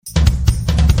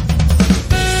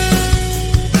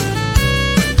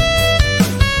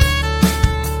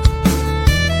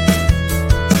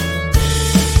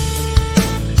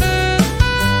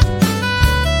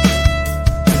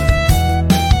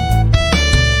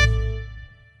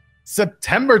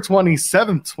September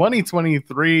 27th,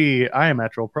 2023. I am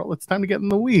Metro Pro. It's time to get in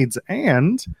the weeds.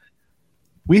 And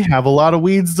we have a lot of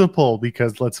weeds to pull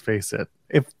because let's face it,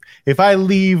 if I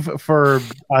leave for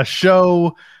a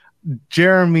show,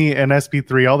 Jeremy and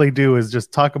SP3, all they do is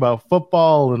just talk about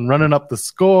football and running up the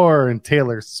score and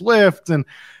Taylor Swift, and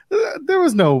there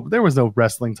was no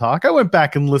wrestling talk. I went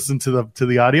back and listened to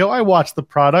the audio. I watched the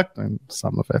product and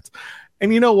some of it.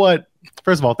 And you know what?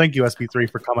 First of all, thank you SP3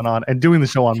 for coming on and doing the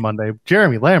show on Monday.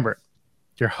 Jeremy Lambert,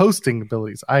 your hosting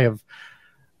abilities. I'm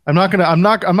not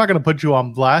gonna put you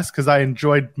on blast because I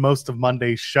enjoyed most of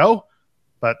Monday's show,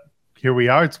 but here we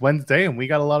are. It's Wednesday, and we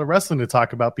got a lot of wrestling to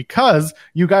talk about because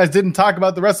you guys didn't talk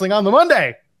about the wrestling on the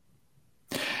Monday.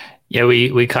 Yeah,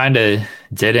 we kind of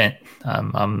didn't.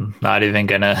 I'm not even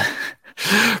gonna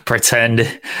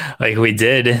pretend like we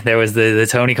did. There was the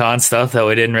Tony Khan stuff that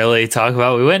we didn't really talk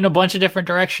about. We went in a bunch of different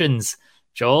directions.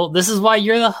 Joel, this is why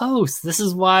you're the host. This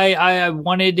is why I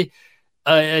wanted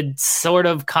a sort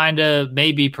of kind of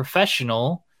maybe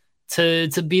professional to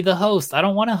be the host. I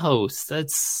don't want to host.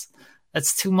 That's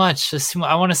too much. That's too much.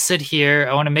 I want to sit here.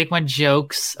 I want to make my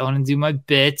jokes. I want to do my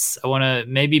bits. I want to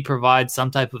maybe provide some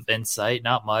type of insight,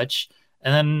 not much.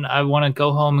 And then I want to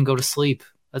go home and go to sleep.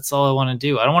 That's all I want to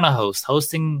do. I don't want to host.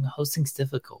 Hosting's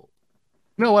difficult.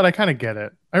 You know what? I kind of get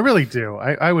it. I really do.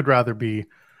 I'd rather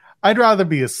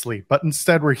be asleep, but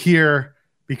instead we're here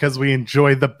because we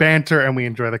enjoy the banter and we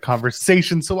enjoy the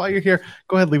conversation. So while you're here,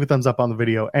 go ahead, leave a thumbs up on the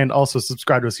video and also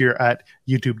subscribe to us here at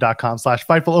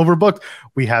youtube.com/FightfulOverbooked.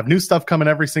 We have new stuff coming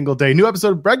every single day. New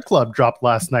episode of Bread Club dropped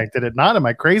last night. Did it not? Am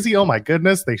I crazy? Oh my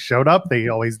goodness. They showed up. They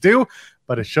always do.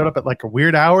 But it showed up at like a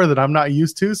weird hour that I'm not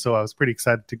used to. So I was pretty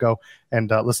excited to go and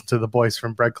listen to the boys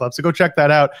from Bread Club. So go check that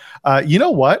out. You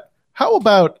know what? How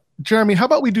about, Jeremy, how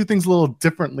about we do things a little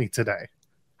differently today?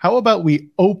 How about we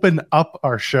open up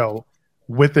our show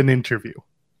with an interview?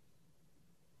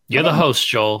 You're the host,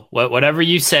 Joel. Whatever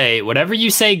you say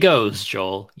goes,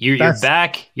 Joel. You're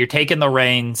back. You're taking the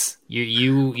reins.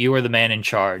 You are the man in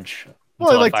charge.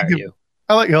 Well,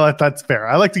 that's fair.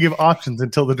 I like to give options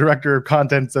until the director of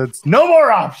content says no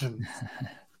more options.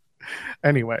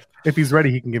 Anyway, if he's ready,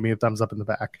 he can give me a thumbs up in the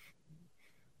back.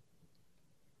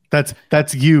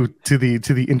 That's you to the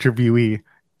interviewee.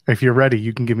 If you're ready,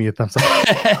 you can give me a thumbs up.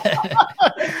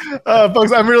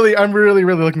 Folks, I'm really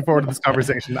looking forward to this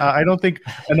conversation. I don't think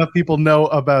enough people know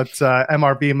about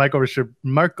MRB, Michael Richard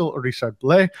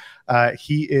Blais.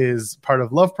 He is part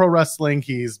of Love Pro Wrestling.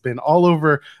 He's been all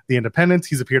over the independents.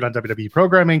 He's appeared on WWE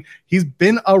programming. He's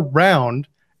been around,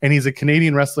 and he's a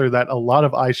Canadian wrestler that a lot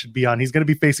of eyes should be on. He's going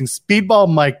to be facing Speedball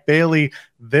Mike Bailey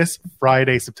this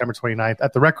Friday, September 29th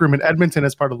at the Rec Room in Edmonton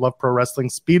as part of Love Pro Wrestling.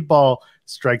 Speedball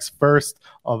strikes first,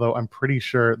 although I'm pretty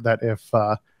sure that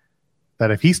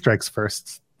if he strikes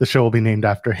first, the show will be named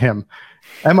after him.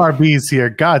 MRB's here,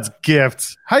 God's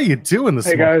gift. How you doing this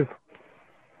morning? Hey, guys.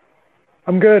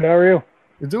 I'm good. How are you?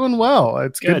 You're doing well.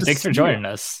 It's good. Thanks for joining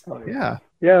us. Yeah.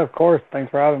 Yeah, of course.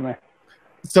 Thanks for having me.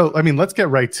 So, I mean, let's get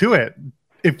right to it.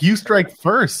 If you strike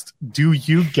first, do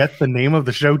you get the name of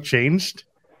the show changed?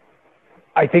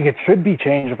 I think it should be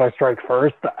changed if I strike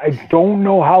first. I don't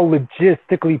know how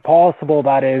logistically possible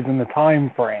that is in the time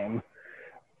frame,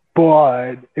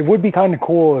 but it would be kind of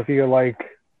cool if you could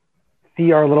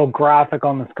see our little graphic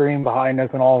on the screen behind us,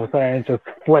 and all of a sudden it just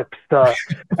flips to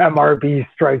MRB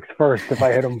strikes first if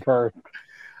I hit him first.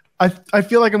 I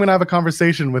feel like I'm gonna have a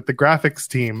conversation with the graphics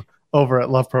team over at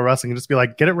Love Pro Wrestling and just be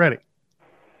like, get it ready.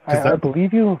 I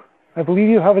believe you have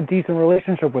a decent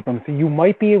relationship with them, so you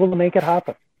might be able to make it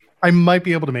happen. I might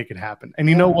be able to make it happen. And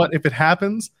you know what? If it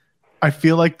happens, I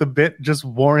feel like the bit just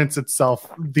warrants itself.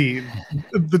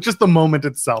 Just the moment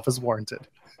itself is warranted.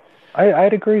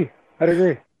 I'd agree.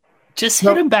 Just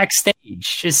hit him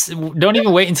backstage. Just don't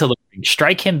even wait until the ring.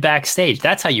 Strike him backstage.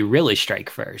 That's how you really strike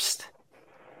first.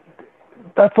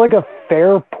 That's like a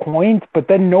fair point, but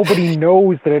then nobody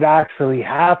knows that it actually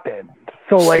happened.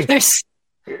 So there's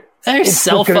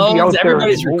cell phones.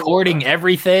 Everybody's recording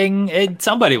everything.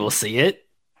 Somebody will see it.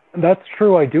 That's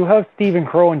true. I do have Stephen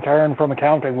Crow and Taryn from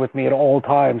accounting with me at all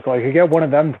times, so I could get one of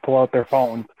them to pull out their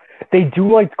phones. They do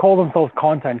like to call themselves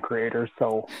content creators,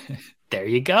 so there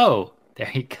you go.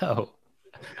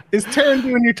 Is Taryn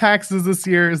doing your taxes this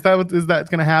year? Is that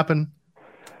going to happen?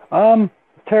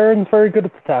 Taryn's very good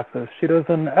at the taxes. She does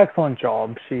an excellent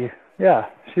job. She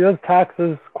does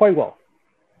taxes quite well.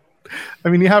 I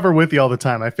mean, you have her with you all the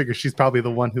time. I figure she's probably the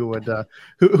one who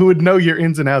would know your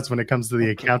ins and outs when it comes to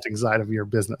the accounting side of your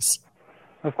business.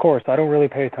 Of course, I don't really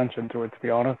pay attention to it, to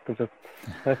be honest.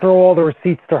 I throw all the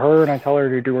receipts to her and I tell her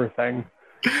to do her thing.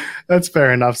 That's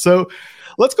fair enough. So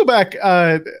let's go back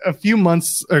a few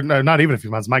months, or no, not even a few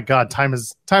months. My God, time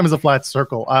is a flat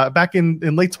circle. Back in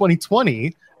late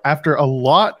 2020, after a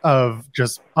lot of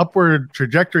just upward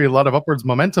trajectory, a lot of upwards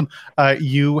momentum,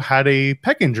 you had a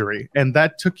pec injury, and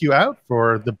that took you out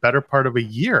for the better part of a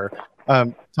year.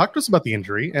 Talk to us about the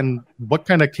injury and what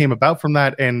kind of came about from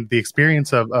that, and the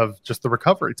experience of just the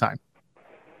recovery time.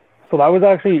 So that was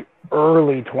actually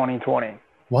early 2020.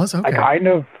 Was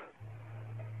okay.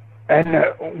 And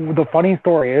the funny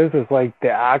story is like the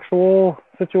actual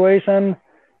situation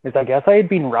is I guess I had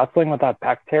been wrestling with that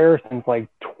pec tear since like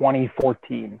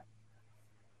 2014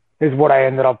 is what I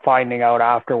ended up finding out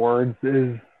afterwards,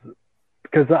 is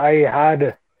because I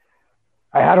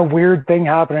had a weird thing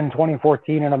happen in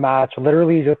 2014 in a match,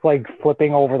 literally just like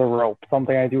flipping over the rope,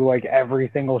 something I do like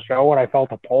every single show, and I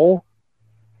felt a pull.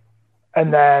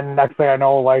 And then next thing I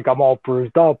know, like I'm all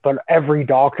bruised up, but every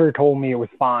doctor told me it was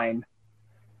fine.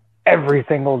 Every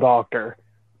single doctor.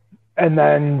 And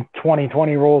then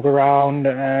 2020 rolls around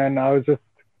and I was just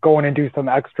going and do some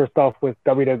extra stuff with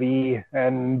WWE,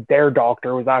 and their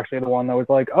doctor was actually the one that was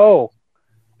like, "Oh,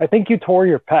 I think you tore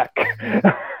your pec."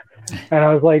 And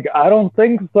I was like, "I don't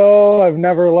think so. I've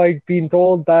never like been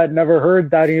told that, never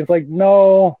heard that." And he's like,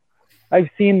 "No, I've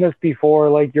seen this before.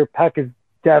 Like your pec is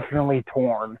definitely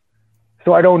torn."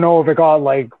 So I don't know if it got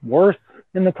like worse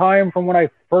in the time from when I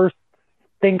first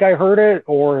think I heard it,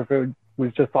 or if it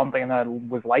was just something that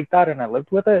was like that and I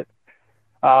lived with it.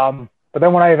 But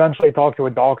then when I eventually talked to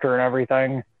a doctor and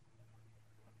everything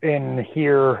in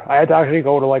here, I had to actually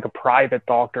go to like a private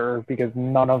doctor because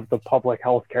none of the public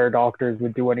healthcare doctors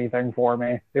would do anything for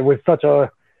me. It was such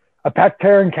a pec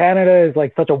tear in Canada is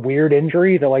like such a weird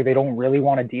injury that like they don't really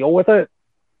want to deal with it.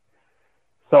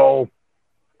 So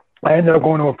I ended up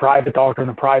going to a private doctor, and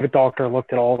the private doctor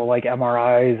looked at all the like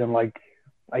MRIs and like,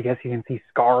 I guess you can see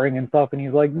scarring and stuff. And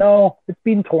he's like, "No, it's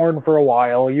been torn for a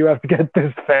while. You have to get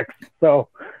this fixed." So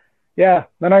yeah,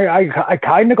 then I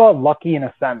kind of got lucky in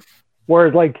a sense,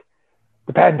 whereas like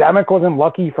the pandemic wasn't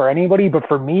lucky for anybody, but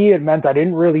for me, it meant I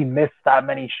didn't really miss that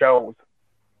many shows,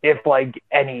 if like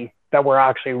any, that were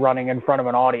actually running in front of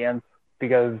an audience,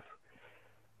 because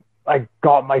I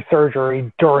got my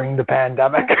surgery during the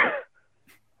pandemic.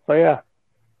 So yeah,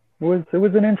 it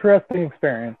was an interesting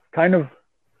experience. Kind of,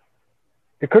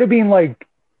 it could have been like,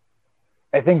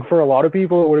 I think for a lot of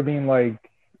people, it would have been like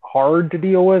hard to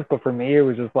deal with. But for me, it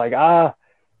was just like,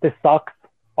 this sucks,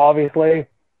 obviously,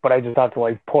 but I just have to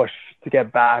like push to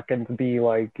get back and to be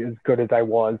like as good as I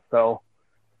was. So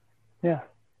yeah.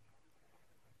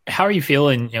 How are you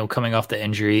feeling, coming off the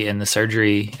injury and the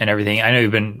surgery and everything? I know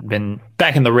you've been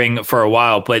back in the ring for a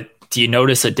while, but do you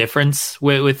notice a difference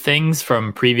with things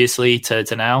from previously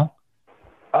to now?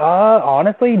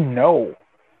 Honestly, no.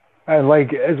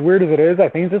 Like, as weird as it is, I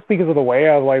think it's just because of the way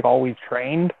I've like always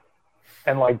trained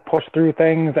and like pushed through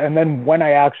things. And then when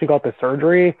I actually got the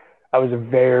surgery, I was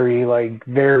very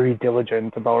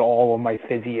diligent about all of my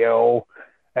physio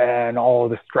and all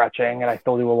of the stretching, and I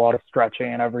still do a lot of stretching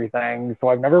and everything. So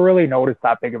I've never really noticed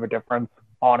that big of a difference,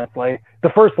 honestly. The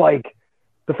first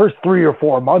 3 or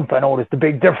 4 months, I noticed a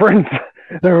big difference.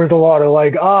 There was a lot of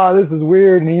like, this is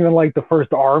weird. And even like the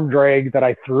first arm drag that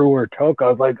I threw or took, I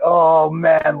was like, oh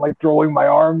man, like throwing my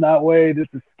arm that way, this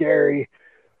is scary.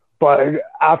 But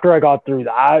after I got through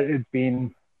that, it's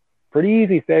been pretty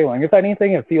easy sailing. If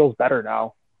anything, it feels better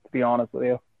now, to be honest with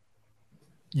you.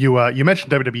 You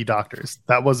mentioned WWE doctors.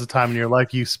 That was a time in your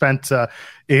life you spent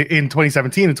in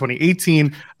 2017 and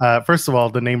 2018. First of all,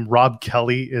 the name Rob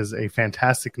Kelly is a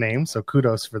fantastic name, so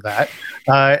kudos for that.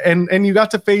 And you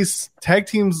got to face tag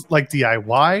teams like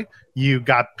DIY. You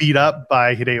got beat up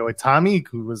by Hideo Itami,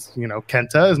 who was,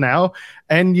 Kenta is now,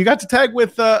 and you got to tag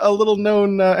with a little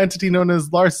known entity known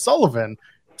as Lars Sullivan.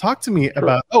 Talk to me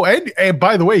about, and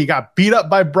by the way, you got beat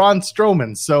up by Braun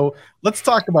Strowman. So let's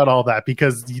talk about all that,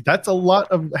 because that's a lot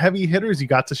of heavy hitters you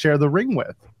got to share the ring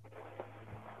with.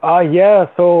 Yeah,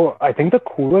 so I think the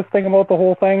coolest thing about the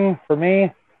whole thing for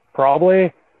me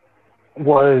probably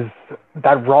was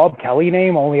that Rob Kelly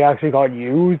name only actually got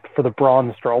used for the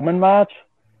Braun Strowman match.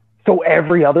 So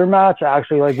every other match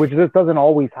actually, which just doesn't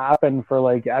always happen for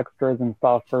like extras and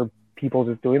stuff for people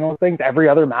just doing those things, every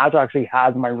other match actually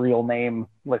has my real name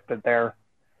listed there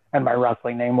and my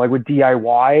wrestling name. Like with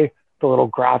DIY, the little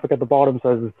graphic at the bottom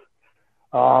says,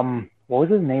 what was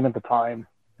his name at the time?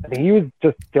 I think he was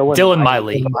just Dylan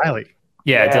Miley.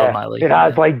 Yeah, Dylan Miley. It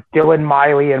has like Dylan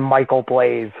Miley and Michael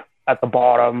Blaze at the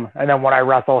bottom. And then when I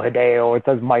wrestle Hideo, it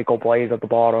says Michael Blaze at the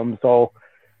bottom. So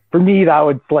for me, that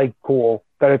was like cool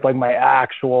that it's like my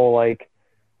actual, like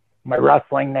my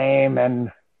wrestling name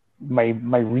and my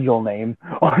real name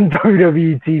on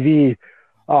WWE TV.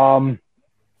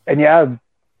 And yeah,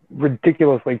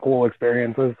 ridiculously cool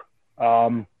experiences.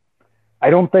 I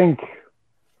don't think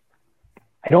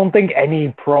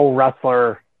any pro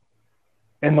wrestler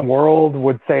in the world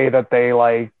would say that they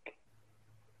like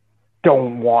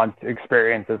don't want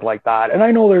experiences like that. And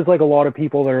I know there's like a lot of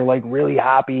people that are like really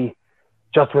happy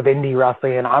just with indie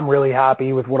wrestling, and I'm really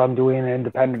happy with what I'm doing in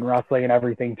independent wrestling and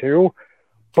everything too.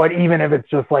 But even if it's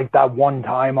just like that one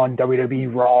time on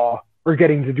WWE Raw, or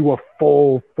getting to do a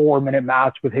full 4-minute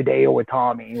match with Hideo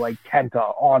Itami, like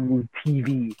Kenta on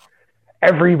TV,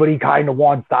 everybody kind of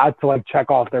wants that to like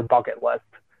check off their bucket list.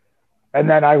 And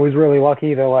then I was really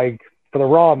lucky to like, for the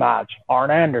Raw match, Arn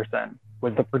Anderson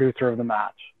was the producer of the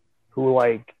match, who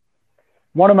like,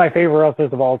 one of my favorite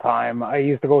wrestlers of all time. I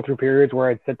used to go through periods where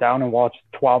I'd sit down and watch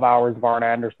 12 hours of Arn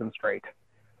Anderson straight.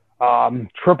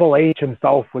 Triple H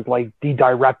himself was like the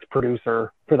direct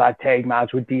producer for that tag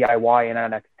match with DIY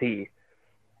and NXT.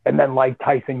 And then like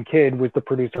Tyson Kidd was the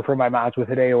producer for my match with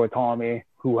Hideo Itami,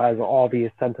 who has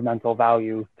obvious sentimental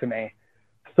value to me.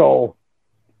 So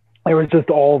there was just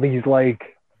all these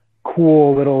like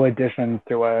cool little additions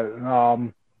to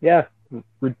it. Yeah,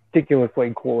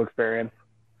 ridiculously cool experience.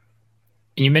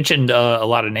 You mentioned a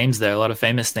lot of names there, a lot of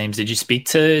famous names. Did you speak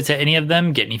to any of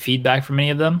them? Get any feedback from any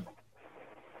of them?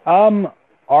 Arn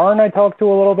I talked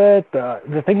to a little bit.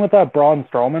 The thing with that Braun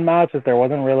Strowman match is there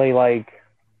wasn't really like,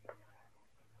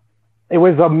 it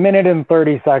was 1 minute and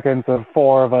 30 seconds of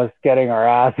 4 of us getting our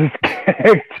asses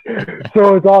kicked.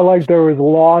 So it's not like there was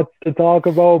lots to talk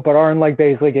about, but Arn like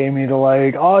basically gave me the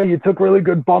like, oh, you took really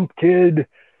good bump, kid.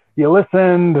 You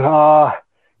listened.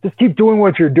 Just keep doing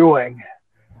what you're doing.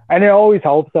 And it always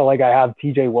helps that like I have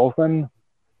TJ Wilson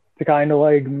to kind of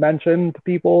like mention to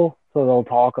people, so they'll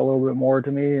talk a little bit more to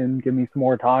me and give me some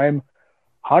more time.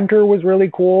 Hunter was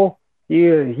really cool.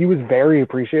 He was very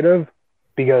appreciative,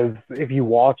 because if you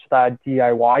watch that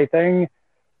DIY thing,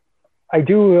 I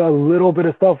do a little bit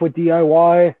of stuff with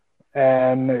DIY,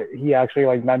 and he actually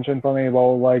like mentioned something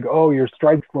about like, oh, your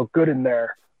strikes look good in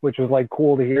there, which was like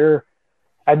cool to hear.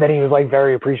 And then he was like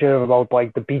very appreciative about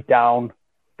like the beatdown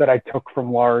that I took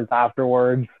from Lars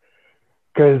afterwards,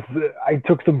 because I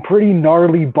took some pretty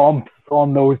gnarly bumps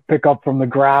on those pick up from the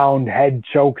ground head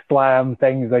choke slam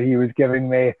things that he was giving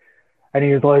me. And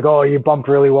he was like, oh, you bumped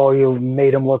really well. You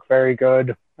made him look very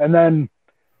good. And then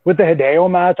with the Hideo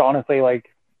match, honestly, like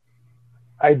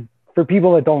for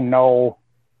people that don't know,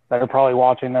 that are probably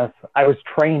watching this, I was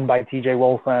trained by TJ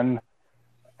Wilson,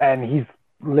 and he's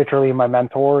literally my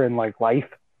mentor in like life.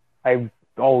 I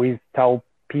always tell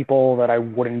people that I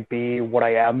wouldn't be what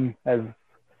I am as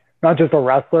not just a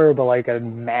wrestler, but like a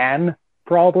man,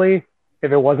 probably,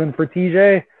 if it wasn't for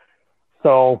TJ.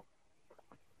 So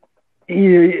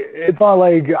it's not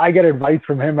like I get advice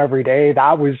from him every day.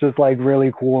 That was just like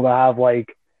really cool to have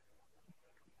like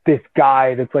this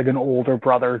guy that's like an older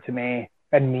brother to me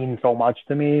and means so much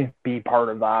to me be part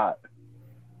of that.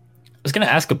 I was going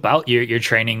to ask about your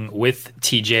training with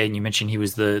TJ, and you mentioned he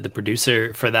was the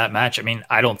producer for that match. I mean,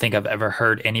 I don't think I've ever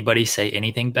heard anybody say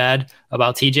anything bad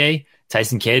about TJ,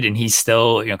 Tyson Kidd, and he's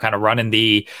still, kind of running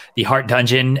the Heart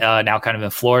Dungeon now, kind of in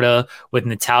Florida with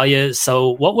Natalia. So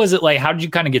what was it like? How did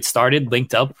you kind of get started,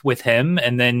 linked up with him,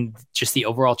 and then just the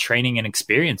overall training and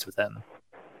experience with him?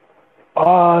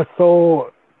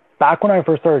 So back when I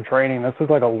first started training, this was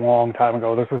like a long time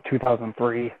ago. This was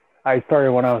 2003. I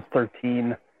started when I was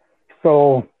 13.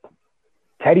 So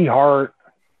Teddy Hart,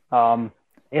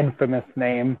 infamous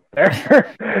name there,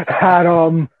 had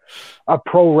a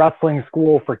pro wrestling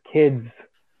school for kids,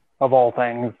 of all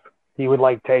things. He would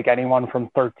like take anyone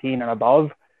from 13 and above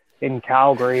in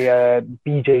Calgary at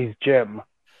BJ's Gym.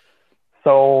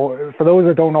 So for those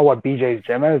that don't know what BJ's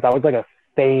Gym is, that was like a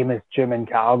famous gym in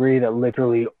Calgary that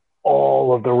literally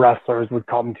all of the wrestlers would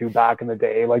come to back in the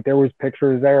day. Like there was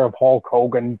pictures there of Hulk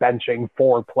Hogan benching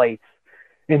 4 plates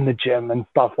in the gym and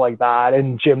stuff like that,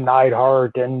 and Jim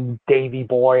Neidhart and Davey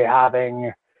Boy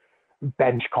having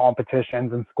bench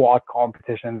competitions and squat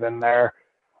competitions in there.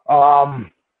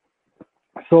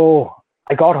 So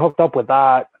I got hooked up with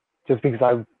that just because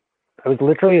I was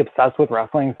literally obsessed with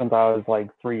wrestling since I was like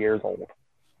 3 years old.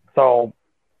 So,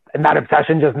 and that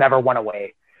obsession just never went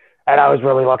away. And I was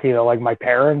really lucky that like my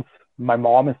parents, my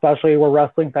mom especially, were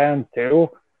wrestling fans too.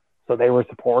 So they were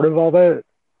supportive of it.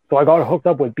 So I got hooked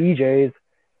up with BJ's.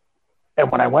 And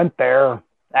when I went there,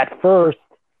 at first,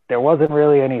 there wasn't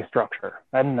really any structure.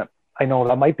 And I know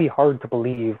that might be hard to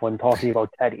believe when talking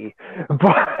about Teddy,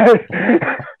 but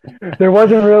there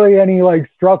wasn't really any like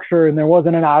structure, and there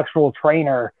wasn't an actual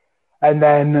trainer. And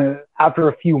then after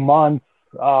a few months,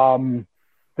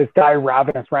 this guy,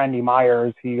 Ravenous Randy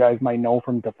Myers, who you guys might know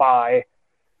from Defy,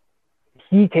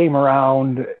 he came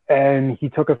around and he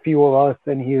took a few of us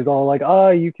and he was all like,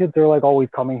 you kids are like always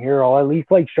coming here. I'll at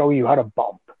least like show you how to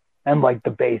bump and like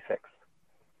the basics.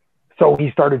 So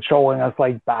he started showing us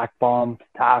like back bumps,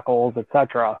 tackles,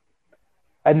 etc.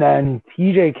 And then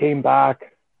TJ came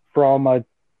back from a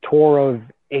tour of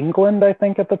England, I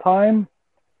think at the time.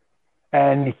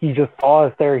 And he just saw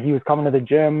us there. He was coming to the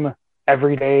gym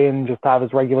every day and just have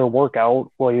his regular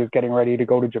workout while he was getting ready to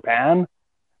go to Japan.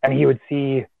 And he would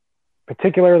see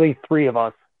particularly three of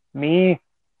us, me,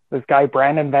 this guy,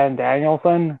 Brandon Van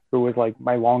Danielson, who was like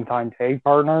my longtime tag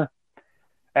partner,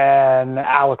 and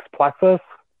Alex Plexus,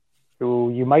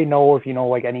 who you might know if you know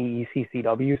like any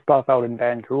ECCW stuff out in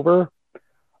Vancouver.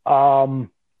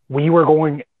 We were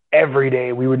going every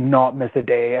day. We would not miss a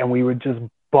day, and we would just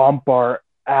bump our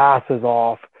asses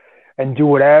off and do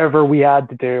whatever we had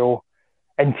to do.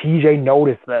 And TJ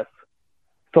noticed this.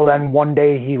 So then one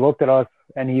day he looked at us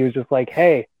and he was just like,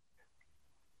 hey,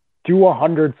 do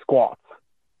 100 squats.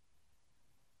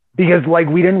 Because like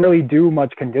we didn't really do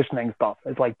much conditioning stuff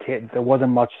as like kids. There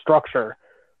wasn't much structure.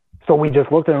 So we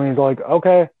just looked at him and he's like,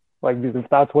 okay, like if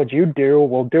that's what you do,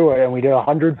 we'll do it. And we did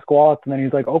 100 squats. And then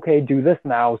he's like, okay, do this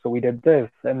now. So we did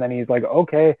this. And then he's like,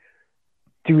 okay,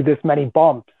 do this many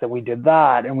bumps. And we did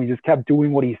that. And we just kept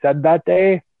doing what he said that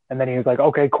day. And then he was like,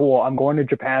 okay, cool. I'm going to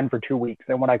Japan for 2 weeks.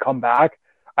 And when I come back,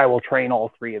 I will train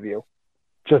all three of you.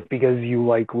 Just because you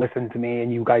like listen to me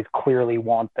and you guys clearly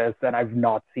want this. And I've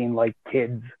not seen like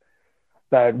kids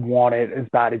that want it as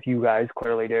bad as you guys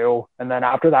clearly do. And then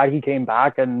after that, he came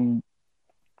back, and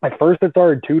at first it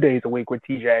started 2 days a week with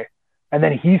TJ. And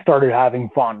then he started having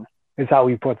fun, is how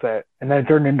he puts it. And then it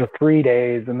turned into 3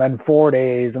 days, and then 4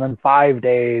 days, and then 5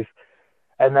 days.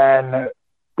 And then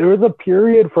there was a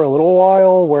period for a little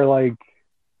while where like,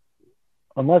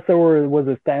 unless there was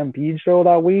a Stampede show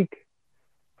that week,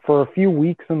 for a few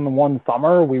weeks in the one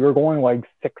summer, we were going like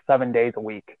 6-7 days a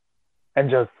week. And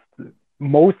just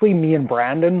mostly me and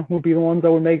Brandon would be the ones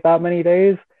that would make that many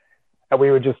days. And we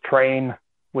would just train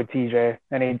with TJ,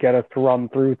 and he'd get us to run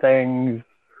through things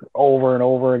over and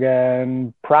over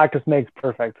again. Practice makes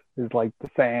perfect is like the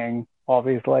saying,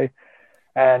 obviously.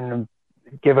 And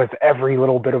give us every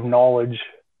little bit of knowledge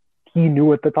he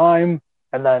knew at the time.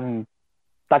 And then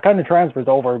that kind of transfers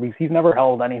over because he's never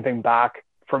held anything back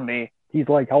from me. He's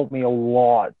like helped me a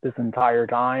lot this entire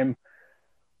time.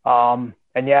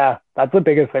 And yeah, that's the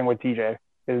biggest thing with TJ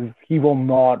is he will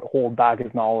not hold back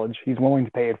his knowledge. He's willing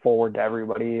to pay it forward to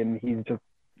everybody, and he's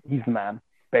the man,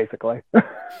 basically.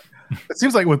 It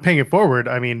seems like with paying it forward,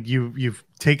 I mean, you've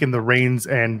taken the reins,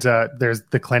 and there's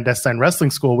the Clandestine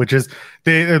Wrestling School, which is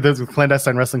the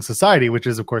Clandestine Wrestling Society, which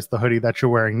is, of course, the hoodie that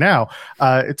you're wearing now.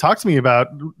 Talk to me about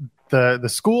the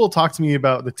school. Talk to me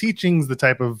about the teachings, the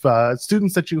type of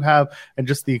students that you have, and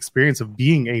just the experience of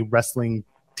being a wrestling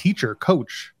teacher,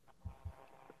 coach.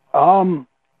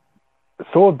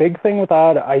 So a big thing with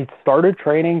that, I started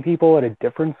training people at a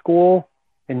different school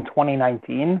in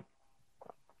 2019.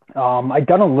 I'd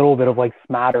done a little bit of like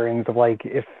smatterings of like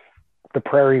if the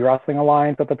Prairie Wrestling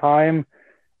Alliance at the time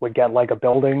would get like a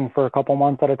building for a couple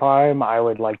months at a time, I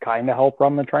would like kind of help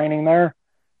run the training there.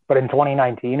 But in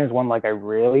 2019 is when like I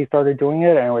really started doing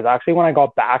it. And it was actually when I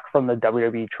got back from the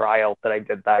WWE tryout that I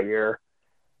did that year.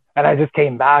 And I just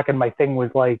came back, and my thing was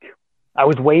like, I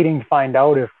was waiting to find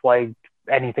out if like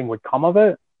anything would come of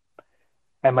it.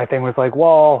 And my thing was like,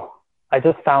 well, I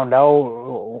just found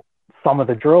out some of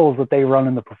the drills that they run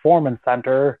in the performance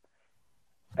center,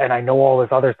 and I know all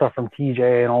this other stuff from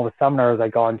TJ and all the seminars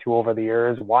I've gone to over the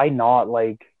years. Why not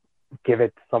like give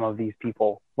it to some of these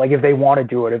people? Like if they want to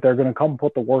do it, if they're going to come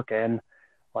put the work in,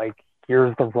 like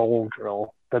here's the roll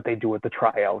drill that they do at the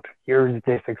tryout. Here's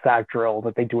this exact drill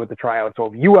that they do at the tryout. So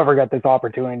if you ever get this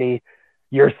opportunity,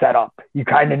 you're set up. You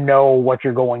kind of know what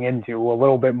you're going into a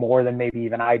little bit more than maybe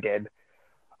even I did.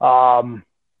 And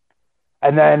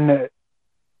then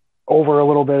over a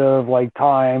little bit of like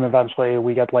time, eventually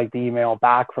we get like the email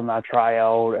back from that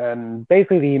tryout. And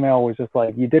basically the email was just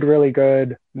like, you did really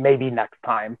good, maybe next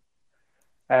time.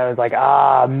 And I was like,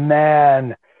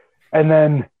 man. And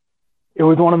then it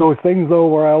was one of those things though,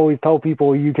 where I always tell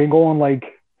people you can go on like,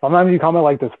 sometimes you come at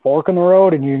like this fork in the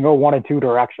road and you can go one of two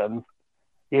directions.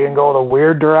 You can go the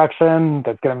weird direction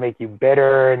that's going to make you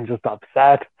bitter and just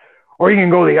upset. Or you can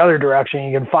go the other direction.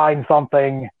 You can find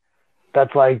something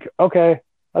that's like, okay,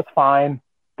 that's fine.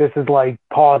 This is like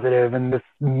positive and this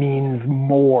means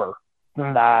more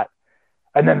than that.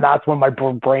 And then that's when my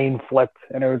brain flipped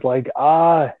and it was like,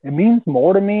 it means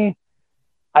more to me.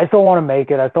 I still want to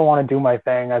make it. I still want to do my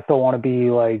thing. I still want to be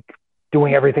like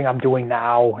doing everything I'm doing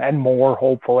now and more,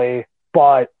 hopefully.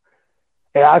 But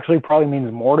it actually probably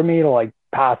means more to me to like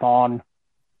pass on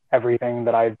everything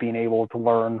that I've been able to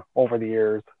learn over the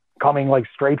years. Coming like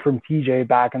straight from TJ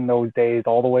back in those days,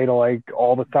 all the way to like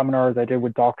all the seminars I did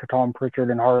with Dr. Tom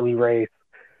Pritchard and Harley Race,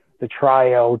 the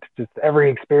tryout, just every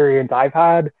experience I've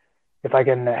had. If I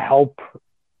can help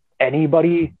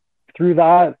anybody through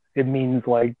that, it means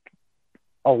like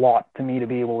a lot to me to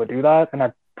be able to do that. And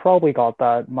I probably got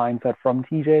that mindset from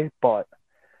TJ, but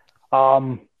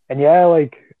and yeah,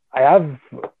 like I have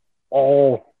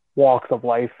all walks of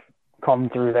life come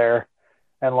through there,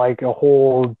 and like a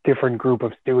whole different group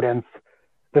of students.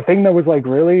 The thing that was like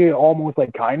really almost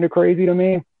like kind of crazy to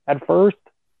me at first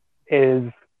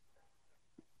is,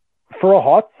 for a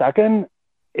hot second,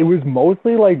 it was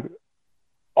mostly like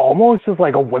almost just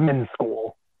like a women's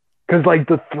school, because like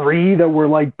the three that were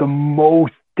like the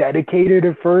most dedicated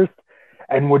at first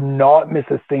and would not miss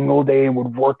a single day and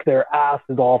would work their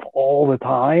asses off all the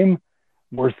time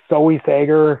were Zoe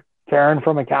Sager, Karen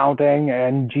from accounting,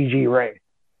 and Gigi Ray.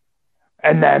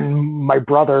 And then my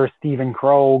brother, Stephen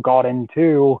Crow, got in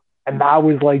too. And that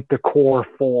was like the core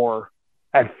four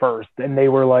at first. And they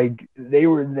were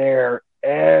there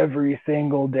every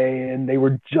single day. And they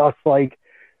were just like,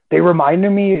 they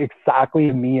reminded me exactly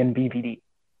of me and BVD.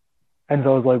 And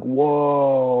so I was like,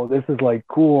 whoa, this is like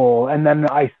cool. And then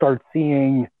I start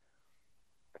seeing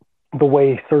the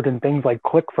way certain things like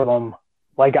click for them.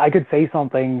 Like I could say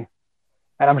something,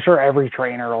 and I'm sure every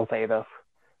trainer will say this,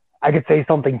 I could say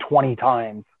something 20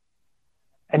 times,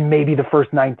 and maybe the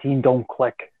first 19 don't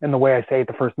click in the way I say it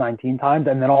the first 19 times.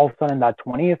 And then all of a sudden that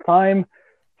 20th time,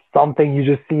 something, you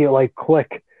just see it like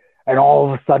click. And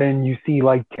all of a sudden you see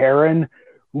like Karen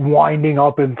winding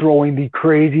up and throwing the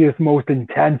craziest, most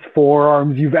intense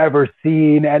forearms you've ever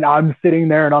seen. And I'm sitting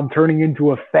there and I'm turning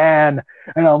into a fan.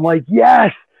 And I'm like,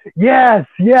 yes, yes,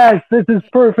 yes, this is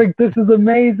perfect. This is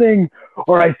amazing.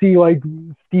 Or I see like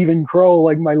Stephen Crow,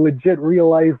 like my legit real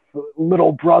life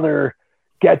little brother,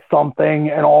 get something.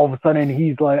 And all of a sudden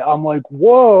he's like, I'm like,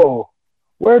 whoa,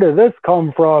 where did this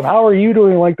come from? How are you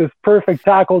doing like this perfect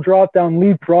tackle, drop down,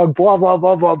 leapfrog, blah, blah,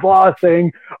 blah, blah, blah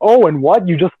thing? Oh, and what?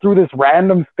 You just threw this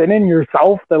random spin in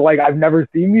yourself that like I've never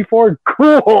seen before?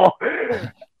 Cool.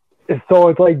 So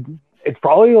it's like, it's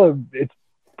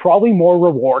probably more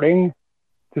rewarding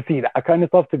to see that kind of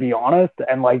stuff, to be honest,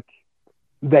 and like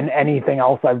than anything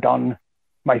else I've done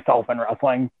myself in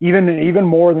wrestling, even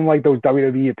more than like those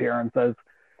WWE appearances,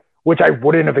 which I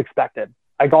wouldn't have expected.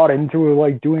 I got into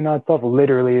like doing that stuff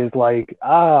literally is like,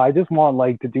 I just want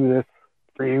like to do this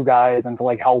for you guys and to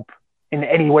like help in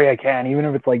any way I can, even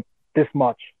if it's like this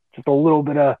much, just a little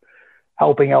bit of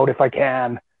helping out if I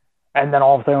can. And then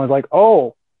all of a sudden I was like,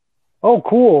 oh,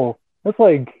 cool. That's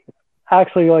like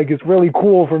actually like it's really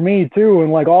cool for me too,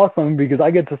 and like awesome, because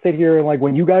I get to sit here and like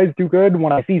when you guys do good,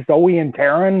 when I see Zoe and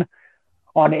Taryn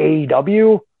on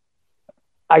AEW,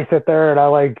 I sit there and I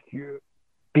like,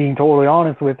 being totally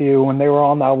honest with you, when they were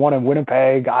on that one in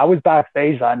Winnipeg, I was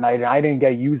backstage that night and I didn't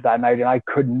get used that night, and I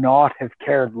could not have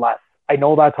cared less. I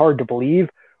know that's hard to believe,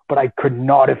 but I could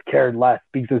not have cared less,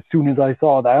 because as soon as I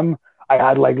saw them, I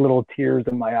had like little tears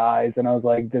in my eyes, and I was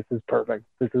like, this is perfect.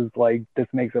 This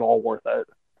makes it all worth it.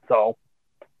 So,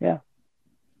 yeah.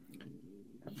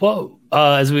 Well,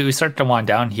 as we start to wind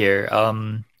down here,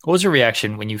 what was your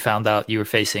reaction when you found out you were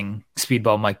facing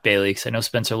Speedball Mike Bailey? Because I know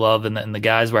Spencer Love and the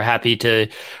guys were happy to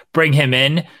bring him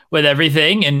in with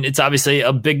everything, and it's obviously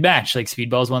a big match. Like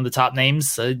Speedball is one of the top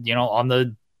names, on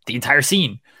the entire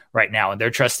scene right now, and they're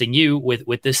trusting you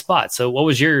with this spot. So, what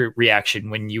was your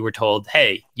reaction when you were told,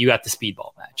 "Hey, you got the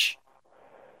Speedball match"?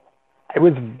 I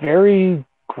was very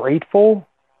grateful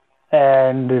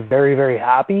and very, very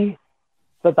happy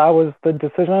that was the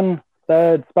decision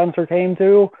that Spencer came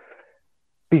to.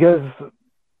 Because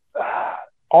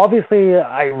obviously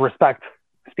I respect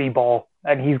Speedball,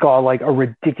 and he's got like a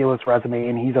ridiculous resume,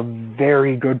 and he's a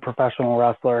very good professional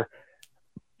wrestler.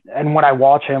 And when I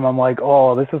watch him, I'm like,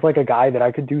 oh, this is like a guy that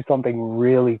I could do something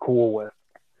really cool with.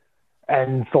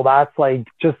 And so that's like,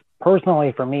 just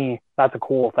personally for me, that's a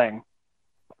cool thing.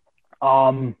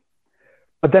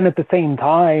 But then at the same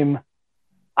time,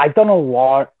 I've done a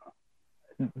lot.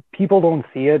 People don't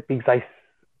see it, because I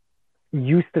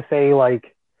used to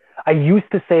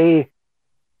say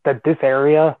that this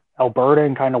area, Alberta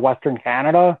and kind of Western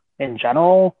Canada in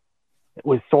general, it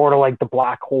was sort of like the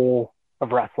black hole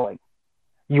of wrestling.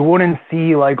 You wouldn't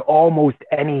see like almost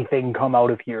anything come out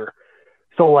of here.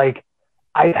 So like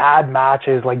I've had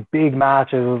matches, like big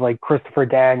matches with like Christopher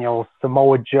Daniels,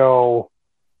 Samoa Joe.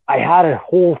 I had a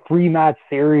whole 3-match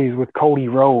series with Cody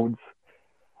Rhodes.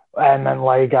 And then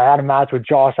like I had a match with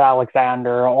Josh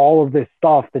Alexander, all of this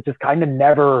stuff that just kind of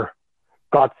never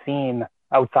got seen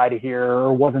outside of here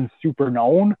or wasn't super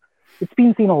known. it's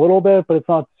been seen a little bit, but it's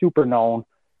not super known.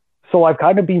 So I've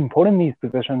kind of been put in these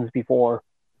positions before,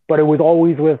 but it was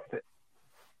always with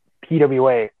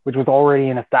PWA, which was already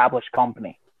an established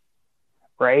company,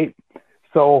 right?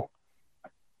 So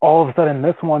all of a sudden,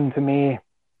 this one to me,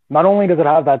 not only does it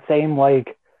have that same,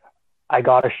 like, I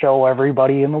got to show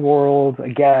everybody in the world,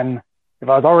 again, if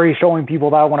I was already showing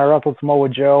people that when I wrestled Samoa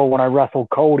Joe, when I wrestled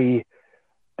Cody,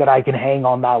 that I can hang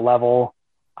on that level,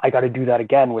 I got to do that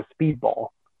again with Speedball.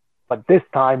 But this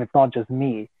time, it's not just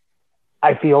me.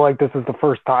 I feel like this is the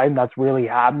first time that's really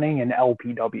happening in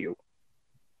LPW.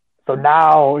 So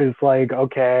now it's like,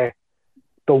 okay,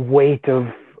 the weight of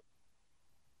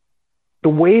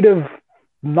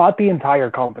not the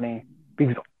entire company,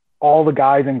 because all the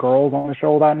guys and girls on the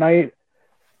show that night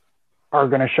are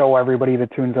going to show everybody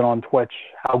that tunes in on Twitch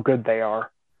how good they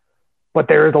are. But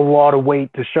there is a lot of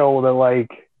weight to show that, like,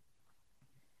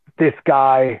 this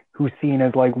guy who's seen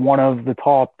as like one of the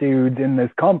top dudes in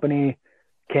this company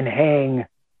can hang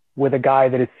with a guy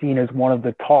that is seen as one of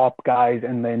the top guys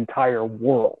in the entire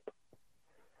world.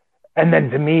 And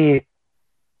then to me,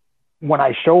 when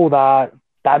I show that,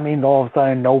 that means all of a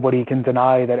sudden nobody can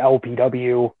deny that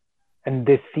LPW and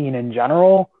this scene in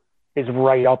general is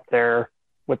right up there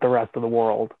with the rest of the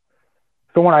world.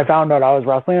 So when I found out I was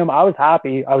wrestling him, I was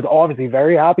happy. I was obviously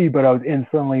very happy, but I was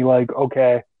instantly like,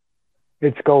 okay,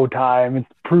 it's go time. It's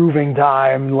proving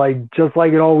time. Like, just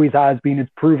like it always has been, it's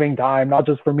proving time, not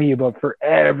just for me, but for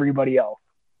everybody else.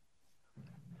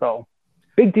 So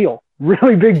big deal,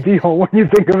 really big deal when you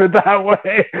think of it that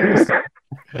way.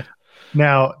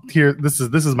 Now, here, this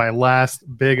is my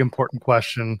last big important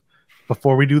question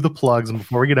before we do the plugs and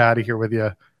before we get out of here with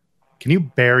you. Can you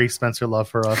bury Spencer Love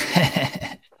for us?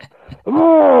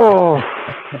 Oh,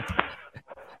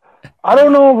 I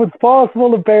don't know if it's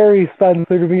possible to bury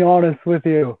Spencer, to be honest with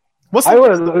you. What's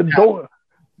What's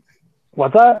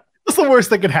that? What's the worst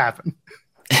that could happen?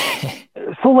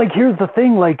 So, like, here's the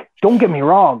thing. Like, don't get me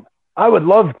wrong. I would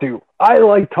love to. I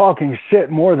like talking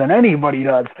shit more than anybody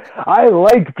does. I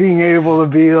like being able to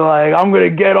be like, I'm going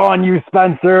to get on you,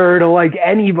 Spencer, to like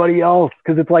anybody else.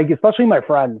 Because it's like, especially my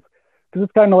friends, because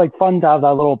it's kind of like fun to have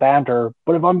that little banter.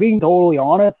 But if I'm being totally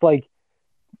honest, like,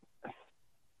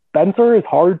 Spencer is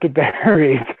hard to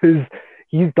bury because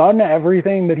he's done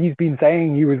everything that he's been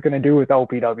saying he was going to do with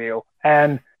LPW.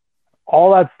 And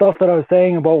all that stuff that I was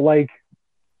saying about, like,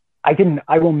 I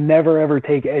will never ever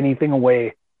take anything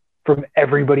away from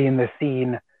everybody in the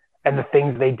scene and the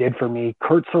things they did for me.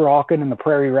 Kurt Sorokin and the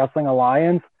Prairie Wrestling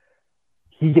Alliance,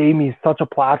 he gave me such a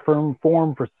platform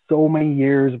for so many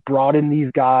years, brought in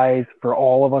these guys for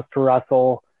all of us to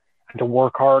wrestle and to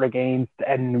work hard against.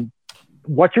 And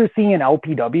what you're seeing in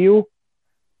LPW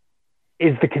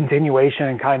is the continuation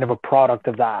and kind of a product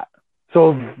of that.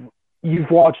 So if you've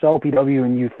watched LPW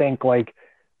and you think like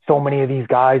so many of these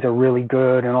guys are really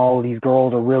good and all of these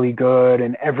girls are really good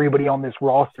and everybody on this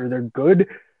roster, they're good,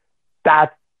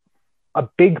 that's a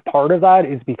big part of that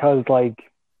is because like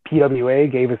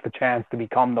PWA gave us the chance to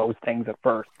become those things at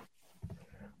first.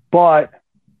 But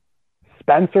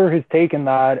Spencer has taken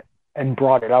that and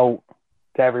brought it out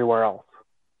to everywhere else.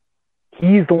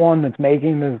 He's the one that's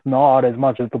making this not as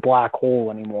much as the black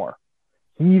hole anymore.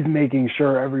 He's making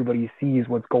sure everybody sees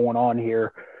what's going on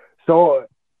here. So,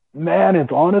 man,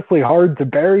 it's honestly hard to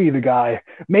bury the guy.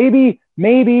 Maybe,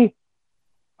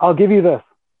 I'll give you this.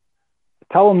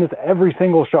 Tell him this every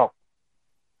single show.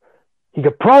 He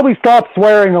could probably stop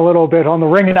swearing a little bit on the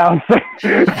ring announcing.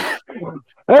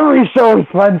 Every show,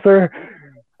 Spencer.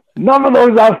 None of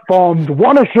those F-bombs.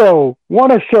 Want a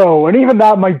show. And even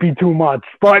that might be too much.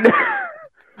 But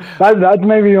that's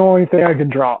maybe the only thing I can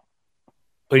drop.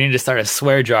 We need to start a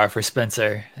swear jar for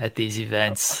Spencer at these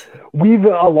events.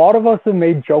 A lot of us have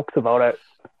made jokes about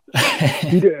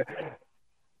it.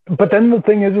 But then the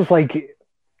thing is like,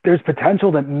 there's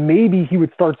potential that maybe he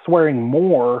would start swearing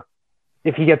more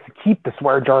if he gets to keep the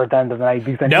swear jar at the end of the night.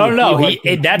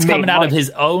 That's coming out of his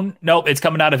own. Nope, it's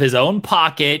coming out of his own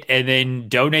pocket and then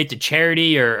donate to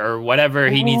charity or whatever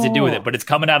he needs to do with it. But it's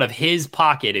coming out of his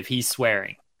pocket if he's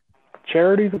swearing.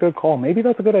 Charity's a good call. Maybe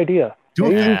that's a good idea.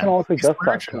 Maybe we can all suggest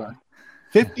that to him.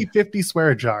 50-50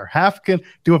 swear jar. Half can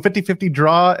do a 50-50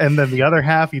 draw, and then the other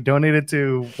half you donate it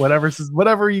to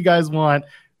whatever you guys want,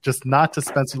 just not to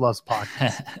Spencer Love's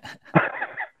pockets.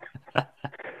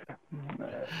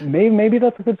 Maybe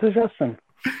that's a good suggestion.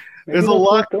 There's a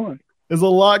lot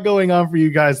going on for you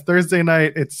guys. Thursday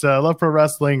night, it's Love Pro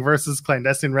Wrestling versus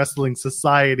Clandestine Wrestling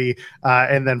Society.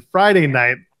 And then Friday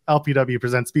night, LPW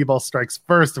presents Speedball Strikes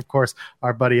First. Of course,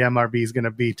 our buddy MRB is going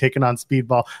to be taking on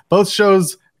Speedball. Both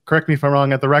shows, correct me if I'm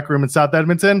wrong, at the Rec Room in South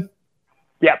Edmonton?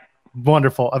 Yep.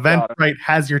 Wonderful. Eventbrite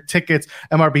has your tickets.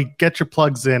 MRB, get your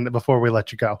plugs in before we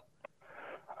let you go.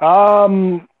 All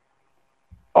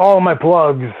my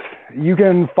plugs. You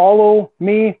can follow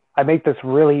me. I make this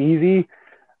really easy.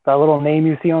 That little name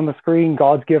you see on the screen,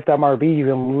 God's Gift MRB, you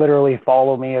can literally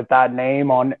follow me at that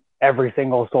name on every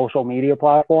single social media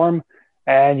platform.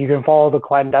 And you can follow the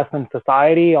Clandestine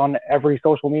Society on every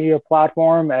social media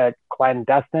platform at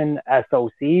Clandestine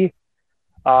SOC.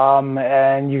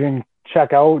 And you can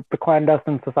check out the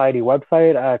Clandestine Society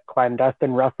website at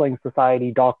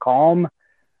clandestinewrestlingsociety.com.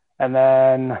 And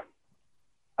then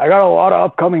I got a lot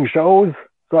of upcoming shows,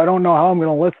 so I don't know how I'm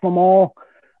going to list them all.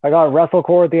 I got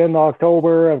WrestleCore at the end of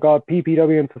October. I've got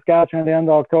PPW in Saskatchewan at the end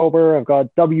of October. I've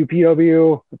got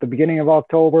WPW at the beginning of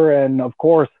October. And, of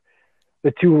course,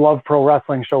 the 2 Love Pro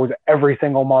Wrestling shows every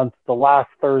single month, the last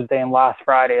Thursday and last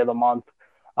Friday of the month.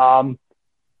 One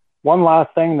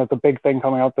last thing that's a big thing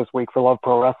coming out this week for Love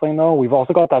Pro Wrestling, though. We've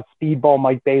also got that Speedball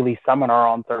Mike Bailey seminar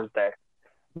on Thursday,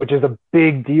 which is a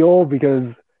big deal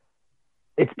because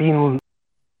it's been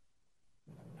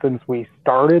since we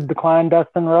started the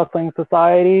Clandestine Wrestling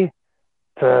Society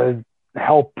to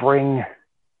help bring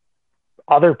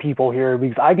other people here,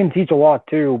 because I can teach a lot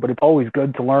too, but it's always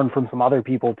good to learn from some other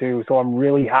people too. So I'm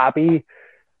really happy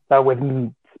that with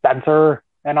Spencer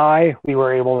and we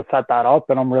were able to set that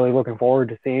up, and I'm really looking forward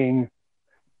to seeing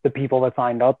the people that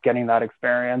signed up getting that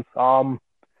experience. But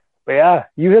yeah,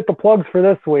 you hit the plugs for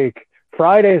this week.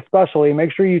 Friday especially,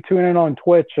 make sure you tune in on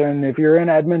Twitch, and if you're in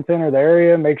Edmonton or the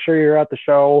area, make sure you're at the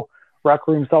show, Rec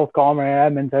Room South Common in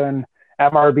Edmonton,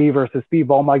 MRB versus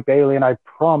Speedball Mike Bailey, and I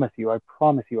promise you,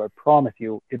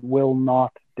 it will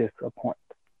not disappoint.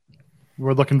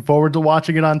 We're looking forward to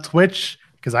watching it on Twitch,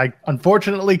 because I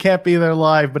unfortunately can't be there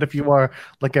live, but if you are,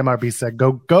 like MRB said,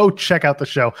 go check out the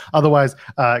show. Otherwise,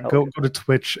 go to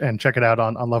Twitch and check it out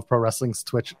on Love Pro Wrestling's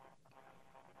Twitch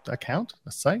account,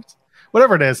 a site,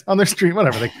 whatever it is, on their stream,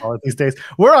 whatever they call it these days.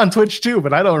 We're on Twitch too,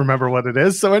 but I don't remember what it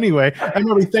is. So anyway,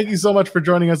 MRB, thank you so much for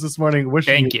joining us this morning.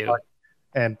 Thank you.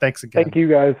 And thanks again. Thank you,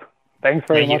 guys. Thanks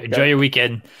very much. Enjoy your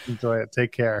weekend. Enjoy it.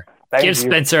 Take care. Give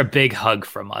Spencer a big hug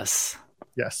from us.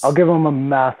 Yes. I'll give him a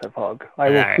massive hug. I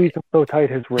will squeeze him so tight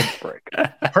his ribs break.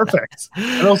 Perfect.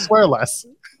 And I'll swear less.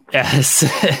 Yes.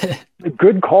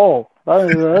 Good call.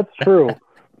 That's true.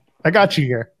 I got you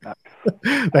here.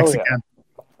 Thanks again.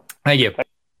 Thank you. All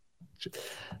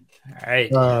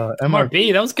right.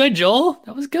 MRB, that was good, Joel.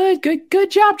 That was good.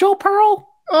 Good job, Joel Pearl.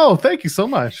 Oh, thank you so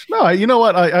much. No, you know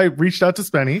what? I reached out to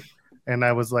Spenny and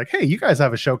I was like, hey, you guys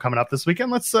have a show coming up this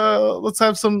weekend. Let's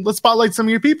spotlight some of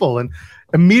your people. And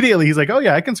immediately he's like, oh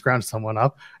yeah, I can scrounge someone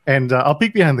up, and I'll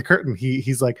peek behind the curtain.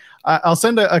 He's like, I'll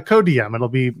send a code DM. It'll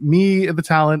be me, the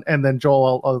talent, and then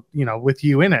Joel, I'll with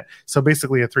you in it. So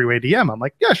basically a 3-way DM. I'm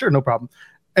like, yeah, sure, no problem.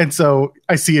 And so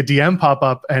I see a DM pop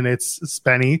up, and it's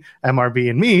Spenny, MRB,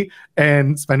 and me.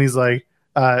 And Spenny's like,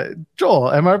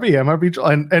 Joel, MRB,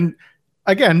 Joel. And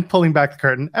again, pulling back the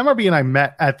curtain, MRB and I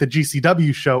met at the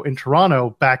GCW show in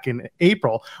Toronto back in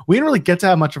April. We didn't really get to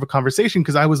have much of a conversation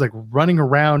because I was like running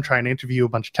around trying to interview a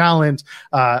bunch of talent.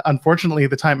 Unfortunately,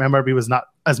 at the time, MRB was not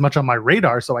as much on my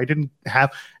radar, so I didn't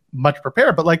have much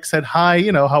prepared, but like said, hi,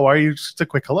 how are you? Just a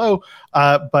quick hello.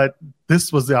 But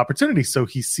this was the opportunity. So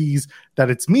he sees that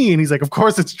it's me, and he's like, of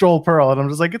course it's Joel Pearl. And I'm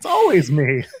just like, it's always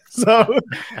me. So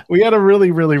we had a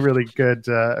really, really, really good,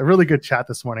 chat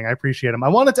this morning. I appreciate him. I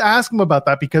wanted to ask him about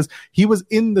that because he was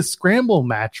in the scramble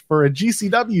match for a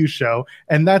GCW show.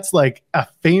 And that's like a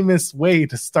famous way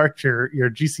to start your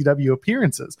GCW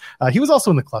appearances. He was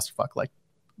also in the clusterfuck like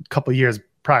a couple years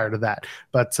prior to that,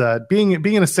 but being in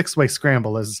a 6-way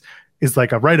scramble is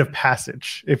like a rite of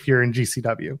passage if you're in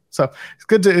GCW. So it's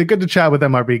good to chat with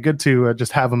MRB. Good to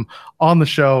just have him on the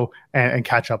show and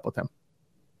catch up with him.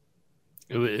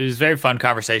 It was a very fun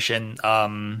conversation.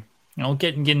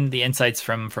 Getting the insights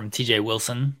from TJ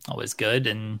Wilson, always good,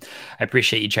 and I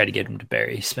appreciate you tried to get him to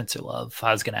bury Spencer Love.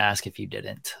 I was going to ask if you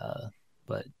didn't,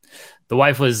 but the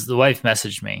wife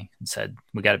messaged me and said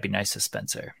we got to be nice to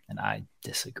Spencer, and I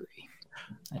disagree.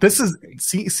 This is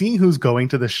seeing who's going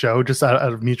to the show just out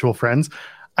of mutual friends.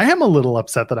 I am a little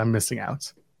upset that I'm missing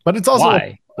out, but it's also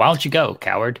why don't you go,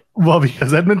 coward? Well,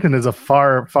 because Edmonton is a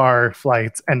far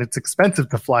flight, and it's expensive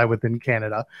to fly within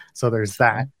Canada. So there's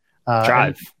that.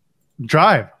 Drive.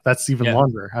 That's even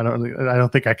longer. I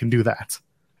don't think I can do that.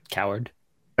 Coward.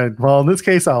 Well, in this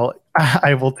case,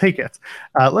 I will take it.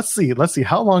 Let's see.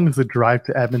 How long is the drive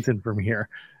to Edmonton from here?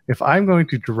 If I'm going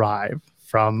to drive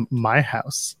from my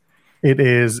house, it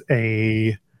is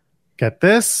get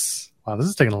this. Wow, this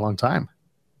is taking a long time.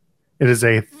 It is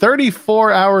a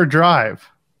 34-hour drive.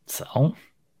 So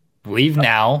Leave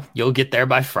now. You'll get there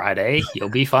by Friday. You'll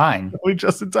be fine. We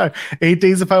just in time. 8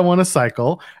 days if I want to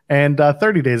cycle, and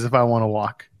 30 days if I want to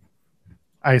walk.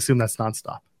 I assume that's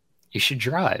nonstop. You should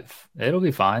drive. It'll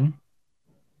be fine.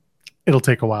 It'll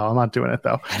take a while. I'm not doing it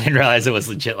though. I didn't realize it was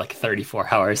legit like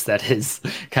 34 hours. That is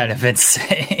kind of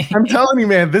insane. I'm telling you,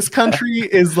 man, this country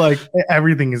is like,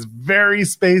 everything is very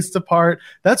spaced apart.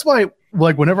 That's why,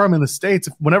 like, whenever I'm in the States,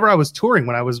 whenever I was touring,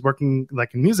 when I was working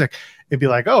like in music, it'd be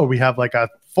like, oh, we have like a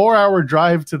 4-hour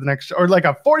drive to the next, or like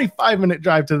a 45-minute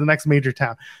drive to the next major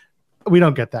town. We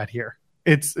don't get that here.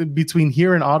 It's between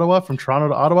here and Ottawa, from Toronto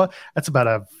to Ottawa. That's about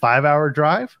a 5-hour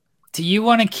drive. Do you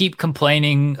want to keep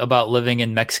complaining about living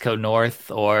in Mexico North,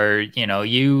 or, you know,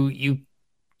 you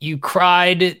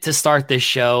cried to start this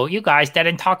show. You guys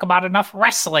didn't talk about enough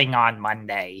wrestling on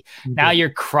Monday. Mm-hmm. Now you're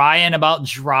crying about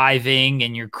driving,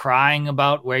 and you're crying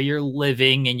about where you're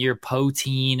living and your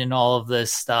poutine and all of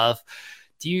this stuff.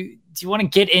 Do you want to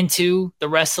get into the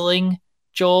wrestling,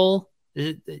 Joel?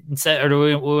 Instead, or do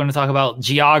we want to talk about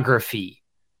geography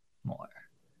more?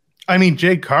 I mean,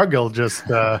 Jade Cargill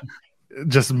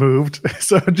just moved,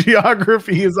 so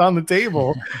geography is on the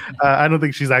table. I don't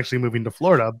think she's actually moving to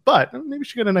Florida, but maybe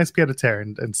she get a nice pied a terre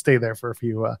and stay there for a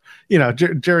few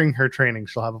during her training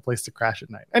she'll have a place to crash at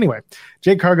night. Anyway,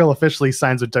 Jade Cargill officially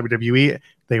signs with WWE.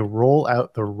 They roll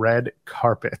out the red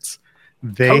carpets.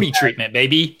 Cody treatment,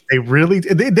 baby.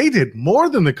 They did more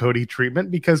than the Cody treatment,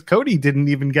 because Cody didn't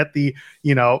even get the,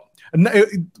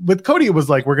 with Cody it was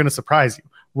like, we're going to surprise you.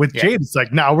 With Jade, it's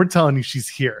like, no, we're telling you she's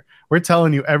here. We're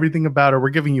telling you everything about her.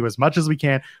 We're giving you as much as we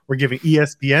can. We're giving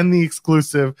ESPN the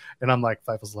exclusive. And I'm like,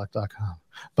 FightfulSelect.com.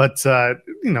 But,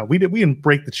 we didn't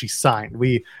break that she signed.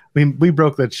 We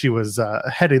broke that she was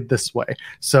headed this way.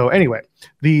 So anyway,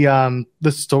 the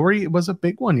story was a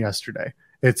big one yesterday.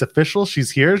 It's official. She's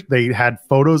here. They had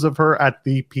photos of her at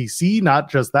the PC. Not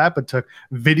just that, but took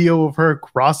video of her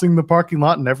crossing the parking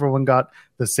lot, and everyone got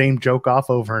the same joke off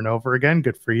over and over again.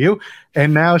 Good for you.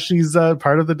 And now she's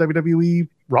part of the WWE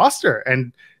roster,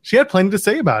 and she had plenty to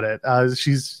say about it.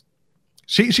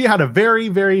 She had a very,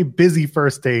 very busy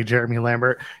first day, Jeremy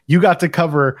Lambert. You got to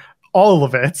cover all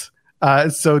of it.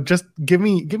 So just give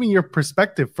me your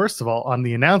perspective, first of all, on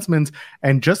the announcements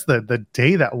and just the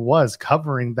day that was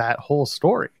covering that whole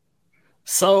story.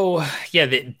 So, yeah,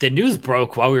 the news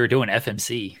broke while we were doing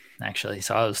FMC, actually.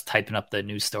 So I was typing up the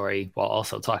news story while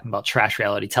also talking about trash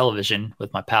reality television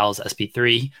with my pals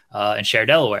SP3 and Share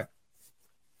Delaware.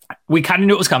 We kind of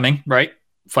knew it was coming, right?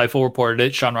 Fightful reported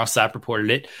it. Sean Ross Sapp reported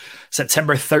it.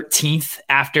 September 13th,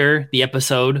 after the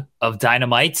episode of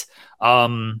Dynamite,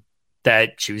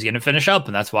 that she was going to finish up.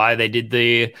 And that's why they did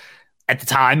the, at the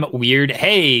time, weird,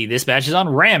 hey, this match is on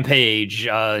Rampage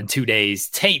in 2 days,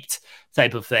 taped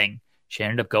type of thing. She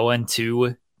ended up going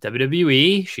to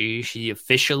WWE. She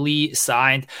officially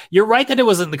signed. You're right that it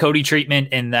wasn't the Cody treatment,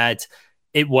 and that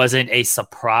it wasn't a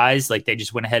surprise. Like, they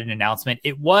just went ahead and announcement.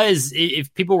 It was,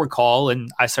 if people recall, and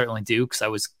I certainly do, because I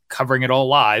was covering it all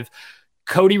live,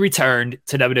 Cody returned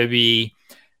to WWE.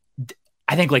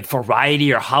 I think like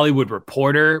Variety or Hollywood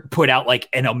Reporter put out like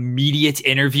an immediate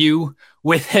interview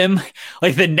with him.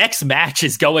 Like, the next match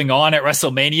is going on at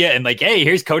WrestleMania, and like, hey,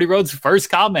 here's Cody Rhodes' first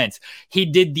comments. He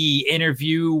did the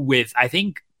interview with, I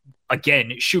think,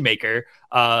 again, Shoemaker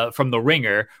from The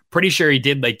Ringer. Pretty sure he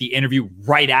did like the interview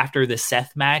right after the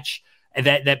Seth match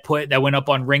that went up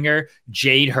on Ringer.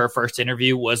 Jade, her first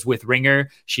interview was with Ringer.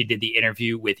 She did the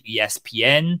interview with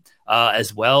ESPN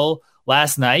as well.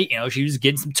 Last night, she was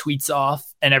getting some tweets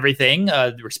off and everything,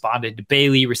 responded to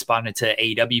Bailey, responded to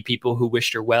AEW people who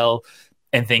wished her well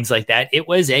and things like that. It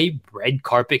was a red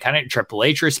carpet kind of. Triple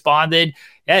H responded.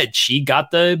 Yeah, she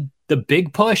got the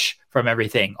big push from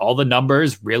everything. All the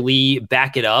numbers really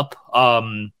back it up.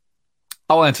 I'll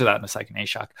answer that in a second,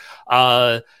 A-Shock.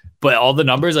 But all the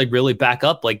numbers like really back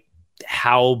up like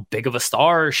how big of a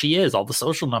star she is. All the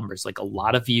social numbers, like a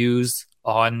lot of views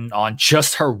on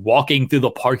just her walking through the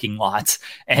parking lot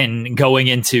and going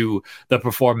into the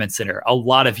Performance Center. A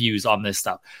lot of views on this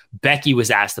stuff. Becky was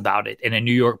asked about it in a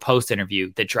New York Post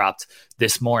interview that dropped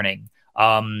this morning.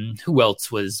 Who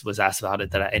else was asked about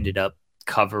it that I ended up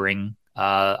covering?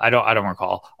 I don't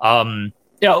recall.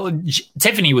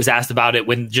 Tiffany was asked about it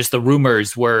when just the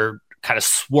rumors were kind of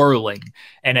swirling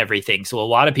and everything. So a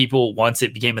lot of people, once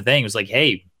it became a thing, was like,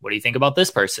 hey, what do you think about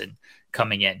this person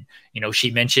coming in?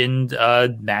 She mentioned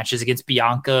matches against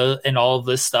Bianca and all of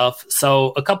this stuff.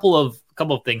 So a couple of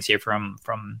things here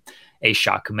from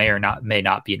A-Shock, who may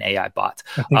not be an AI bot.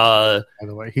 By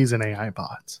the way, he's an AI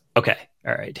bot. Okay.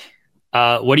 All right.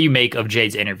 What do you make of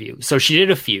Jade's interview? So she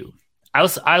did a few.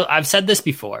 I've said this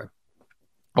before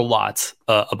a lot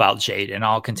about Jade, and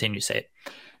I'll continue to say it.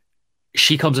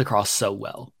 she comes across so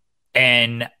well.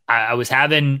 And I was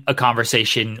having a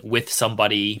conversation with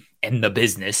somebody in the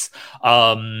business.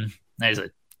 There's a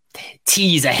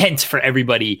tease, a hint for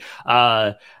everybody.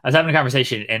 I was having a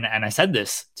conversation and I said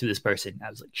this to this person. I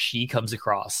was like, she comes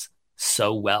across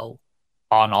so well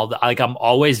on all the, like, I'm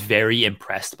always very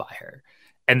impressed by her.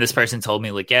 And this person told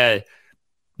me, like, yeah,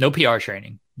 no PR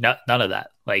training, none of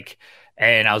that. Like,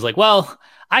 and I was like, well,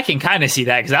 I can kind of see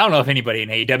that because I don't know if anybody in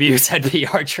AEW has had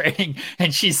PR training,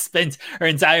 and she's spent her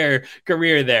entire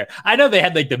career there. I know they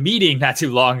had like the meeting not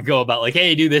too long ago about like,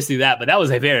 hey, do this, do that, but that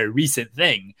was a very recent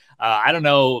thing. I don't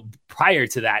know prior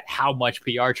to that how much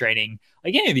PR training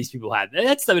like any of these people had.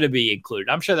 That's WWE included.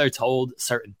 I'm sure they're told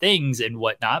certain things and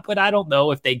whatnot, but I don't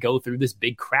know if they go through this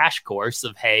big crash course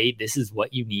of, hey, this is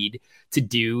what you need to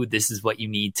do. This is what you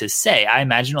need to say. I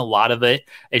imagine a lot of it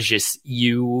is just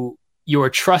you're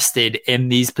trusted in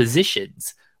these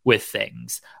positions with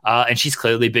things. And she's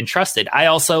clearly been trusted. I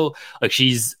also like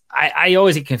I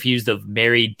always get confused of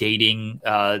married, dating.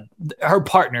 Her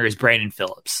partner is Brandon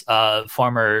Phillips,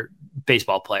 former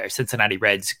baseball player, Cincinnati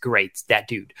Reds. Great. That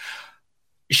dude.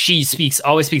 She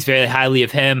always speaks very highly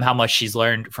of him, how much she's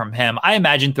learned from him. I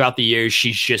imagine throughout the years,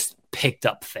 she's just picked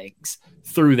up things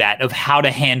through that of how to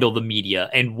handle the media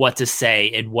and what to say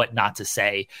and what not to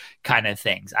say kind of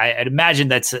things. I'd imagine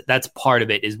that's part of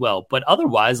it as well. But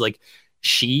otherwise, like,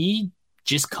 she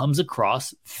just comes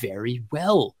across very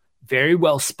well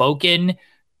spoken,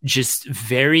 just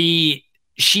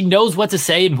she knows what to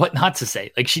say and what not to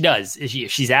say. Like, she does.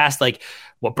 She's asked, like,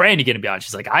 what brand are you going to be on?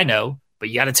 She's like, I know, but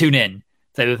you got to tune in,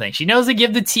 type of thing. She knows to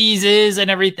give the teases and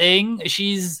everything.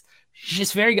 She's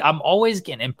just I'm always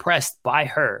getting impressed by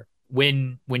her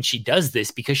when she does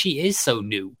this, because she is so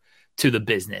new to the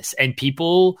business and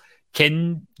people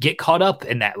can get caught up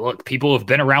in that. Look, people have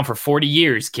been around for 40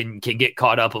 years can get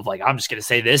caught up of like, I'm just going to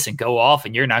say this and go off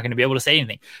and you're not going to be able to say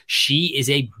anything. She is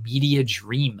a media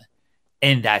dream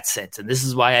in that sense. And this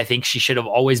is why I think she should have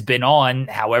always been on,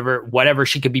 whatever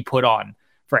she could be put on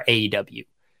for AEW.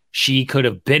 She could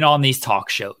have been on these talk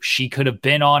shows. She could have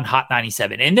been on Hot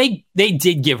 97. And they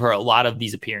did give her a lot of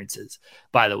these appearances,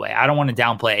 by the way. I don't want to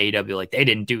downplay AEW like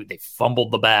they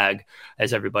fumbled the bag,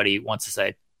 as everybody wants to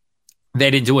say. They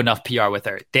didn't do enough PR with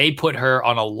her. They put her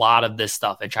on a lot of this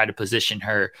stuff and tried to position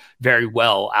her very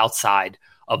well outside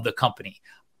of the company.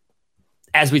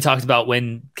 As we talked about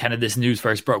when kind of this news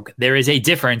first broke, there is a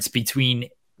difference between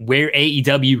where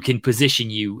AEW can position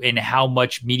you and how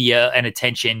much media and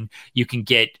attention you can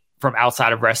get from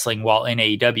outside of wrestling while in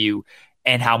AEW,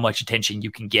 and how much attention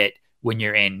you can get when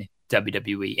you're in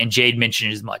WWE. And Jade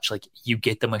mentioned as much, like, you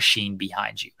get the machine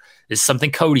behind you. This is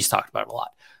something Cody's talked about a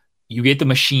lot. You get the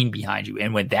machine behind you.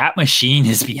 And when that machine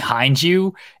is behind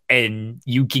you and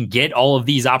you can get all of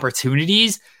these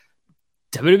opportunities,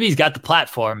 WWE's got the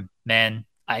platform, man.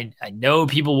 I know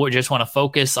people would just want to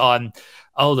focus on,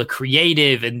 the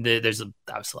creative, and there's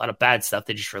obviously a lot of bad stuff.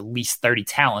 They just released 30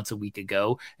 talents a week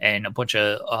ago and a bunch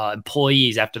of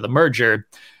employees after the merger.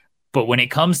 But when it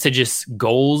comes to just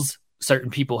goals certain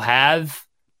people have,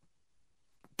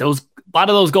 a lot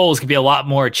of those goals could be a lot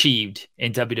more achieved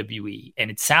in WWE. And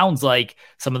it sounds like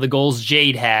some of the goals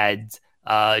Jade has,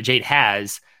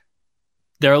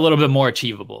 they're a little bit more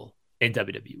achievable in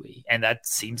WWE. And that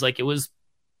seems like it was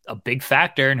a big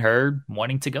factor in her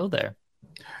wanting to go there.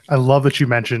 I love that you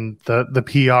mentioned the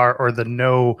PR or the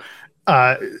no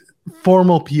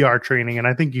formal PR training. And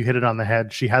I think you hit it on the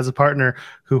head. She has a partner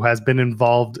who has been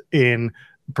involved in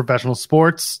professional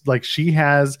sports like she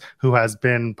has, who has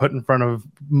been put in front of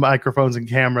microphones and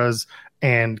cameras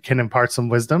and can impart some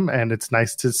wisdom. And it's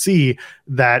nice to see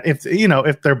that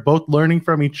if they're both learning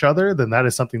from each other, then that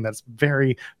is something that's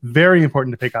very, very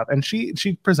important to pick up. And she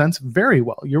presents very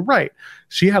well. You're right.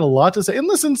 She had a lot to say. And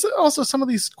listen, also some of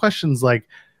these questions, like,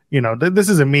 this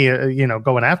isn't me,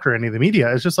 going after any of the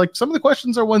media. It's just like some of the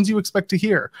questions are ones you expect to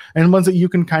hear and ones that you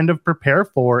can kind of prepare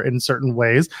for in certain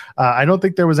ways. I don't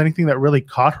think there was anything that really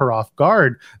caught her off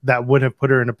guard that would have put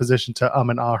her in a position to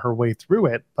and ah her way through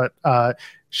it. But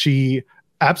she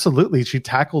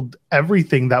tackled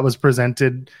everything that was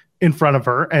presented in front of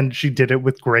her, and she did it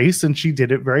with grace, and she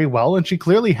did it very well. And she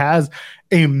clearly has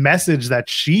a message that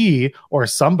she or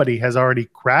somebody has already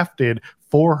crafted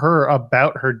for her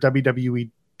about her WWE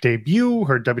debut,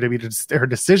 her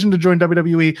decision to join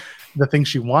WWE, the thing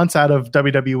she wants out of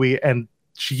WWE, and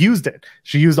she used it.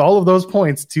 She used all of those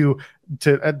points to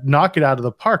knock it out of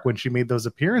the park when she made those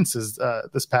appearances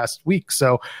this past week.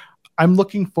 So I'm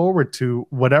looking forward to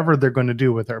whatever they're going to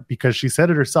do with her, because she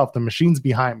said it herself, the machine's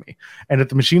behind me. And if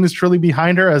the machine is truly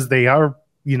behind her, as they are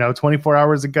 24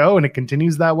 hours ago, and it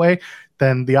continues that way,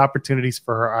 then the opportunities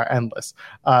for her are endless.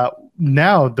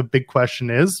 Now the big question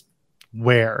is,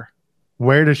 where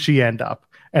does she end up?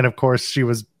 And of course,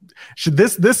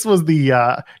 this was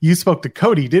the you spoke to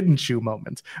Cody, didn't you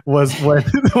moment, was when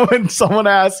when someone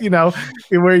asked, where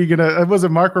are you gonna, was it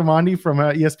Mark Raimondi from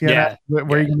ESPN, where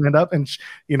are you gonna end up, and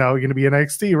you're gonna be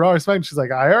NXT, Raw or SmackDown? She's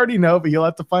like, I already know, but you'll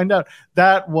have to find out.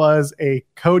 That was a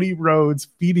Cody Rhodes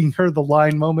feeding her the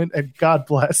line moment, and God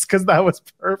bless, because that was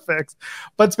perfect.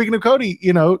 But speaking of Cody,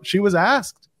 she was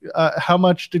asked, how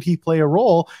much did he play a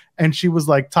role? And she was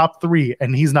like, top 3,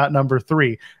 and he's not number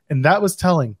 3. And that was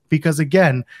telling, because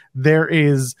again, there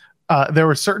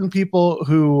were certain people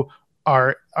who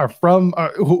are from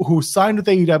who signed with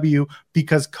AEW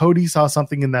because Cody saw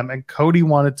something in them, and Cody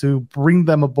wanted to bring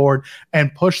them aboard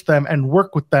and push them and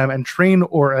work with them and train,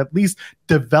 or at least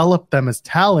develop them as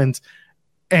talent.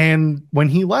 And when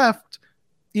he left,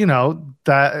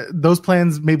 that those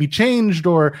plans maybe changed,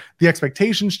 or the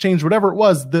expectations changed, whatever it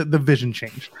was, the vision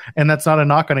changed. And that's not a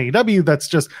knock on AEW. That's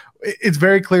just, it's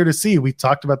very clear to see. We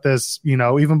talked about this,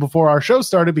 even before our show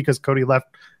started, because Cody left,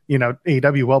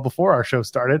 AEW well before our show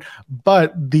started.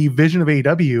 But the vision of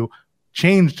AEW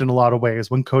changed in a lot of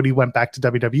ways when Cody went back to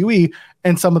WWE,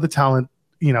 and some of the talent,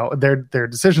 their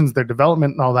decisions, their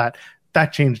development and all that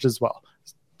changed as well.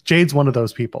 Jade's one of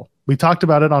those people. We talked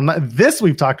about it on this.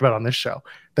 We've talked about on this show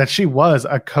that she was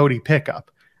a Cody pickup,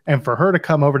 and for her to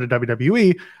come over to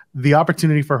WWE, the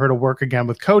opportunity for her to work again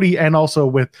with Cody, and also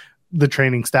with the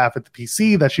training staff at the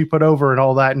PC that she put over and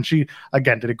all that. And she,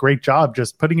 again, did a great job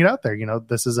just putting it out there.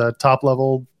 This is a top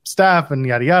level staff and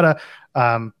yada,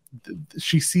 yada.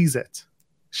 She sees it.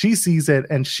 She sees it,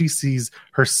 and she sees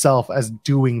herself as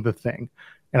doing the thing.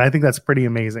 And I think that's pretty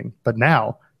amazing. But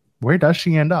now, where does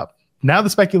she end up? Now the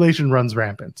speculation runs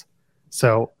rampant.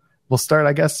 So we'll start,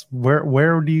 I guess,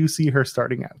 where do you see her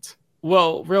starting at?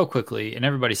 Well, real quickly, and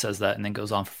everybody says that and then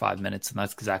goes on for 5 minutes, and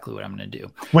that's exactly what I'm going to do.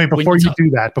 Wait, before you do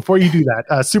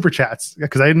that, super chats,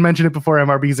 because I didn't mention it before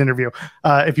MRB's interview.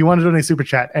 If you want to donate super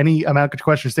chat, any amount,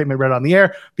 question, statement read on the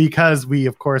air, because we,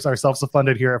 of course, are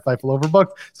self-funded here at Fightful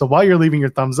Overbooked. So while you're leaving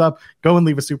your thumbs up, go and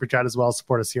leave a super chat as well.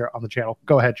 Support us here on the channel.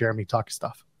 Go ahead, Jeremy, talk your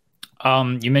stuff.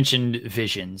 You mentioned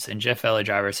visions, and Jeff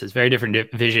Driver says very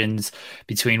different visions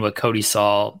between what Cody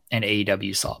saw and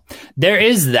AEW saw. There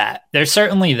is that. There's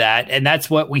certainly that, and that's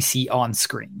what we see on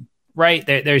screen, right?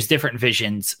 There's different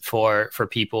visions for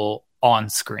people on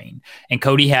screen, and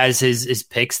Cody has his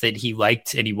picks that he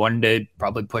liked, and he wanted to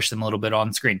probably push them a little bit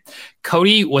on screen.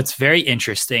 Cody, what's very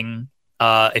interesting,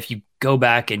 if you go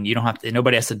back, and you don't have to,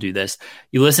 nobody has to do this,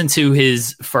 you listen to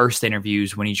his first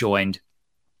interviews when he joined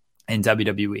in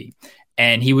WWE,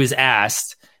 and he was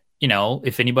asked,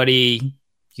 if anybody,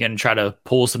 you're going to try to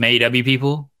pull some AEW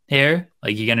people here,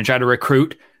 like you're going to try to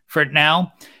recruit for it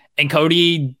now. And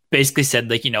Cody basically said,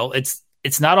 like,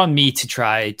 it's not on me to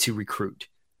try to recruit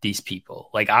these people.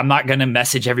 Like, I'm not going to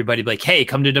message everybody like, hey,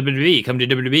 come to WWE, come to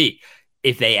WWE.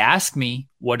 If they ask me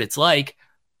what it's like,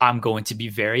 I'm going to be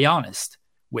very honest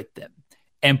with them.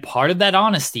 And part of that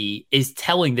honesty is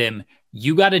telling them,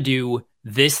 you got to do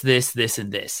this,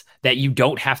 and this that you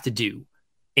don't have to do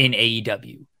in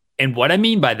AEW. And what I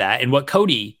mean by that, and what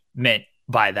Cody meant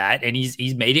by that, and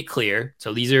he's made it clear.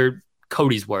 So these are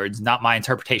Cody's words, not my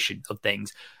interpretation of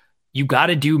things. You got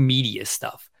to do media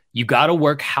stuff. You got to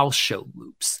work house show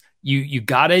loops. You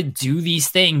got to do these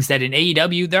things that in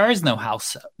AEW, there is no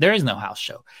house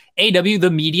show. AEW, the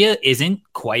media isn't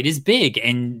quite as big,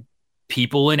 and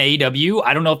people in AEW,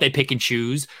 I don't know if they pick and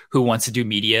choose who wants to do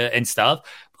media and stuff.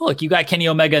 But look, you got Kenny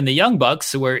Omega and the Young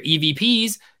Bucks, who are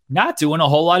EVPs, not doing a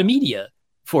whole lot of media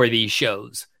for these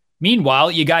shows.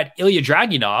 Meanwhile, you got Ilya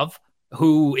Dragunov,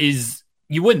 who is,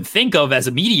 you wouldn't think of as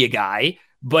a media guy,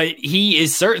 but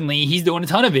he's doing a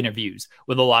ton of interviews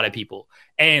with a lot of people.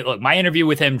 And look, my interview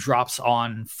with him drops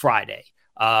on Friday.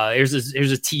 Here's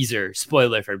a teaser,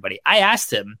 spoiler for everybody. I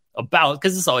asked him about,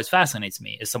 because this always fascinates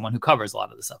me as someone who covers a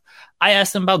lot of this stuff. I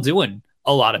asked him about doing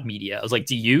a lot of media. I was like,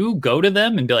 do you go to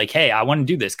them and be like, hey, I want to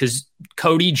do this? Because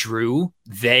Cody, Drew,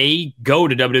 they go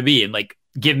to WWE and like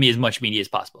give me as much media as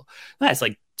possible. That's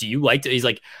like, do you like to? He's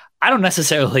like, I don't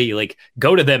necessarily like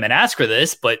go to them and ask for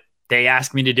this, but they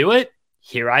ask me to do it.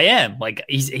 Here I am. Like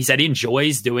he said, he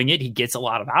enjoys doing it. He gets a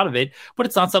lot out of it, but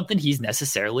it's not something he's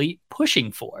necessarily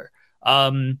pushing for.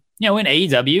 In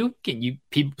AEW,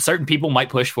 certain people might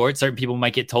push for it. Certain people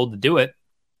might get told to do it.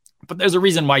 But there's a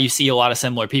reason why you see a lot of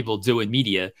similar people doing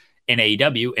media in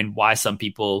AEW, and why some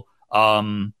people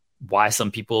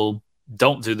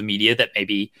don't do the media that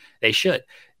maybe they should.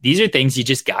 These are things you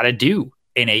just got to do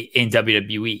in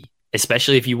WWE,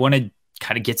 especially if you want to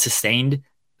kind of get sustained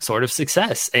sort of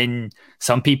success. And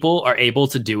some people are able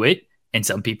to do it and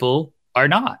some people are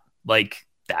not. Like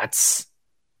that's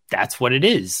what it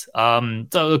is. So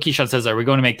Keyshawn says, are we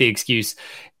going to make the excuse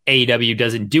AEW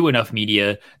doesn't do enough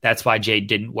media? That's why Jade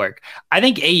didn't work. I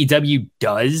think AEW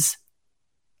does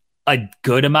a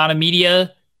good amount of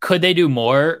media. Could they do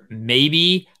more?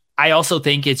 Maybe. I also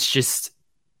think it's just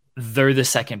they're the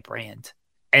second brand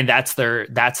and that's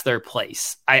their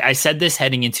place. I said this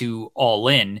heading into All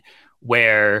In,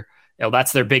 where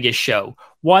that's their biggest show.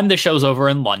 One, the show's over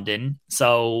in London,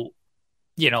 so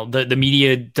the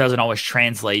media doesn't always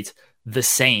translate the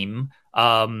same.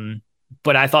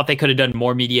 But I thought they could have done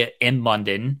more media in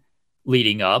London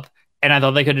leading up, and I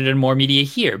thought they could have done more media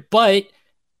here. But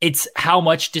it's how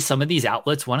much do some of these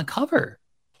outlets want to cover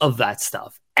of that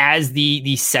stuff as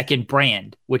the second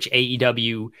brand, which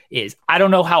AEW is. I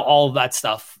don't know how all of that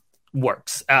stuff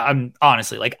works. I'm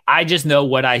honestly, like, I just know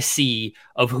what I see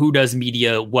of who does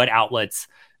media, what outlets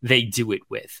they do it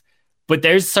with. But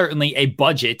there's certainly a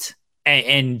budget,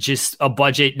 and just a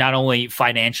budget not only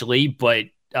financially, but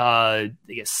I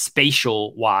guess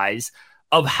spatial wise,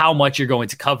 of how much you're going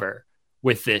to cover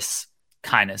with this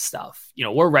kind of stuff.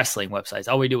 We're wrestling websites.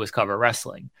 All we do is cover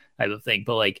wrestling type of thing.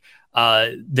 But like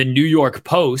the New York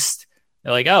Post,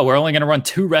 they're like, oh, we're only going to run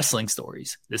 2 wrestling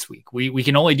stories this week. We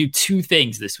can only do 2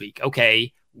 things this week.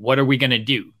 Okay, what are we going to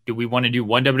do? Do we want to do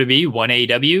 1 WWE, 1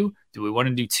 AEW? Do we want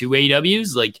to do 2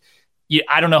 AEWs? Like,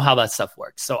 I don't know how that stuff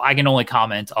works. So I can only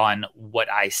comment on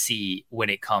what I see when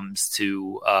it comes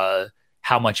to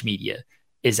how much media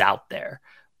is out there.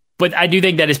 But I do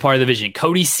think that is part of the vision.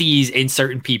 Cody sees in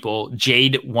certain people,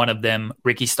 Jade, one of them,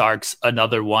 Ricky Starks,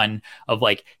 another one, of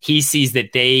like, he sees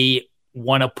that they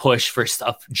want to push for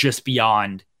stuff just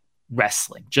beyond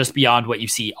wrestling, just beyond what you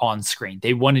see on screen.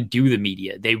 They want to do the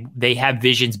media. They have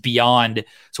visions beyond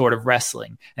sort of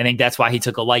wrestling. I think that's why he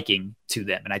took a liking to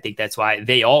them. And I think that's why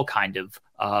they all kind of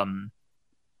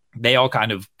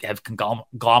have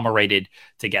conglomerated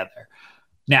together.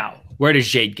 Now, where does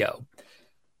Jade go?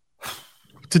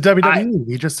 To WWE.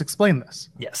 We just explained this.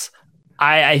 Yes.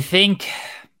 I think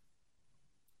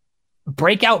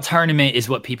breakout tournament is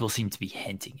what people seem to be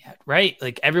hinting at, right?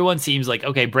 Like, everyone seems like,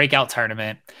 okay, breakout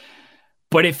tournament,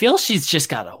 but it feels she's just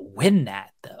got to win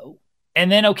that, though.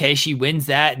 And then, okay, she wins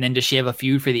that, and then does she have a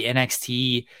feud for the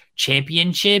NXT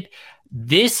championship?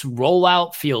 This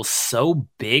rollout feels so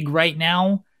big right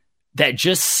now that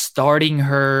just starting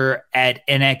her at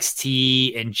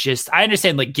NXT and just, I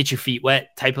understand, like, get your feet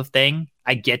wet type of thing.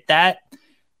 I get that.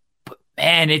 But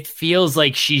man, it feels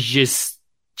like she's just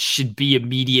should be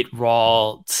immediate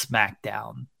Raw,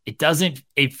 SmackDown.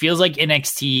 It feels like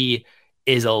NXT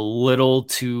is a little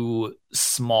too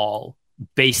small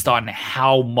based on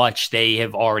how much they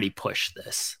have already pushed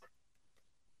this.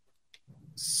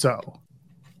 So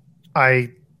I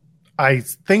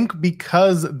think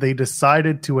because they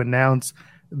decided to announce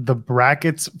the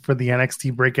brackets for the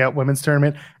NXT Breakout Women's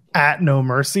Tournament at No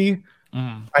Mercy,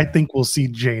 I think we'll see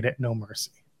Jade at No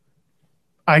Mercy.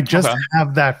 I just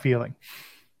have that feeling.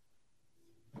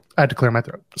 I had to clear my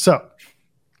throat. So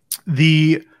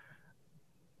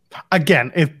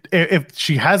again, if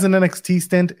she has an NXT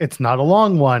stint, it's not a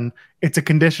long one. It's a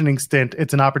conditioning stint.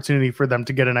 It's an opportunity for them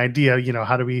to get an idea.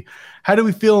 How do we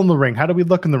feel in the ring? How do we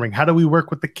look in the ring? How do we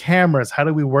work with the cameras? How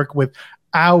do we work with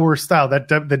our style, the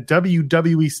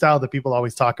WWE style that people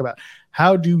always talk about?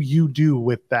 How do you do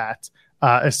with that?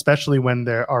 Especially when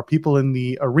there are people in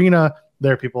the arena,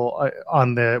 there are people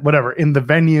on in the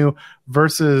venue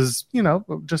versus,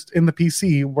 just in the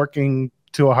PC working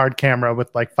to a hard camera with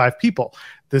like 5 people.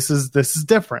 This is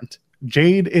different.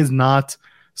 Jade is not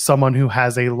someone who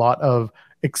has a lot of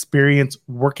experience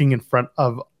working in front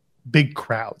of big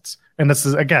crowds. And this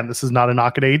is not a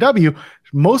knock at AEW.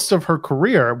 Most of her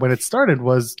career when it started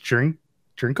was during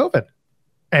COVID.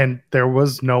 And there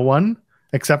was no one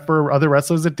except for other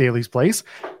wrestlers at Daly's Place.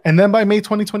 And then by May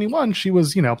 2021, she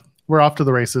was, we're off to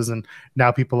the races, and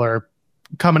now people are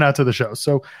coming out to the show.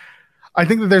 So I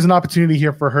think that there's an opportunity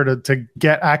here for her to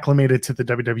get acclimated to the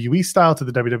WWE style, to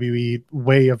the WWE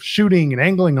way of shooting and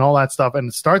angling and all that stuff. And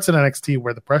it starts at NXT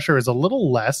where the pressure is a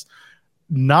little less,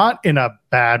 not in a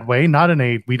bad way, not in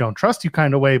a we don't trust you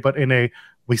kind of way, but in a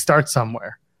we start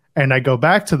somewhere. And I go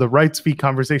back to the rights fee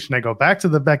conversation. I go back to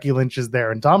the Becky Lynch's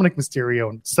there and Dominic Mysterio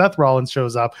and Seth Rollins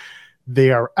shows up.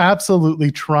 They are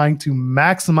absolutely trying to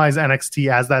maximize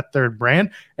NXT as that third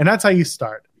brand. And that's how you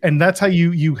start. And that's how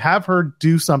you have her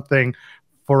do something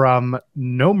from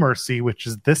No Mercy, which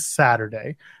is this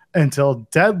Saturday, until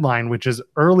Deadline, which is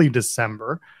early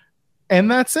December.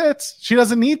 And that's it. She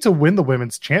doesn't need to win the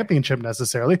women's championship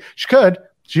necessarily. She could.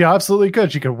 She absolutely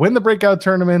could. She could win the breakout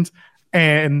tournament,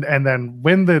 and then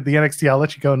win the NXT. I'll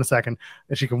let you go in a second.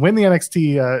 And she can win the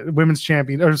NXT Women's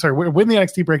Champion, or sorry, win the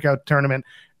NXT Breakout Tournament,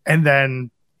 and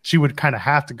then she would kind of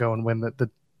have to go and win the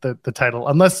title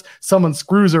unless someone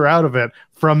screws her out of it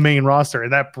from main roster,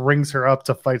 and that brings her up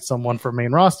to fight someone from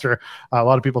main roster. A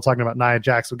lot of people talking about Nia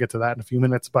Jax. We'll get to that in a few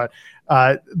minutes, but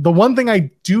the one thing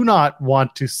I do not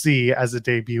want to see as a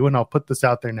debut, and I'll put this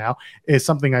out there now, is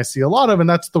something I see a lot of, and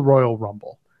that's the Royal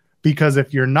Rumble. Because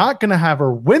if you're not going to have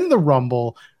her win the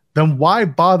Rumble, then why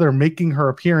bother making her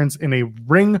appearance in a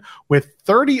ring with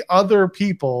 30 other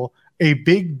people a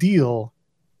big deal?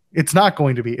 It's not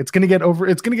going to be. It's going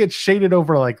to get shaded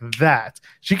over like that.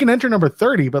 She can enter number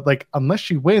 30, but like unless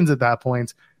she wins at that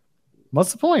point,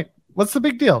 what's the point? What's the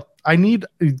big deal?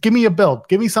 Give me a build.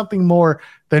 Give me something more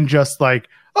than just like,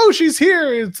 oh, she's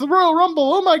here. It's the Royal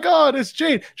Rumble. Oh my God, it's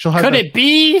Jade. Could it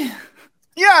be?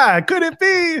 Yeah, could it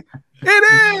be?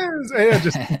 It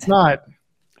is. It's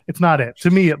not it to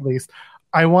me, at least.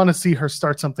 I want to see her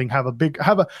start something, have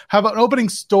an opening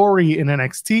story in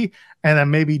NXT, and then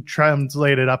maybe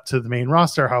translate it up to the main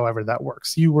roster. However that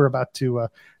works. You were about to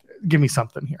give me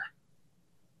something here.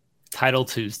 Title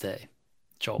Tuesday,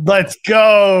 Joel. Let's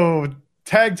go.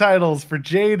 Tag titles for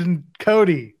Jade and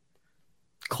Cody.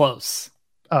 Close.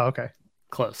 Oh, okay.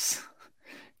 Close.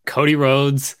 Cody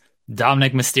Rhodes,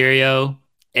 Dominic Mysterio,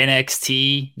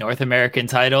 NXT North American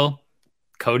title.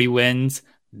 Cody wins.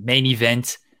 Main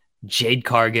event. Jade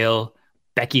Cargill,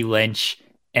 Becky Lynch,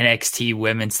 NXT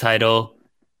Women's title.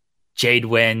 Jade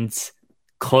wins.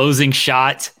 Closing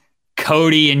shot.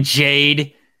 Cody and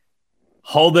Jade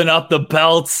holding up the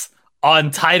belts on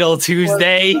Title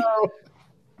Tuesday.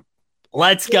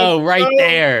 Let's go right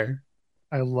there.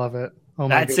 I love it. Oh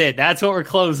my That's it. That's what we're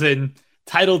closing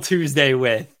Title Tuesday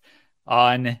with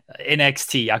on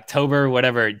NXT October,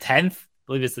 10th. I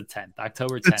believe it's the 10th.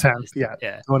 October 10th. The 10th,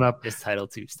 yeah. Going up. It's Title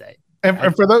Tuesday.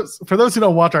 And for those who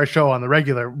don't watch our show on the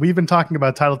regular, we've been talking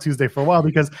about Title Tuesday for a while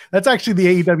because that's actually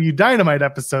the AEW Dynamite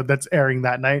episode that's airing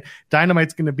that night.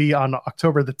 Dynamite's going to be on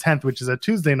October the 10th, which is a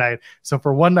Tuesday night. So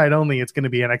for one night only, it's going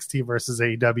to be NXT versus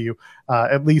AEW,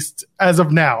 at least as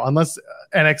of now, unless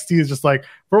NXT is just like,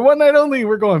 for one night only,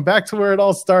 we're going back to where it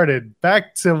all started,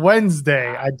 back to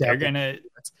Wednesday. They're gonna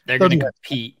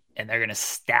compete and they're gonna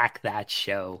stack that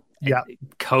show. Yeah.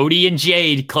 Cody and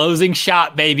Jade closing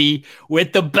shot, baby,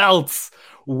 with the belts.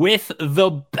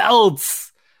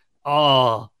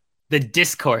 Oh, the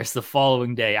discourse the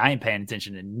following day. I ain't paying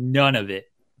attention to none of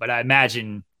it, but I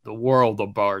imagine the world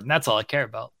of Bard, and that's all I care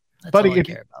about.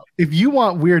 If you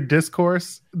want weird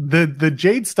discourse, the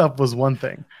Jade stuff was one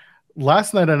thing.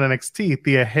 Last night on NXT,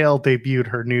 Thea Hale debuted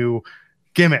her new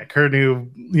gimmick, her new,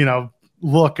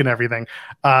 look and everything.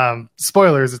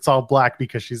 Spoilers, it's all black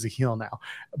because she's a heel now.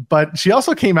 But she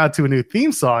also came out to a new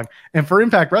theme song, and for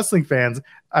Impact Wrestling fans,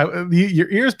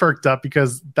 your ears perked up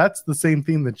because that's the same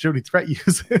theme that Jody Threat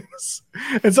uses.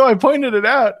 And so I pointed it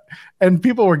out, and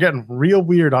people were getting real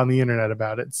weird on the internet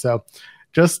about it. So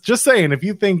just saying, if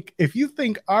you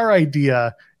think our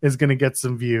idea is going to get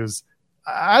some views,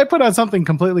 I put out something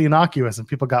completely innocuous and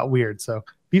people got weird. So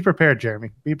be prepared,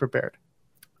 Jeremy. Be prepared.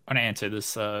 I'm going to answer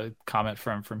this comment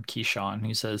from Keyshawn,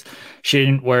 who says she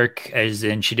didn't work, as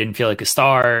in she didn't feel like a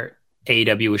star.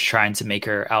 AEW was trying to make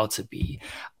her out to be.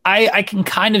 I can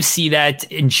kind of see that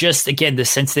in just, again, the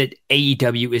sense that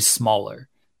AEW is smaller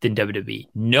than WWE.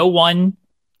 No one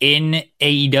in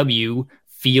AEW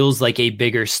feels like a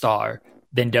bigger star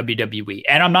than WWE.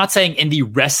 And I'm not saying in the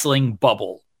wrestling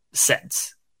bubble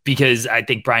sense, because I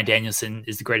think Bryan Danielson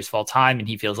is the greatest of all time and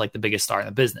he feels like the biggest star in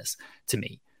the business to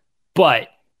me. But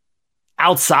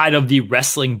outside of the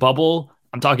wrestling bubble,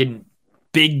 I'm talking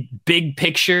big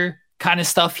picture kind of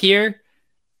stuff here.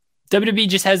 WWE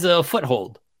just has a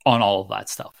foothold on all of that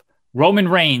stuff. Roman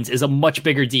Reigns is a much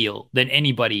bigger deal than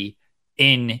anybody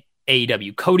in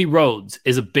AEW. Cody Rhodes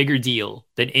is a bigger deal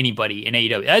than anybody in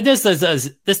AEW.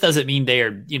 This doesn't mean they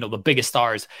are, the biggest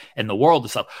stars in the world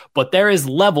and stuff, but there is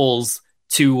levels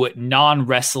to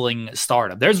non-wrestling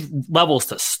stardom. There's levels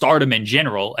to stardom in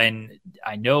general. And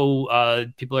I know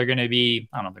people are going to be,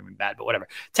 I don't know if they're going to be mad, but whatever.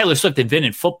 Taylor Swift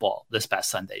invented football this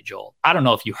past Sunday, Joel. I don't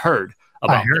know if you heard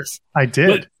about this. I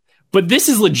did. But this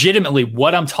is legitimately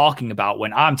what I'm talking about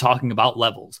when I'm talking about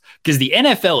levels. Because the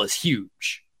NFL is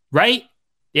huge, right?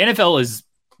 The NFL is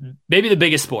maybe the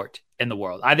biggest sport in the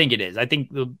world. I think it is. I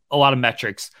think a lot of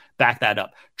metrics back that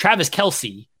up. Travis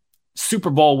Kelce, Super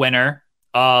Bowl winner,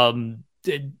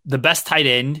 the best tight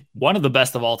end, one of the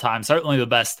best of all time, certainly the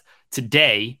best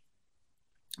today.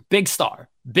 Big star,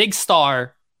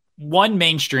 one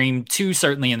mainstream, two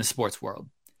certainly in the sports world.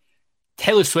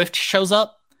 Taylor Swift shows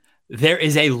up. There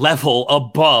is a level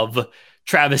above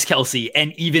Travis Kelce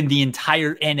and even the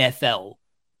entire NFL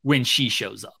when she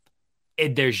shows up.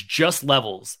 There's just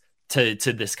levels to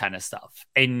this kind of stuff.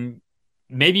 And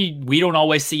maybe we don't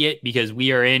always see it because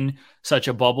we are in such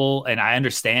a bubble, and I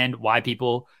understand why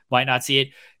people might not see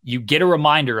it. You get a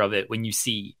reminder of it when you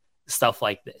see stuff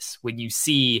like this. When you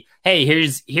see, hey,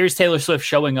 here's Taylor Swift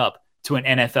showing up to an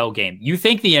NFL game. You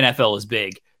think the NFL is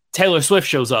big. Taylor Swift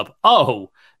shows up. Oh,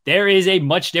 there is a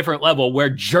much different level where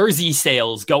jersey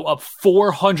sales go up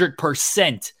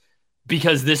 400%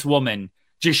 because this woman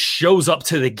just shows up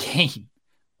to the game.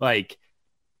 Like,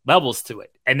 levels to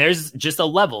it. And there's just a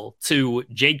level to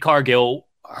Jade Cargill,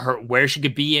 where she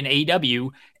could be in AEW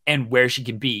and where she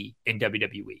can be in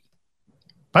WWE.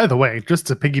 By the way, just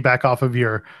to piggyback off of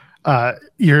your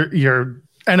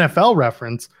NFL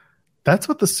reference, that's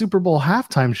what the Super Bowl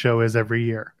halftime show is every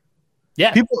year.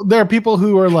 Yeah. There are people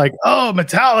who are like, oh,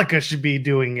 Metallica should be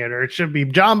doing it, or it should be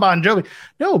John Bon Jovi.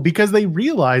 No, because they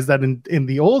realized that in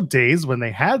the old days when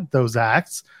they had those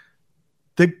acts,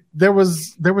 there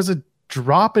was a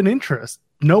drop in interest.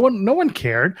 No one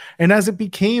cared. And as it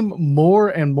became more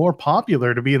and more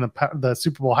popular to be in the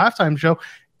Super Bowl halftime show,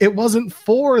 it wasn't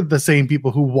for the same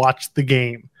people who watched the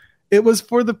game. It was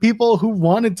for the people who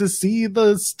wanted to see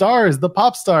the stars, the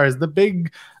pop stars, the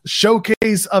big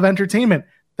showcase of entertainment.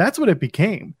 That's what it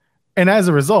became. And as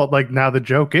a result, like, now the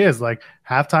joke is like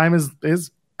halftime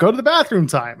is go to the bathroom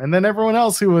time. And then everyone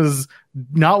else who was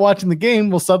not watching the game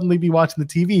will suddenly be watching the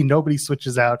TV. Nobody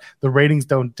switches out. The ratings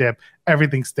don't dip.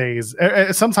 Everything stays.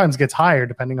 It sometimes gets higher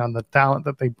depending on the talent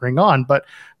that they bring on. But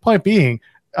point being,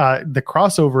 the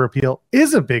crossover appeal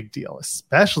is a big deal,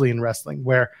 especially in wrestling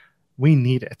where we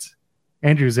need it.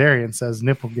 Andrew Zarian says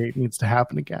Nipplegate needs to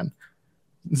happen again.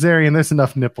 Zarian, there's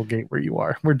enough Nipplegate where you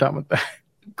are. We're done with that.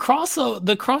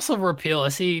 The crossover appeal, I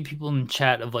see people in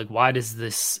chat of like, why does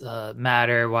this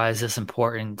matter? Why is this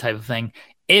important type of thing?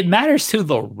 It matters to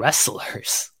the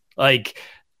wrestlers. Like,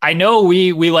 I know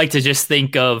we like to just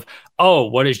think of, oh,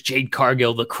 what does Jade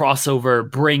Cargill, the crossover,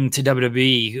 bring to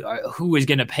WWE? Who is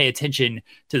going to pay attention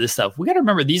to this stuff? We got to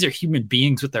remember these are human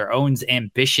beings with their own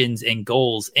ambitions and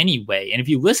goals anyway. And if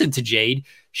you listen to Jade,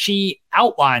 she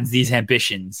outlines these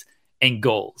ambitions and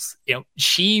goals. You know,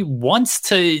 she wants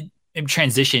to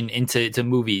transition into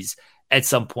movies at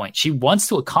some point. She wants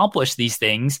to accomplish these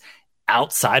things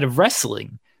outside of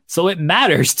wrestling. So it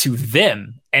matters to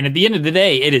them. And at the end of the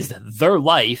day, it is their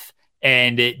life.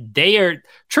 And they're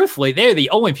the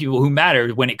only people who matter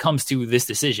when it comes to this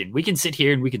decision. We can sit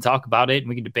here and we can talk about it and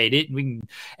we can debate it, and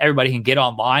everybody can get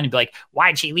online and be like,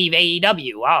 why'd she leave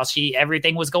AEW? Wow,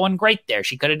 everything was going great there.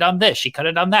 She could have done this. She could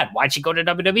have done that. Why'd she go to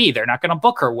WWE? They're not going to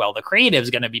book her well. The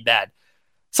creative's going to be bad.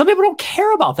 Some people don't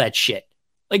care about that shit.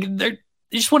 Like, they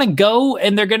just want to go,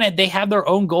 and they have their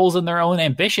own goals and their own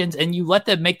ambitions, and you let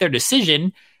them make their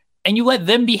decision and you let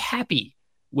them be happy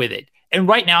with it. And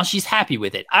right now she's happy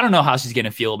with it. I don't know how she's going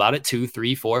to feel about it 2,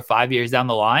 3, 4, 5 years down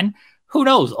the line. Who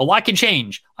knows? A lot can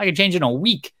change. A lot can change in a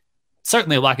week.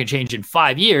 Certainly a lot can change in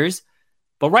 5 years.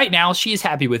 But right now she is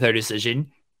happy with her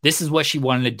decision. This is what she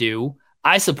wanted to do.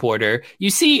 I support her.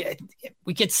 You see,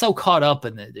 we get so caught up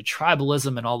in the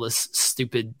tribalism and all this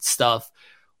stupid stuff.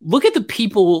 Look at the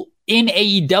people in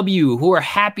AEW who are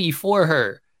happy for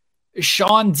her.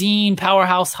 Sean Dean,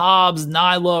 Powerhouse Hobbs,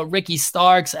 Nyla, Ricky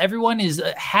Starks. Everyone is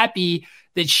happy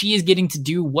that she is getting to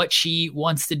do what she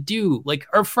wants to do. Like,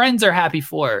 her friends are happy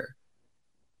for her.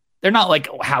 They're not like,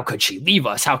 oh, how could she leave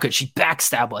us? How could she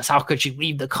backstab us? How could she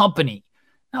leave the company?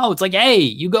 No, it's like, hey,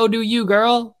 you go do you,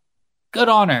 girl. Good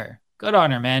on her. Good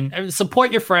on her, man.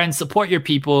 Support your friends. Support your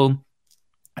people.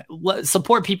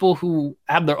 Support people who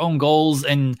have their own goals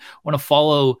and want to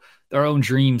follow their own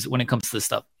dreams when it comes to this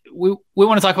stuff. We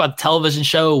want to talk about the television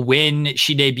show when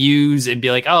she debuts and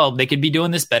be like, oh, they could be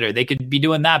doing this better. They could be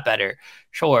doing that better.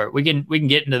 Sure, we can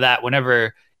get into that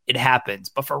whenever it happens.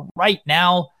 But for right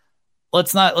now,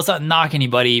 let's not knock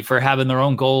anybody for having their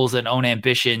own goals and own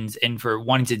ambitions and for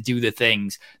wanting to do the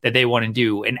things that they want to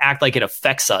do and act like it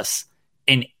affects us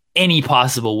in any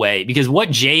possible way. Because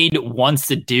what Jade wants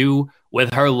to do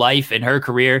with her life and her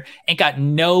career ain't got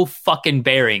no fucking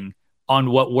bearing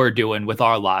on what we're doing with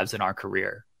our lives and our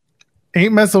career.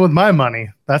 Ain't messing with my money,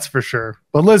 that's for sure.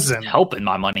 But listen, helping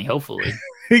my money, hopefully.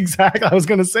 Exactly. I was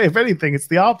going to say, if anything, it's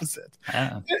the opposite.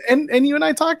 Yeah. And you and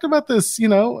I talked about this, you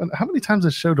know, how many times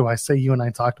a show do I say you and I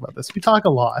talked about this? We talk a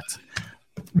lot.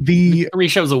 3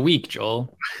 shows a week,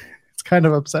 Joel. It's kind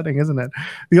of upsetting, isn't it?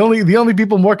 The only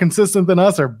people more consistent than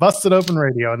us are Busted Open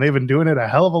Radio, and they've been doing it a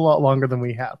hell of a lot longer than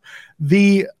we have.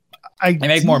 They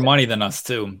make more money than us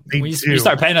too. You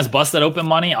start paying us Busted Open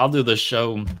money, I'll do this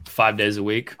show 5 days a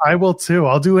week. I will too.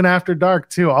 I'll do an After Dark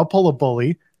too. I'll pull a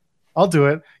bully. I'll do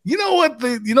it. You know what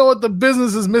the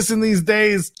business is missing these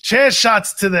days? Chair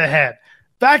shots to the head.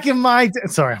 Back in my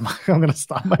sorry, I'm going to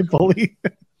stop my bully.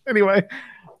 Anyway,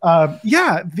 so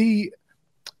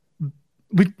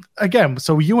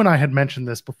you and I had mentioned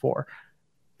this before.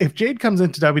 If Jade comes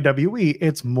into WWE,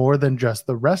 it's more than just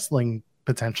the wrestling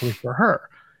potentially for her.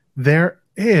 There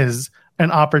is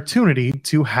an opportunity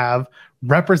to have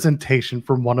representation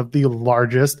from one of the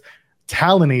largest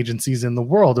talent agencies in the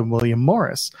world in William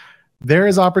Morris. There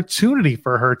is opportunity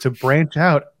for her to branch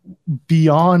out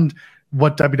beyond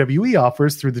what WWE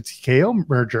offers through the TKO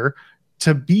merger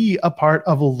to be a part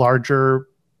of a larger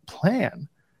plan.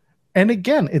 And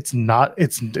again, it's not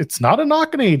a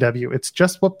knock on AEW. It's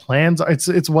just what plans are.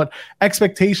 It's what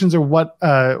expectations or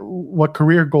what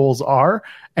career goals are.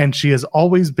 And she has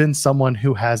always been someone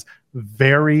who has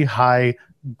very high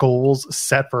goals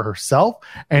set for herself,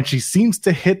 and she seems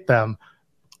to hit them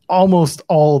almost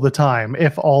all the time,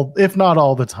 if not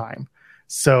all the time.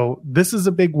 So this is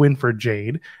a big win for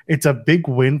Jade. It's a big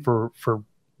win for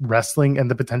wrestling and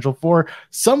the potential for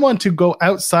someone to go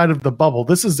outside of the bubble.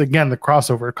 This is, again, the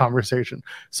crossover conversation.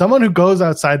 Someone who goes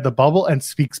outside the bubble and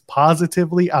speaks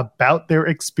positively about their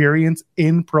experience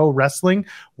in pro wrestling,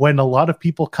 when a lot of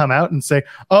people come out and say,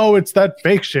 oh, it's that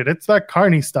fake shit. It's that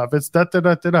carny stuff. It's that,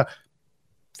 da.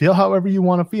 Feel however you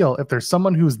want to feel. If there's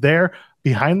someone who's there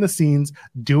behind the scenes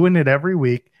doing it every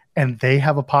week, and they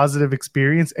have a positive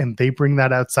experience and they bring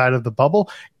that outside of the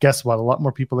bubble, guess what? A lot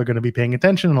more people are going to be paying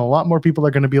attention, and a lot more people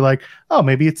are going to be like, oh,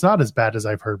 maybe it's not as bad as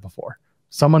I've heard before.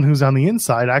 Someone who's on the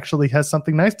inside actually has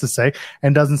something nice to say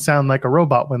and doesn't sound like a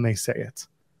robot when they say it.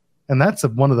 And that's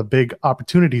one of the big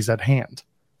opportunities at hand.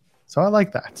 So I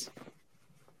like that.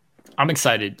 I'm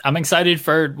excited. I'm excited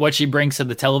for what she brings to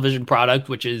the television product,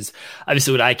 which is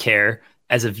obviously what I care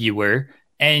as a viewer.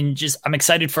 And just, I'm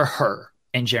excited for her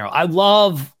in general. I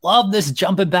love this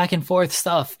jumping back and forth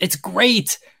stuff. It's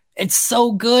great. It's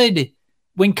so good.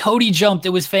 When Cody jumped,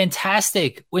 it was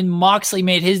fantastic. When Moxley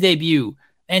made his debut,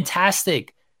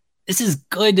 fantastic. This is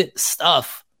good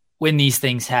stuff when these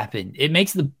things happen. It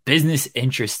makes the business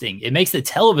interesting. It makes the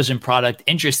television product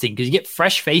interesting because you get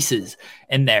fresh faces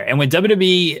in there. And when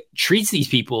WWE treats these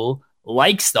people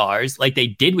like stars, like they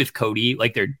did with Cody,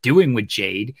 like they're doing with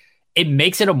Jade, it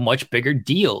makes it a much bigger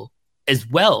deal as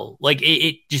well. Like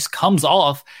it just comes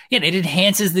off, and it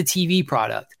enhances the TV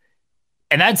product.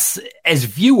 And that's, as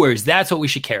viewers, that's what we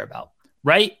should care about,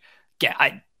 right?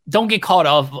 I don't get caught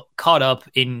up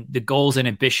in the goals and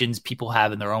ambitions people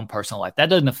have in their own personal life. That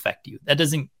doesn't affect you.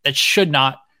 That should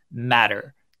not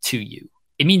matter to you.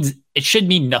 It should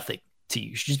mean nothing to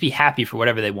you. You should just be happy for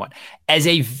whatever they want. As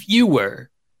a viewer,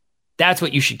 that's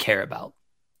what you should care about.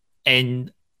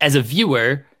 And as a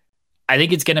viewer, I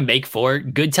think it's going to make for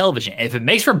good television. If it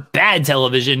makes for bad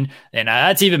television, then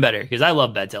that's even better, because I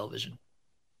love bad television.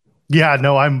 Yeah,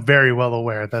 no, I'm very well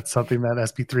aware. That's something that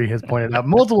SP3 has pointed out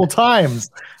multiple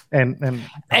times. And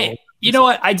hey, you know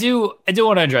what? I do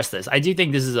want to address this. I do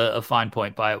think this is a fine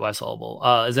point by Wes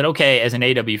Holable. Is it okay as an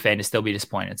AW fan to still be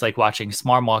disappointed? It's like watching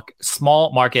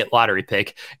small market lottery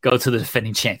pick go to the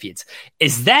defending champions.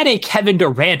 Is that a Kevin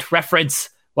Durant reference,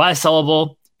 Wes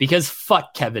Holable? Because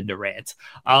fuck Kevin Durant.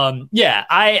 Yeah,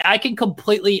 I can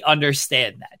completely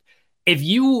understand that. If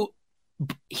you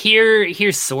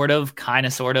here's sort of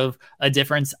a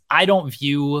difference. I don't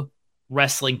view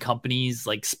wrestling companies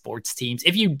like sports teams.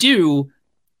 If you do,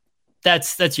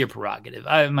 that's your prerogative.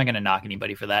 I'm not going to knock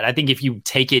anybody for that. I think if you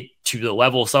take it to the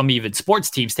level some even sports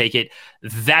teams take it,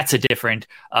 that's a different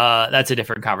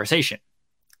conversation.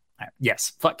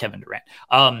 Yes, fuck Kevin Durant.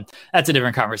 That's a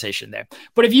different conversation there.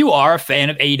 But if you are a fan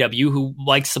of AEW who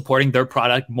likes supporting their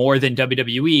product more than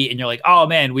WWE, and you're like, oh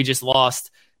man, we just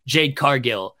lost Jade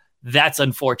Cargill, that's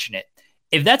unfortunate.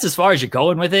 If that's as far as you're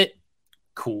going with it,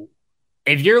 cool.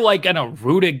 If you're like gonna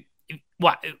fine,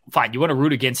 you want to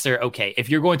root against her, okay. If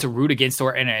you're going to root against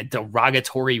her in a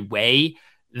derogatory way,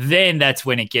 then that's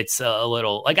when it gets a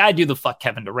little, like, I do the fuck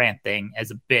Kevin Durant thing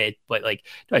as a bit, but like,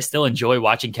 do I still enjoy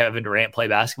watching Kevin Durant play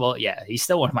basketball? Yeah, he's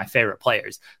still one of my favorite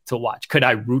players to watch. Could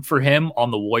I root for him on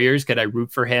the Warriors? Could I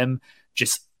root for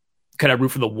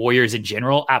the Warriors in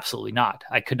general? Absolutely not.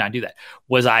 I could not do that.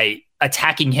 Was I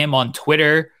attacking him on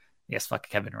Twitter? Yes, fuck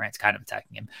Kevin Durant's kind of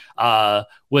attacking him.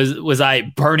 Was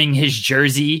I burning his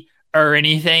jersey or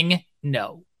anything?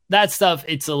 No. That stuff,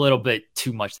 it's a little bit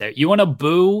too much there. You want to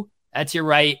boo? That's your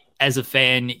right as a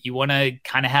fan. You want to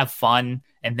kind of have fun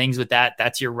and things with that.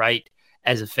 That's your right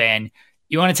as a fan.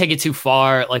 You want to take it too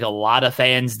far, like a lot of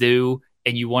fans do,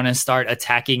 and you want to start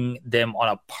attacking them on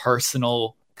a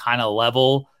personal kind of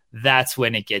level. That's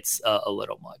when it gets a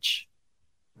little much.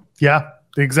 Yeah,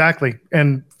 exactly.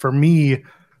 And for me,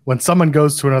 When someone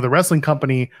goes to another wrestling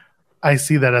company, I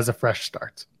see that as a fresh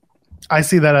start. I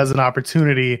see that as an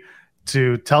opportunity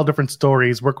to tell different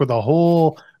stories, work with a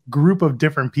whole group of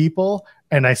different people,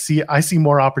 and I see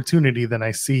more opportunity than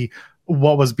I see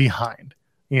what was behind.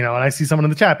 And I see someone in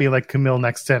the chat be like Camille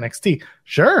next to NXT.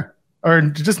 Sure. Or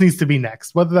just needs to be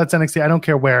next, whether that's NXT, I don't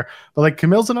care where. But like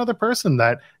Camille's another person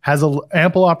that has an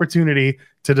ample opportunity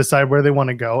to decide where they want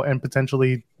to go and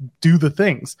potentially do the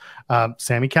things.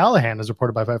 Sami Callihan is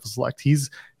reported by Fightful Select.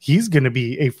 He's going to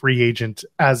be a free agent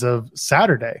as of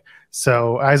Saturday.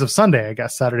 So as of Sunday, I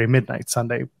guess, Saturday midnight,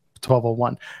 Sunday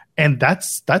 12:01. And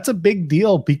that's a big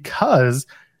deal because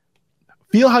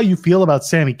feel how you feel about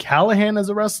Sami Callihan as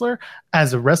a wrestler.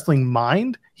 As a wrestling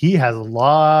mind, he has a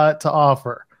lot to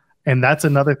offer. And that's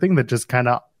another thing that just kind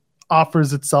of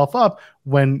offers itself up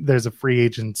when there's a free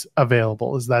agent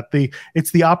available, is that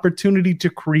it's the opportunity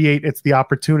to create, it's the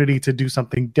opportunity to do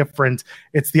something different,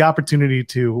 it's the opportunity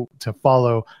to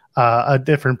follow a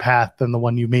different path than the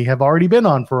one you may have already been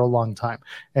on for a long time.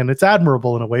 And it's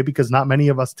admirable in a way because not many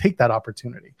of us take that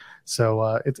opportunity.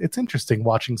 So it's interesting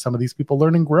watching some of these people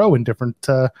learn and grow in different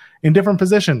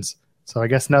positions. So I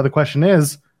guess now the question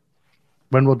is,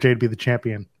 when will Jade be the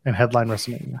champion and headline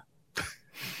WrestleMania?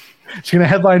 She's going to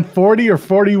headline 40 or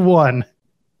 41?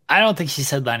 I don't think she's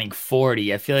headlining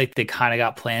 40. I feel like they kind of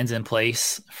got plans in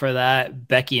place for that.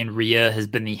 Becky and Rhea has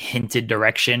been the hinted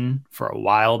direction for a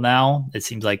while now. It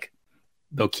seems like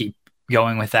they'll keep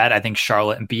going with that. I think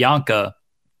Charlotte and Bianca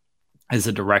is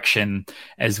a direction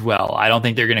as well. I don't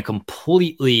think they're going to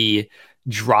completely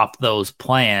drop those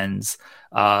plans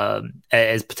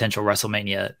as potential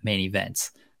WrestleMania main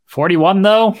events. 41,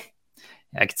 though,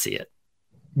 I could see it.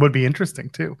 Would be interesting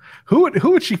too. Who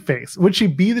would she face? Would she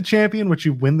be the champion? Would she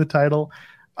win the title?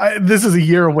 This is a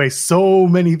year away. So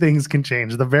many things can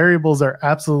change. The variables are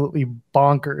absolutely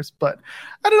bonkers. But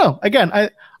I don't know. Again,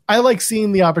 I like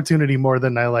seeing the opportunity more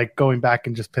than I like going back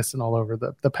and just pissing all over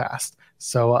the past.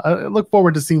 So I look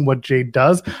forward to seeing what Jade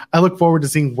does. I look forward to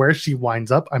seeing where she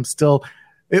winds up.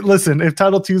 Listen, if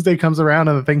Title Tuesday comes around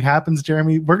and the thing happens,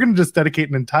 Jeremy, we're going to just dedicate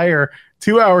an entire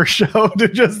 2-hour show to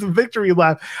just the victory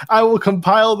lap. I will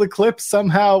compile the clips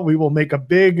somehow. We will make a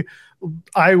big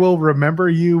I will remember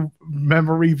you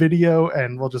memory video,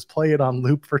 and we'll just play it on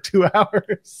loop for 2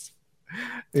 hours.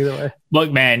 Either way.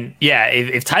 Look, man, yeah,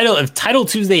 if Title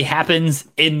Tuesday happens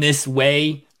in this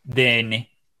way, then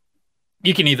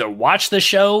you can either watch the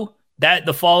show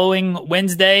the following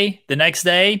Wednesday, the next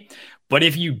day, but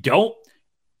if you don't,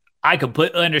 I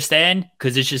completely understand,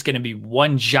 because it's just going to be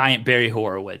one giant Barry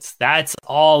Horowitz. That's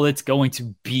all it's going to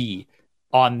be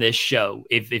on this show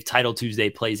if Title Tuesday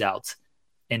plays out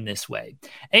in this way.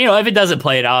 And, if it doesn't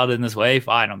play it out in this way,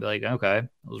 fine. I'll be like, okay,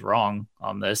 I was wrong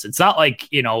on this. It's not like,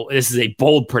 this is a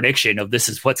bold prediction of this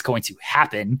is what's going to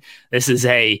happen. This is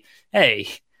hey,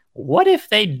 what if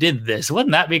they did this?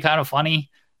 Wouldn't that be kind of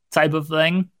funny type of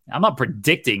thing? I'm not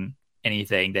predicting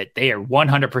anything that they are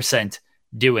 100%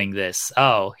 doing this.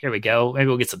 Oh, here we go. Maybe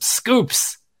we'll get some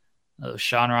scoops. Oh,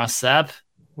 Sean Ross Sapp.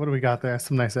 What do we got there?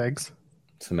 Some nice eggs.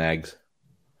 Some eggs.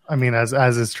 I mean, as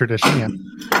is tradition.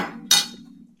 Yeah.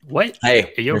 What?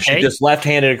 Hey, are you okay? She just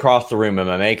left-handed across the room. Am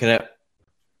I making it?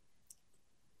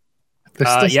 There's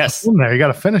still yes. in there. You got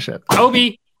to finish it.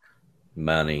 Kobe.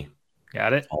 Money.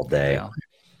 Got it. All day. Yeah.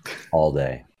 All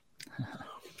day.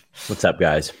 What's up,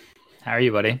 guys? How are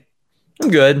you, buddy? I'm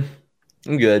good.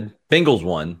 Bengals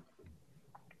won.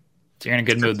 So you're in a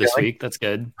good mood this week. That's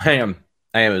good. I am.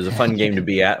 It was a fun game to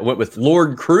be at. I went with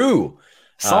Lord Crew,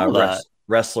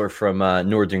 wrestler from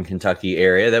Northern Kentucky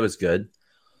area. That was good.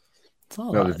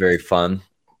 That was very fun.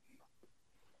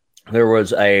 There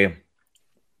was a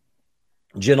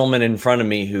gentleman in front of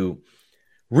me who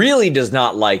really does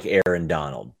not like Aaron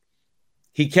Donald.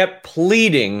 He kept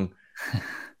pleading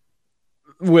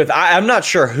with, I'm not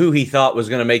sure who he thought was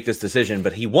going to make this decision,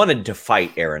 but he wanted to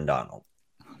fight Aaron Donald.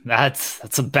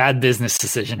 That's a bad business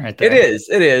decision right there.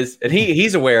 It is. And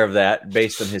he's aware of that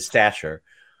based on his stature.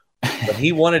 But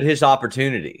he wanted his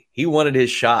opportunity. He wanted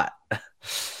his shot.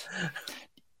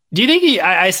 Do you think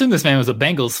I assume this man was a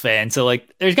Bengals fan, so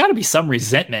there's got to be some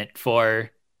resentment for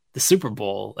the Super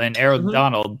Bowl and Aaron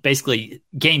Donald basically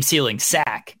game-sealing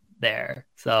sack there.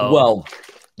 So well,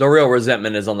 the real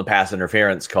resentment is on the pass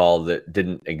interference call that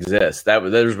didn't exist.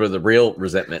 There's where the real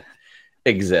resentment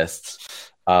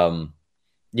exists.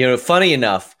 Funny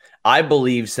enough, I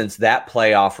believe since that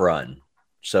playoff run,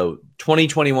 so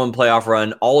 2021 playoff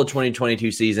run, all of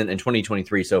 2022 season, and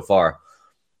 2023 so far,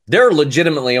 there are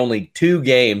legitimately only 2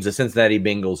 games the Cincinnati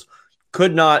Bengals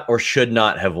could not or should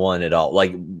not have won at all.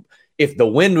 If the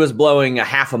wind was blowing a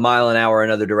half a mile an hour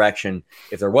another direction,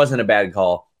 if there wasn't a bad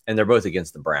call, and they're both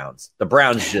against the Browns. The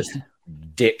Browns just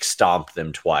dick stomped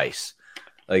them twice.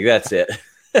 Like, that's it.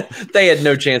 They had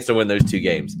no chance to win those 2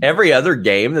 games. Every other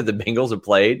game that the Bengals have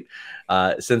played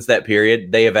since that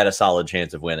period, they have had a solid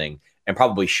chance of winning and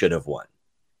probably should have won.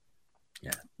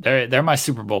 Yeah, they're my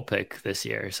Super Bowl pick this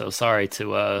year. So sorry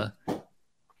to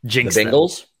jinx the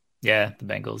Bengals. Them. Yeah, the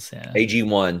Bengals. Yeah,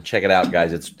 AG1, check it out,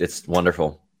 guys. It's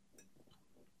wonderful.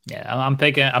 Yeah, I'm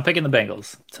picking the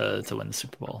Bengals to win the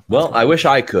Super Bowl. Well, I wish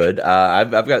I could.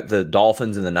 I've got the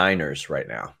Dolphins and the Niners right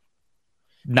now.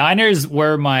 Niners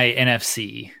were my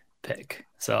NFC pick.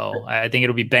 So I think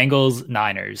it'll be Bengals,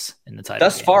 Niners in the title.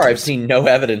 Thus far, I've seen no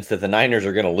evidence that the Niners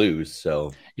are going to lose.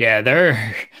 So yeah,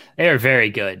 they are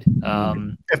very good.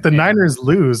 If the Niners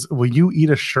lose, will you eat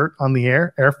a shirt on the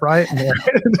air fry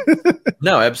it?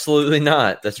 No, absolutely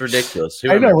not. That's ridiculous.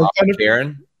 Who I know.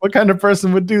 What kind of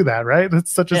person would do that, right?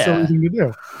 That's such a silly thing to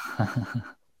do.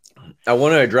 I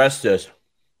want to address this.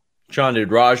 Sean,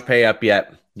 did Raj pay up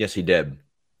yet? Yes, he did.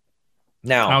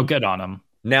 Now, good on him.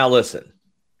 Now, listen.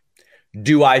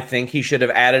 Do I think he should have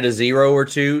added a 0 or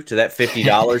 2 to that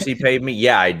 $50 he paid me?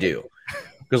 Yeah, I do.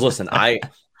 Because listen, I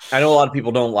know a lot of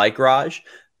people don't like Raj.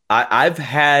 I've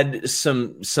had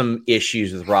some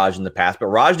issues with Raj in the past, but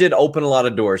Raj did open a lot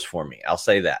of doors for me. I'll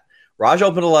say that. Raj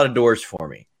opened a lot of doors for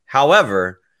me.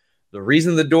 However, the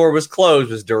reason the door was closed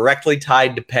was directly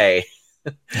tied to pay.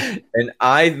 And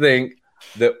I think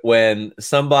that when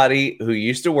somebody who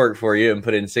used to work for you and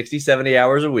put in 60, 70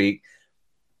 hours a week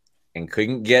and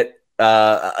couldn't get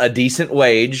a decent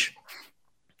wage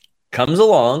comes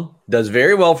along, does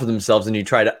very well for themselves, and you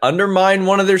try to undermine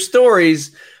one of their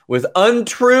stories with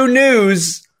untrue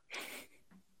news,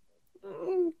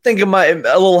 think a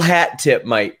little hat tip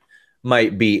might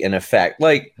be in effect.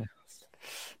 Like,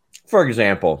 for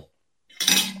example,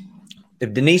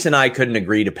 if Denise and I couldn't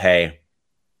agree to pay,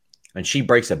 and she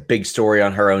breaks a big story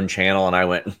on her own channel, and I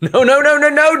went,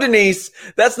 no, Denise,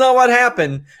 that's not what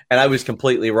happened, and I was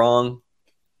completely wrong,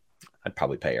 I'd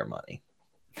probably pay her money.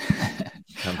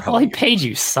 Well, he paid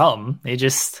you some. He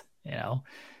just,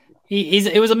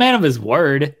 it was a man of his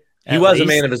word. He was a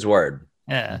man of his word.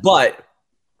 Yeah. But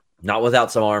not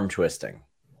without some arm twisting.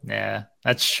 Yeah,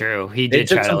 that's true. He did. It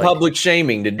took some public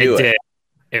shaming to do it.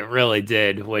 It really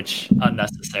did, which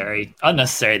unnecessary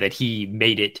that he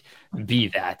made it be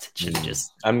that.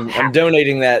 Just I'm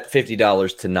donating that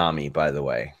 $50 to NAMI, by the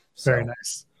way. So very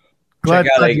nice. Check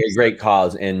out a great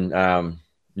cause in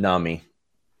NAMI.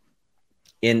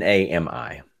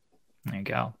 NAMI. There you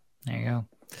go.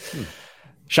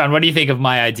 Sean, what do you think of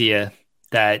my idea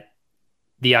that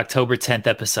the October 10th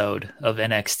episode of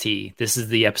NXT, this is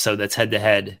the episode that's head to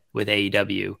head with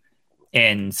AEW,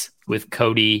 ends with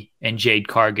Cody and Jade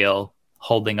Cargill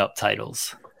holding up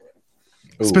titles?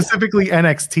 Ooh. Specifically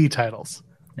NXT titles.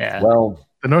 Yeah. Well,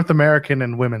 the North American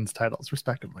and women's titles,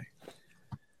 respectively.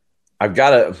 I've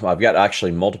got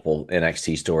actually multiple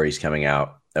NXT stories coming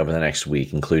out over the next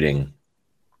week, including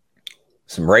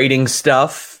some rating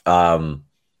stuff,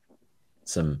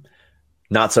 some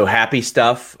not so happy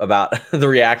stuff about the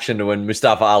reaction to when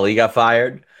Mustafa Ali got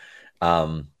fired.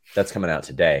 That's coming out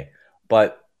today.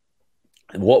 But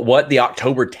what the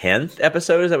October 10th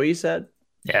episode, is that what you said?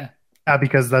 Yeah.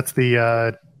 Because that's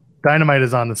the Dynamite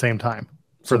is on the same time.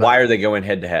 So why are they going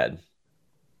head to head?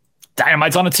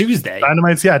 Dynamite's on a Tuesday.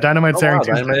 Dynamite's airing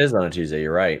Tuesday. Dynamite is on a Tuesday.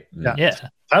 You're right. Yeah.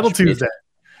 Title Tuesday.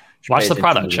 Watch the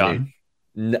product, Sean.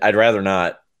 I'd rather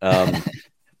not.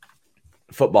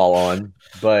 Football on,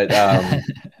 but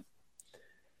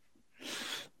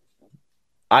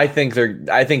I think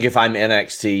if I'm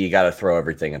NXT, you got to throw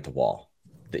everything at the wall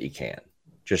that you can.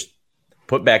 Just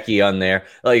put Becky on there.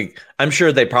 Like, I'm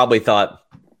sure they probably thought,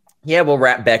 yeah, we'll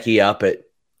wrap Becky up at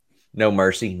No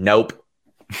Mercy. Nope.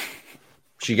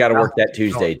 She got to work that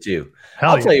Tuesday too.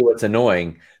 I'll tell you what's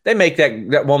annoying. They make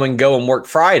that woman go and work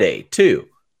Friday too.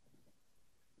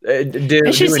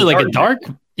 She's like a dark.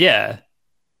 Yeah.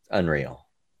 Unreal.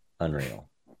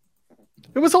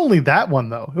 It was only that one,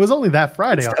 though. It was only that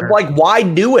Friday. Like, why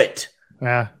do it?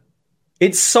 Yeah.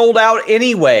 It's sold out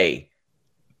anyway.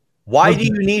 Why do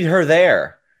you need her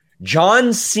there?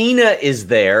 John Cena is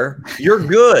there. You're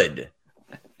good.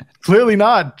 Clearly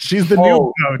not. She's the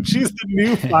new coach. She's the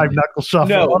new five knuckle shuffle.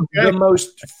 No, the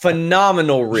most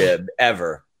phenomenal rib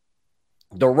ever.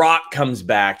 The Rock comes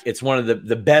back. It's one of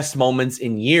the best moments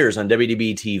in years on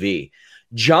WWE TV.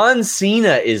 John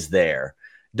Cena is there,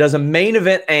 does a main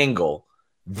event angle.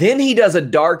 Then he does a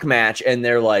dark match, and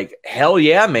they're like, hell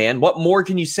yeah, man. What more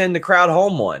can you send the crowd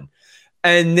home on?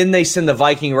 And then they send the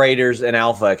Viking Raiders and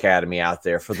Alpha Academy out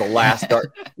there for the last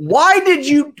dark. Why did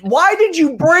you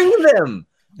bring them?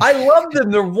 I love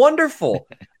them. They're wonderful.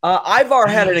 Ivar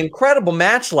had an incredible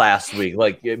match last week.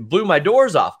 Like, it blew my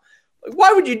doors off. Like,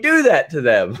 why would you do that to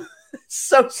them? It's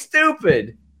so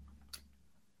stupid.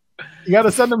 You got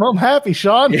to send them home happy,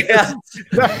 Sean. Yeah.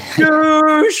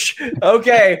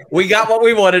 Okay, we got what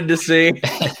we wanted to see.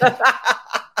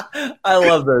 I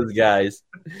love those guys.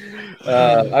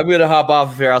 I'm going to hop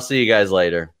off here. I'll see you guys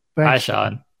later. Thanks. Bye,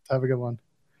 Sean. Have a good one.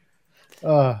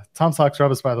 Tom Sox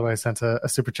Rubus, by the way, sent a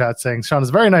super chat saying, Sean is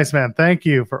a very nice man. Thank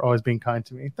you for always being kind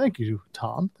to me. Thank you,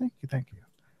 Tom. Thank you.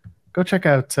 Go check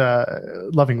out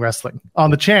Loving Wrestling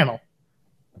on the channel.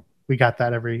 We got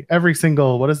that every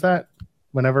single, what is that?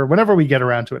 Whenever we get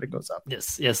around to it, it goes up.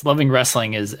 Yes. Loving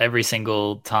Wrestling is every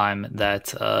single time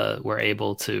that we're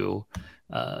able to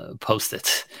post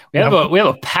it. We have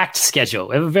a packed schedule.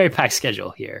 We have a very packed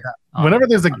schedule here. Yeah. Whenever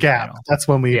there's a gap, that's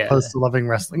when we post Loving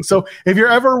Wrestling. So if you're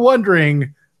ever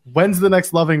wondering when's the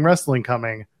next Loving Wrestling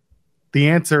coming, the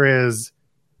answer is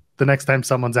the next time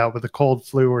someone's out with a cold,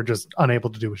 flu, or just unable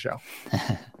to do a show.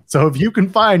 So if you can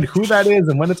find who that is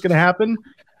and when it's going to happen,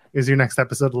 is your next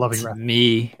episode of Loving Wrestling.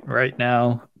 Me right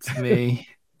now. It's me.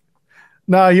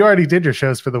 No, you already did your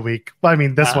shows for the week. I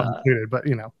mean, this one included, but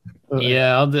you know.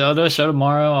 Yeah, I'll do a show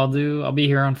tomorrow. I'll be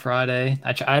here on Friday.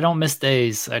 I don't miss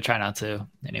days. I try not to.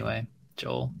 Anyway,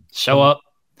 Joel, show up,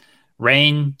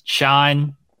 rain,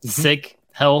 shine, sick,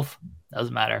 health,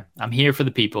 doesn't matter. I'm here for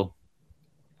the people.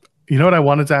 You know what I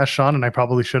wanted to ask Sean, and I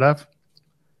probably should have?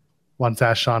 Wanted to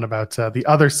ask Sean about the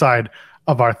other side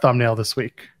of our thumbnail this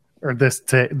week, or this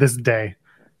day.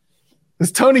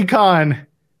 This Tony Khan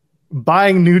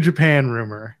buying New Japan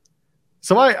rumor.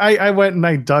 So I went and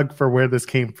I dug for where this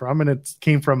came from, and it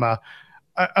came from a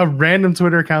random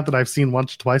Twitter account that I've seen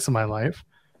once or twice in my life.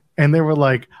 And they were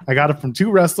like, I got it from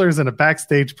two wrestlers and a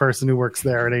backstage person who works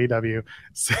there at AEW,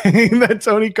 saying that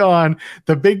Tony Khan,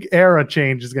 the big era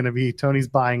change is going to be Tony's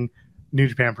buying New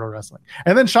Japan Pro Wrestling.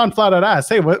 And then Sean flat out asked,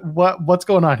 hey, what's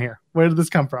going on here? Where did this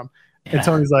come from? Yeah. And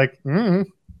Tony's like,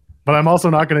 but I'm also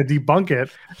not going to debunk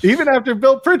it, even after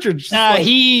Bill Pritchard.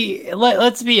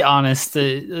 Let's be honest.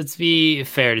 Let's be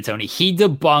fair to Tony. He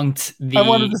debunked the. I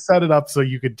wanted to set it up so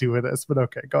you could do this, but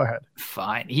okay, go ahead.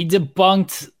 Fine. He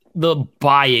debunked the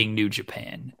buying New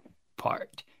Japan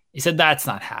part. He said that's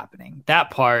not happening.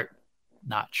 That part,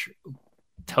 not true.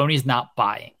 Tony's not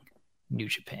buying New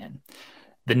Japan.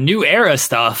 The new era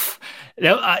stuff.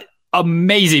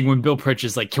 Amazing when Bill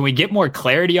Pritchard's like, can we get more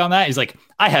clarity on that? He's like,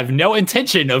 I have no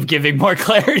intention of giving more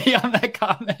clarity on that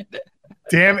comment.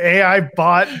 Damn AI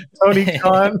bot Tony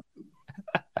Khan.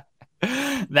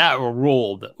 That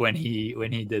ruled when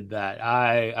he did that.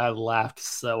 I laughed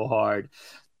so hard.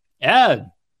 Yeah.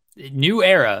 New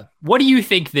era. What do you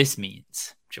think this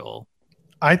means, Joel?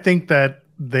 I think that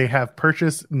they have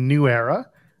purchased New Era,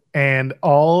 and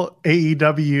all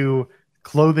AEW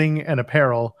clothing and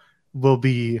apparel will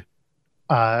be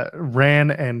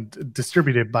ran and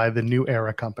distributed by the New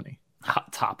Era company.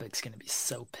 Hot Topic's going to be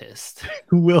so pissed.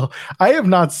 Who will? I have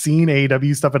not seen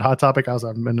AEW stuff at Hot Topic. I also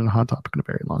haven't been in a Hot Topic in a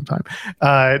very long time.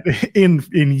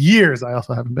 In years, I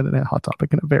also haven't been in a Hot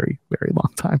Topic in a very, very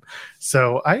long time.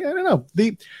 So I don't know.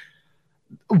 The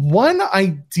one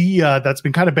idea that's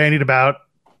been kind of bandied about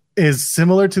is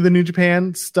similar to the New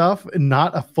Japan stuff,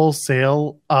 not a full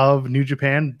sale of New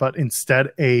Japan, but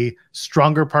instead a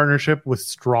stronger partnership with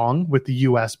the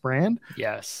US brand.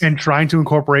 Yes. And trying to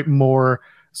incorporate more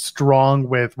Strong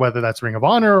with whether that's Ring of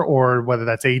Honor or whether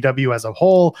that's AEW as a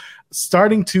whole,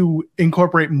 starting to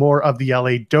incorporate more of the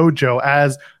LA Dojo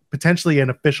as potentially an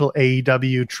official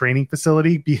AEW training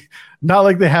facility. Not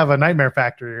like they have a Nightmare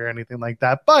Factory or anything like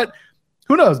that, but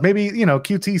who knows? Maybe,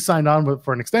 QT signed on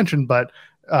for an extension, but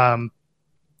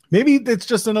maybe it's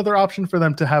just another option for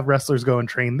them to have wrestlers go and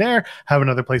train there, have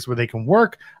another place where they can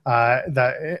work.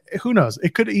 Who knows?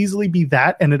 It could easily be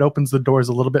that, and it opens the doors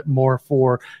a little bit more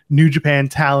for New Japan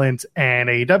talent and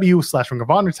AEW / Ring of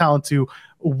Honor talent to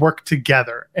work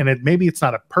together. And maybe it's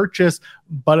not a purchase,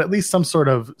 but at least some sort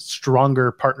of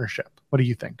stronger partnership. What do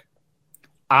you think?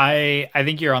 I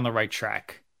think you're on the right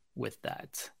track with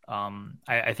that.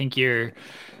 I think you're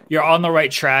on the right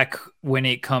track when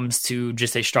it comes to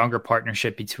just a stronger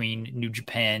partnership between New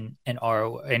Japan and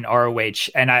ROH.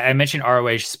 And I mentioned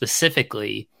ROH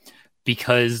specifically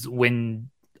because when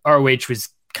ROH was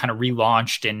kind of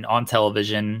relaunched and on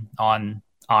television on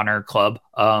Honor Club,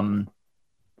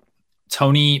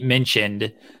 Tony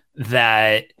mentioned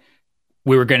that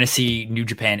we were going to see New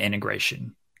Japan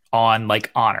integration on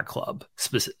like Honor Club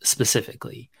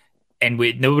specifically. And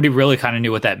nobody really kind of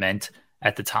knew what that meant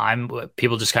at the time.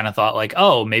 People just kind of thought like,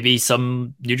 oh, maybe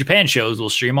some New Japan shows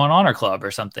will stream on Honor Club or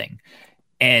something.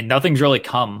 And nothing's really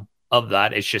come of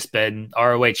that. It's just been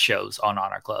ROH shows on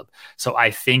Honor Club. So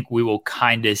I think we will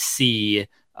kind of see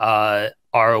ROH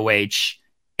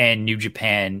and New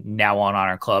Japan now on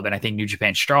Honor Club. And I think New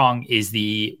Japan Strong is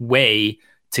the way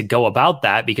to go about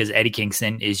that, because Eddie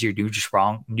Kingston is your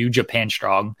New Japan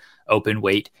Strong open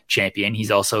weight champion.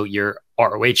 He's also your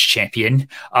ROH champion.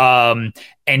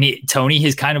 Tony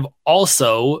has kind of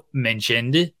also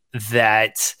mentioned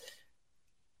that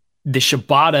the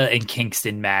Shibata and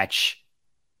Kingston match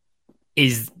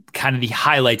is kind of the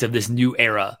highlight of this new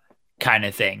era kind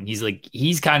of thing.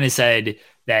 He's kind of said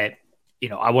that,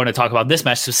 I want to talk about this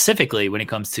match specifically when it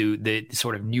comes to the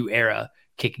sort of new era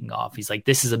kicking off. He's like,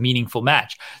 this is a meaningful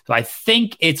match. So I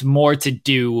think it's more to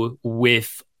do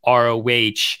with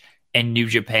ROH and New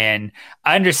Japan.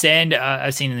 I understand.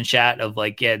 I've seen in the chat of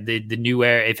the new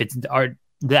era. If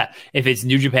it's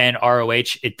New Japan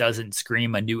ROH, it doesn't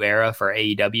scream a new era for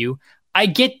AEW. I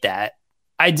get that.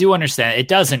 I do understand. It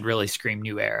doesn't really scream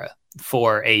new era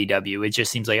for AEW. It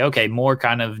just seems like, okay, more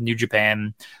kind of New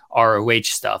Japan ROH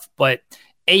stuff. But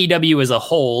AEW as a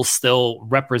whole still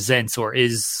represents or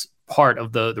is part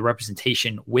of the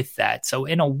representation with that. So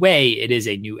in a way, it is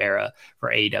a new era for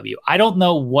AEW. I don't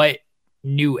know what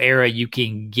new era you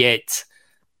can get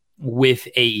with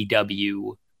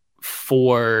AEW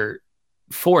for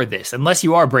this, unless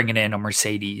you are bringing in a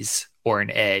Mercedes or an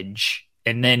Edge,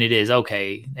 and then it is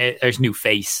okay. There's new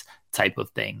face type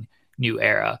of thing, new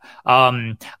era.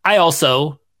 I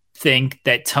also think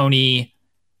that Tony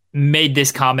made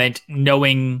this comment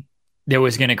knowing there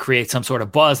was going to create some sort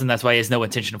of buzz, and that's why he has no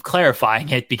intention of clarifying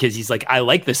it, because he's like, I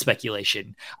like the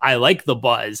speculation, I like the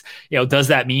buzz. Does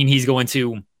that mean he's going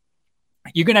to?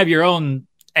 You can have your own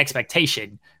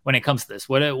expectation when it comes to this.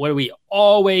 What do we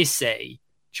always say,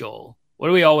 Joel? What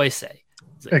do we always say?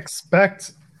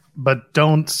 Expect, but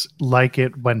don't like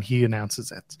it when he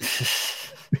announces it.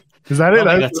 Is that it?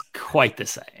 That's quite the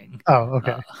saying. Oh,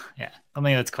 okay. Yeah, I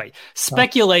mean that's quite.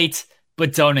 Speculate,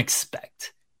 but don't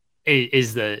expect.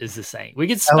 Is the saying. We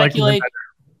can speculate.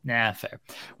 Fair.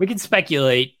 We can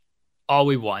speculate all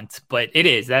we want, but it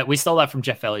is that we stole that from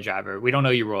Jeff Valley Driver. We don't know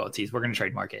your royalties. We're going to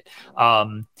trademark it.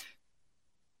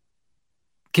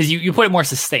 Because you put it more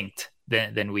succinct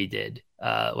than we did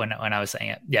when I was saying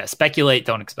it. Yeah, speculate,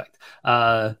 don't expect.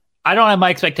 I don't have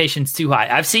my expectations too high.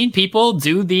 I've seen people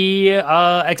do the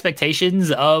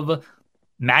expectations of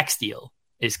Max Deal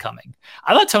is coming.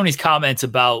 I thought Tony's comments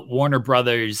about Warner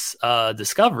Brothers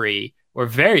Discovery were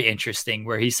very interesting,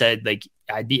 where he said,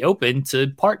 I'd be open to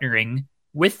partnering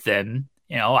with them.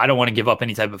 I don't want to give up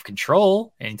any type of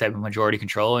control, any type of majority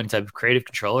control, any type of creative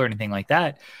control or anything like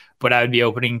that, but I would be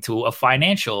opening to a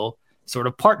financial sort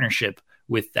of partnership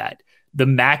with that. The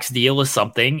Max Deal is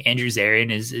something Andrew Zarian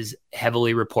is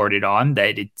heavily reported on,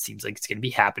 that it seems like it's going to be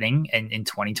happening in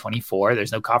 2024.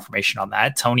 There's no confirmation on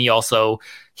that. Tony also,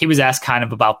 he was asked kind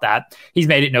of about that. He's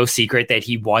made it no secret that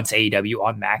he wants AEW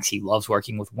on Max. He loves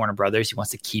working with Warner Brothers. He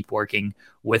wants to keep working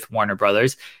with Warner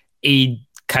Brothers. He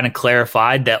kind of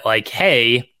clarified that,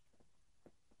 hey,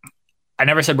 I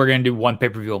never said we're going to do one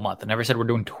pay-per-view a month. I never said we're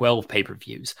doing 12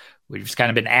 pay-per-views. We've just kind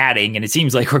of been adding, and it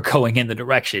seems like we're going in the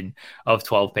direction of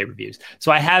 12 pay-per-views.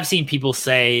 So I have seen people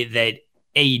say that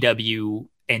AEW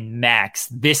and Max,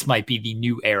 this might be the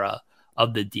new era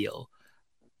of the deal.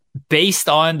 Based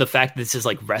on the fact that this is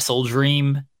like Wrestle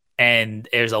Dream, and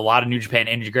there's a lot of New Japan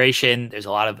integration, there's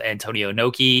a lot of Antonio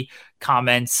Inoki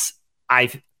comments,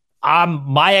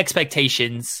 my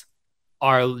expectations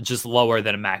are just lower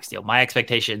than a Max Deal. My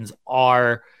expectations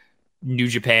are New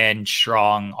Japan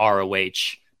Strong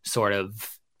ROH sort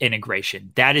of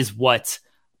integration. That is what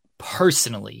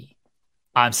personally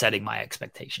I'm setting my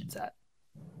expectations at.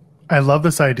 I love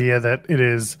this idea that it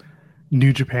is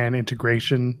New Japan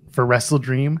integration for Wrestle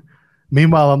Dream.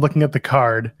 Meanwhile, I'm looking at the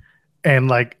card,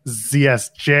 and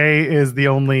ZSJ is the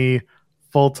only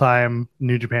full-time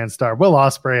New Japan star. Will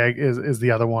Ospreay is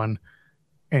the other one.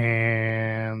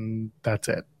 And that's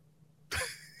it.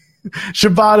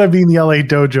 Shibata being the LA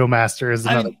Dojo Master is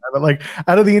another guy. But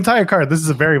out of the entire card, this is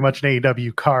a very much an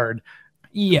AEW card.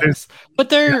 Yes.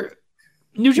 But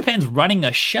New Japan's running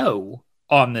a show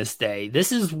on this day.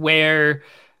 This is where,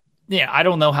 I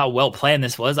don't know how well planned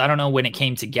this was. I don't know when it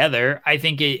came together. I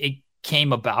think it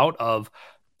came about of,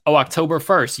 October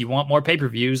 1st, you want more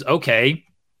pay-per-views. Okay.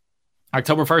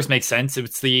 October 1st makes sense.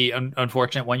 It's the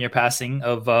unfortunate 1-year passing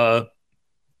of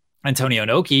Antonio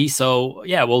Inoki. So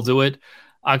yeah, we'll do it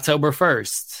October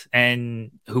 1st.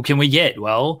 And who can we get?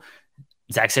 Well,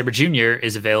 Zack Sabre Jr.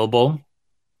 is available.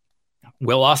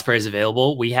 Will Ospreay is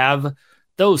available. We have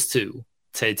those two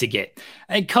to get.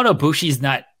 And Kota Ibushi's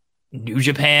not New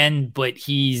Japan, but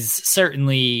he's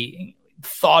certainly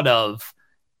thought of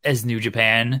as New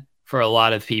Japan for a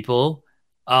lot of people.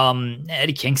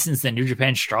 Eddie Kingston's the New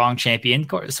Japan Strong champion,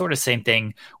 sort of same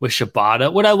thing with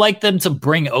Shibata. Would I like them to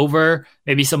bring over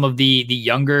maybe some of the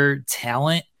younger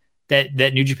talent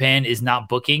that New Japan is not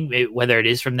booking, whether it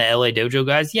is from the LA Dojo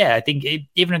guys? Yeah, I think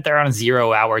even if they're on a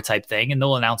 0 hour type thing, and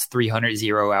they'll announce 300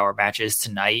 0-hour matches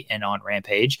tonight and on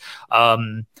Rampage.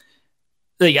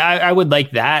 I would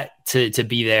like that to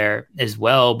be there as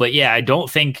well. But yeah, I don't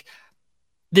think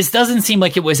this doesn't seem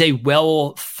like it was a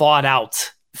well thought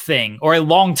out thing or a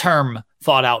long-term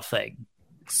thought out thing.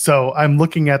 So I'm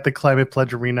looking at the Climate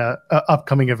Pledge Arena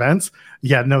upcoming events.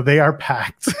 Yeah, no, they are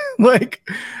packed. Like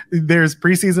there's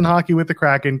preseason hockey with the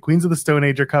Kraken. Queens of the Stone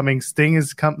Age are coming. Sting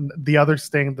is the other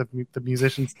Sting, the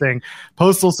musician Sting.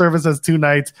 Postal Service has 2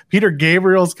 nights. Peter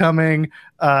Gabriel's coming.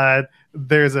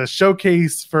 There's a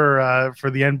showcase for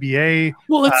the NBA.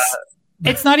 Well,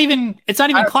 it's not even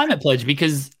Climate Pledge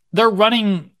because they're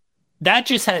running. That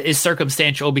just is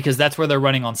circumstantial because that's where they're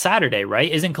running on Saturday, right?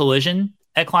 Isn't Collision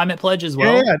at Climate Pledge as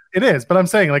well? Yeah, it is. But I'm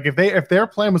saying, like, if their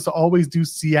plan was to always do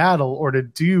Seattle or to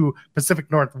do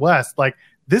Pacific Northwest, like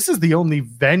this is the only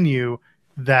venue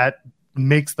that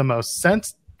makes the most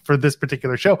sense for this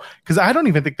particular show. Because I don't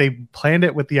even think they planned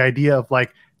it with the idea of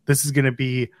like this is going to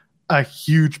be a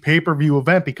huge pay-per-view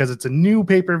event because it's a new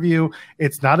pay-per-view.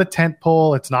 It's not a tent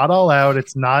pole. It's not All Out.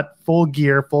 It's not Full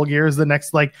Gear. Full Gear is the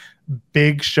next like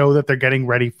big show that they're getting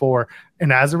ready for.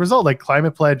 And as a result, like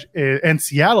Climate Pledge and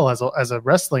Seattle as a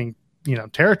wrestling,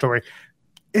 territory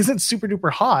isn't super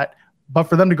duper hot, but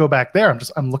for them to go back there,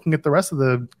 I'm looking at the rest of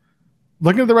the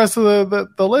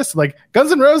list. Like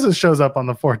Guns N' Roses shows up on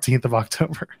the 14th of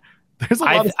October. There's a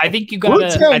lot I think you gotta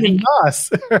I think us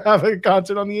have a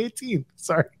concert on the 18th.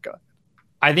 Sorry, go ahead.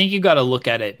 I think you got to look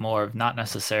at it more of not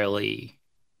necessarily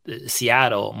the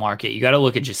Seattle market. You got to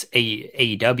look at just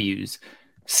AEW's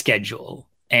schedule.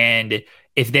 And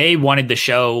if they wanted the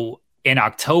show in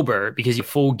October because you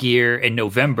Full Gear in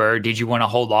November, did you want to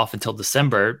hold off until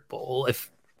December? Well,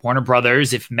 if Warner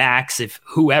Brothers, if Max, if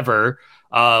whoever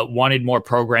wanted more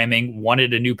programming,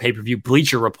 wanted a new pay-per-view,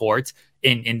 Bleacher Report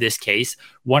in this case,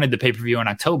 wanted the pay-per-view in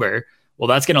October, well,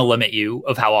 that's going to limit you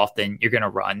of how often you're going to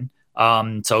run.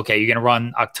 You're going to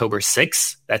run October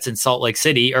 6th. That's in Salt Lake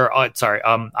City, or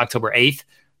October 8th.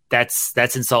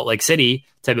 That's in Salt Lake City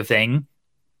type of thing.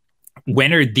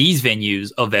 When are these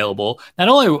venues available? Not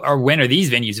only when are these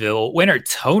venues available, when are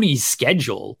Tony's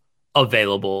schedule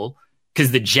available?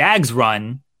 Because the Jags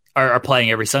run are playing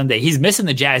every Sunday. He's missing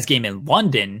the Jazz game in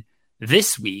London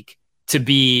this week to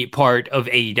be part of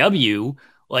AEW.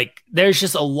 Like there's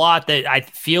just a lot that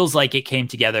feels like it came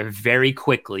together very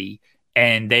quickly,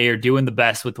 and they are doing the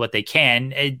best with what they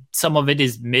can. Some of it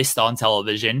is missed on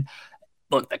television.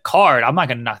 Look, the card, I'm not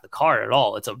going to knock the card at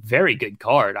all. It's a very good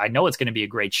card. I know it's going to be a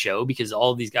great show because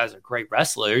all of these guys are great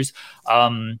wrestlers.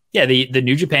 The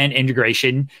New Japan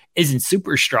integration isn't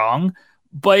super strong,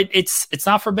 but it's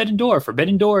not Forbidden Door.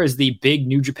 Forbidden Door is the big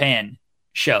New Japan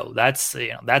show. That's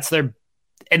their,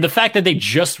 and the fact that they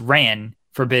just ran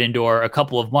Forbidden Door a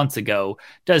couple of months ago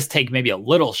does take maybe a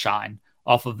little shine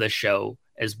off of this show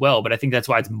as well. But I think that's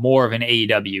why it's more of an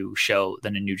AEW show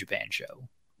than a New Japan show.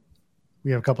 We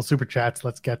have a couple super chats.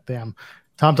 Let's get them.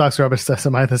 Tom Talks Rubbish says,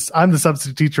 I'm the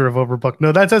substitute teacher of Overbooked.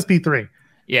 No, that's SP3.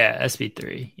 Yeah,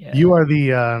 SP3. Yeah. You are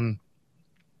the, I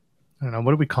don't know,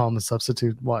 what do we call him? The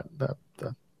substitute? What?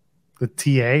 The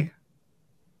TA?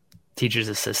 Teacher's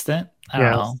assistant? I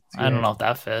don't know. I don't know if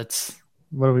that fits.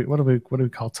 What do we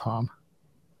call Tom?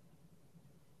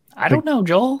 I don't know,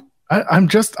 Joel. I'm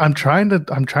trying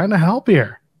to help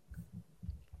here.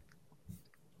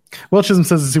 Will Chisholm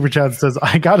says the super chat says,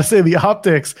 I gotta say the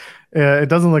optics, it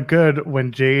doesn't look good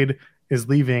when Jade is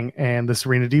leaving and the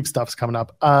Serena Deep stuff's coming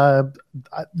up.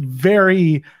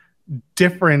 Very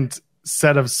different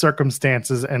set of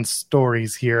circumstances and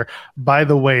stories here. By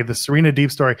the way, the Serena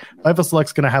Deep story, Fightful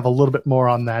Select's going to have a little bit more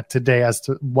on that today as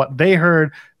to what they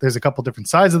heard. There's a couple different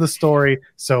sides of the story,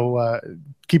 so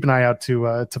keep an eye out to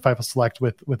Fightful Select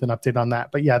with an update on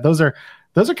that. But yeah, those are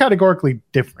categorically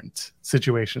different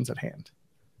situations at hand.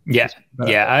 Yeah.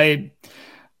 I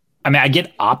mean, I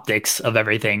get optics of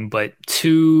everything, but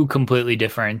two completely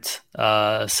different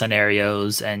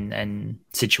scenarios and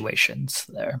situations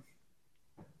there.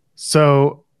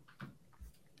 So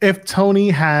if Tony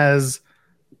has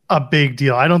a big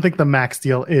deal, I don't think the Max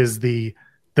deal is the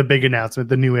big announcement,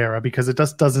 the new era, because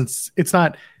it's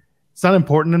not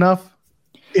important enough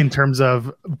in terms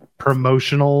of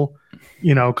promotional,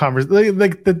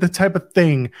 like the type of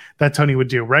thing that Tony would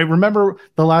do, right? Remember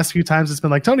the last few times it's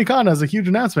been like Tony Khan has a huge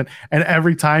announcement, and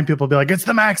every time people be like, it's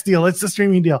the Max deal, it's the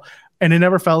streaming deal, and it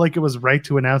never felt like it was right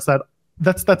to announce that.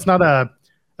 That's not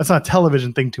a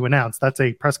television thing to announce. That's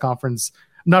a press conference,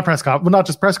 not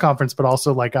just press conference, but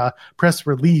also like a press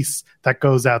release that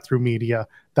goes out through media.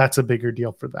 That's a bigger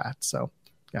deal for that. So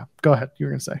yeah, go ahead. You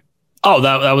were going to say. Oh,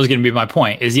 that was going to be my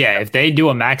point is, yeah, if they do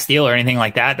a max deal or anything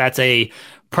like that, that's a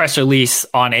press release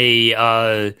on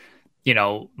a,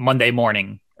 Monday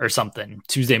morning or something,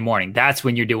 Tuesday morning. That's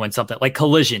when you're doing something like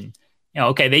Collision.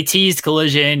 Okay, they teased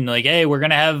Collision like, hey, we're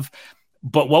going to have,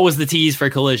 but what was the tease for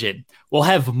Collision? We'll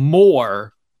have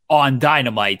more on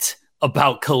Dynamite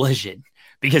about Collision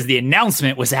because the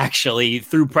announcement was actually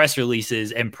through press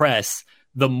releases and press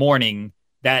the morning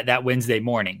that Wednesday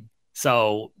morning.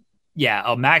 So yeah,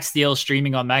 a Max deal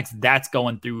streaming on Max, that's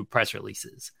going through press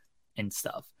releases and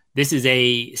stuff. This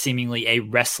is seemingly a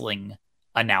wrestling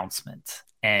announcement.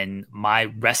 And my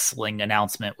wrestling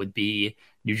announcement would be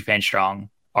New Japan Strong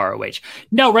ROH.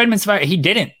 No, Redmond's fire. He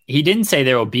didn't say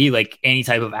there will be like any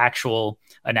type of actual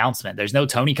announcement. There's no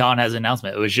Tony Khan has an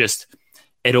announcement. It was just,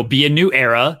 it'll be a new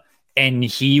era and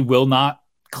he will not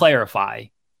clarify.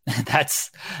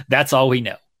 That's all we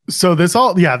know. So this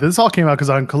all came out because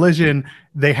on Collision,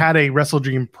 they had a Wrestle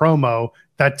Dream promo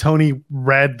that Tony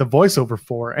read the voiceover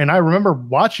for. And I remember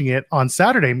watching it on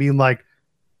Saturday and being like,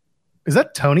 is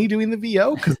that Tony doing the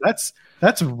VO? Because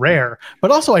that's rare. But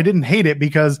also I didn't hate it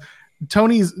because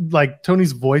Tony's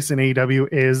voice in AEW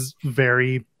is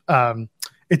very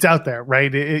it's out there,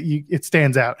 right? It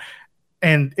stands out.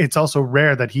 And it's also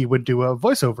rare that he would do a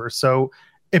voiceover. So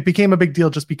it became a big deal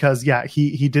just because, yeah,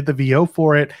 he did the VO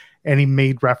for it and he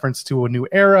made reference to a new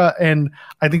era. And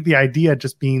I think the idea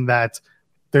just being that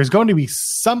there's going to be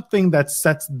something that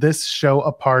sets this show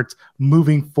apart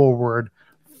moving forward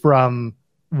from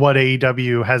what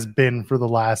AEW has been for the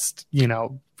last,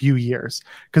 few years.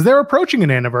 Because they're approaching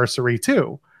an anniversary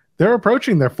too. They're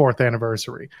approaching their 4th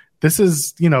anniversary. This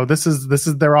is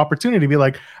their opportunity to be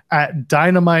like at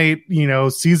Dynamite,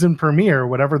 season premiere,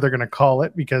 whatever they're going to call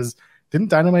it, because didn't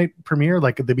Dynamite premiere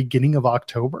like at the beginning of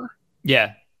October?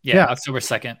 Yeah. October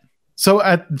 2nd. So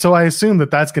I assume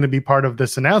that's going to be part of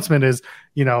this announcement is,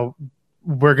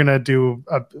 we're going to do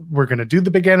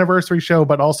the big anniversary show,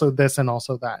 but also this and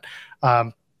also that.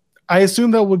 I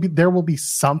assume there will be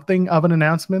something of an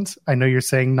announcement. I know you're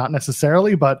saying not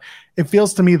necessarily, but it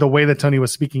feels to me the way that Tony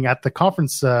was speaking at the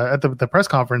conference, at the press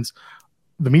conference,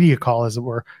 the media call, as it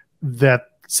were, that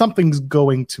something's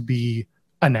going to be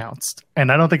announced.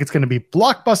 And I don't think it's going to be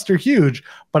blockbuster huge,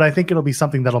 but I think it'll be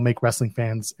something that'll make wrestling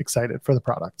fans excited for the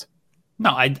product.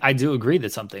 No, I do agree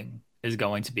that something is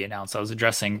going to be announced. I was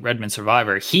addressing Redmond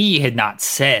Survivor. He had not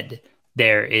said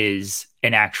there is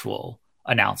an actual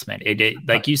announcement. It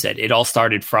like you said, it all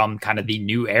started from kind of the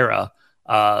new era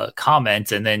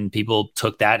comment, and then people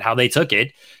took that how they took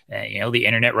it. The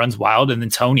internet runs wild, and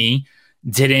then Tony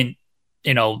didn't,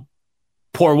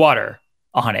 pour water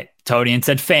on it. Tony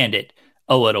instead fanned it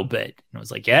a little bit and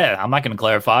was like, yeah, I'm not going to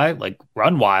clarify, like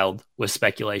run wild with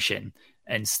speculation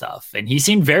and stuff. And he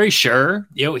seemed very sure.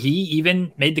 He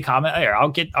even made the comment. Here, I'll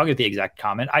get the exact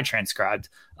comment. I transcribed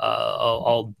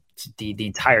all the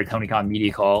entire Tony Khan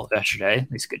media call yesterday,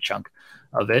 at least a good chunk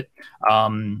of it.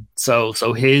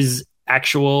 So his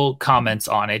actual comments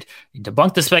on it, he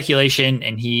debunked the speculation,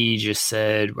 and he just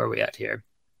said, where are we at here?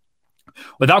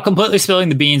 Without completely spilling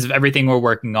the beans of everything we're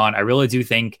working on, I really do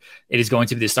think it is going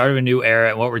to be the start of a new era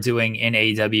and what we're doing in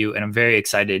AEW, and I'm very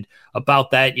excited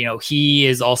about that. He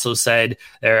has also said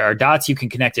there are dots you can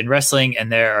connect in wrestling, and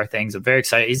there are things I'm very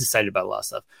excited. He's excited about a lot of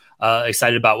stuff.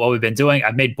 Excited about what we've been doing.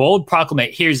 I've made bold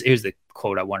proclamations. Here's the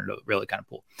quote I wanted to really kind of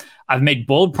pull. I've made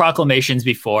bold proclamations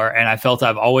before, and I felt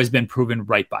I've always been proven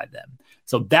right by them.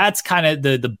 So that's kind of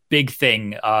the big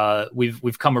thing.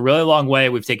 We've come a really long way.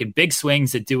 We've taken big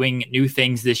swings at doing new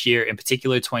things this year, in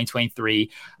particular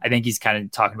 2023. I think he's kind of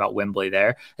talking about Wembley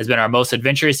there. Has been our most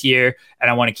adventurous year,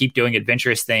 and I want to keep doing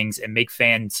adventurous things and make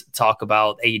fans talk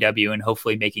about AEW and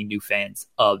hopefully making new fans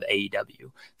of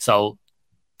AEW. So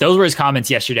those were his comments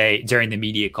yesterday during the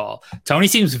media call. Tony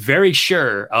seems very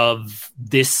sure of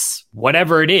this,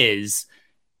 whatever it is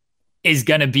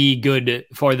going to be good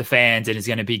for the fans and is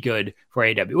going to be good for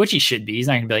AEW, which he should be. He's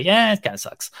not going to be like, yeah, it kind of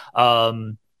sucks.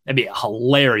 That'd be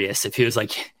hilarious if he was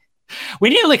like, we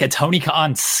need like a Tony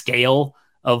Khan scale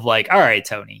of like, all right,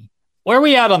 Tony, where are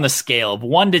we at on the scale of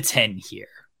 1 to 10 here?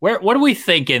 What are we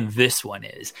thinking this one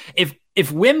is?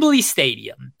 If Wembley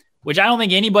Stadium, which I don't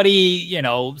think anybody,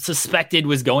 suspected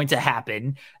was going to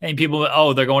happen. And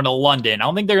people, they're going to London. I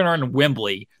don't think they're going to run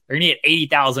Wembley. They're going to get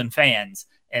 80,000 fans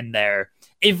in there.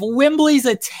 If Wembley's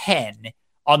a 10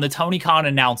 on the Tony Khan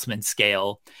announcement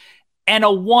scale, and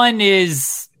a 1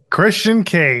 is Christian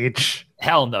Cage.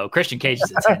 Hell no. Christian Cage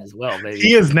is a 10 as well, baby.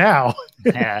 He is now.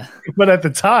 Yeah. But at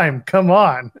the time, come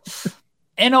on.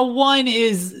 And a 1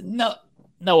 is no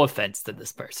offense to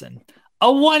this person.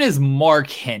 A 1 is Mark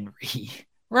Henry,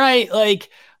 right? Like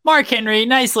Mark Henry,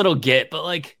 nice little get, but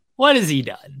like, what has he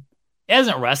done? He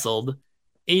hasn't wrestled.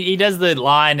 He does the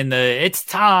line in the "it's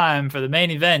time for the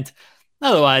main event."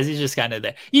 Otherwise, he's just kind of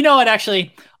there. You know what?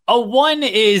 Actually, a 1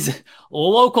 is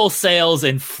local sales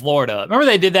in Florida. Remember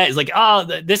they did that? It's like, oh,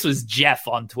 this was Jeff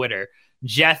on Twitter.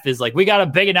 Jeff is like, we got a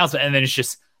big announcement, and then it's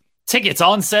just tickets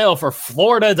on sale for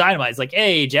Florida Dynamite. It's like,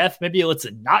 hey, Jeff, maybe let's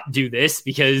not do this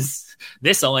because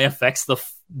this only affects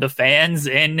the fans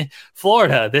in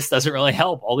Florida. This doesn't really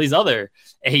help all these other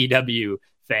AEW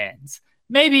fans.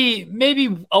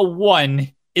 Maybe a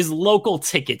 1 is local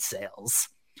ticket sales.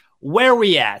 Where are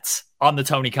we at on the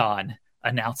Tony Khan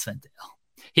announcement?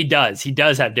 He does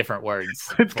have different words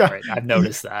for it. I've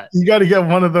noticed that. You got to get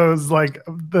one of those, like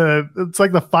it's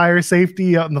like the fire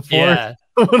safety out on the floor. Yeah.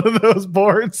 One of those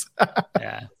boards.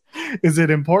 Yeah. Is it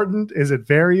important? Is it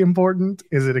very important?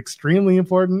 Is it extremely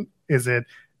important? Is it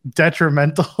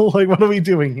detrimental? Like, what are we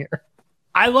doing here?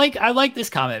 I like this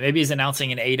comment. Maybe he's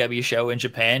announcing an AEW show in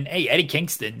Japan. Hey, Eddie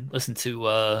Kingston, listen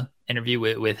to interview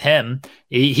with him.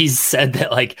 He's said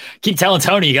that, like, keep telling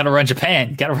Tony you got to run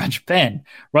Japan,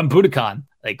 run Budokan.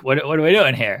 Like, what are we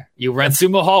doing here? You run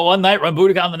Sumo Hall one night, run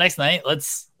Budokan the next night.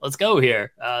 Let's go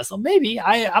here. So maybe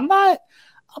I'm not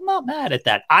mad at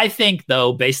that. I think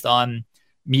though, based on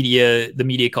the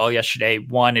media call yesterday,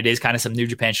 one, it is kind of some New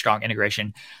Japan Strong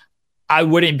integration. I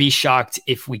wouldn't be shocked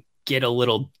if we get a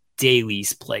little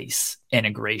Daily's Place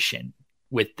integration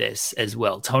with this as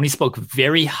well. Tony spoke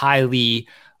very highly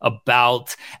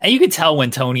about, and you can tell when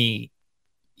Tony,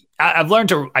 I've learned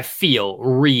to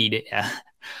read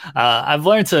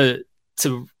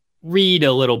to read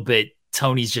a little bit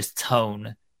Tony's just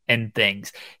tone and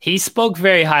things. He spoke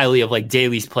very highly of like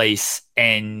Daily's Place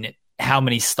and how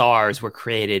many stars were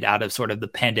created out of sort of the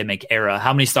pandemic era,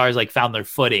 how many stars like found their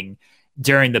footing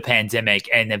during the pandemic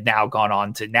and have now gone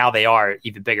on to, now they are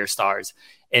even bigger stars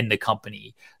in the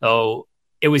company. So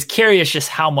it was curious just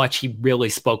how much he really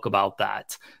spoke about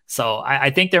that. So I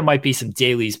think there might be some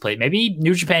Daily's Place, maybe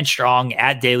New Japan Strong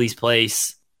at Daily's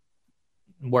Place.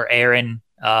 We're airing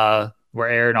on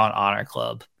Honor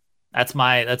Club. That's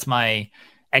my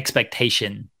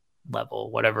expectation level,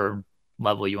 whatever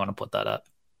level you want to put that up.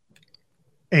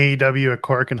 AEW at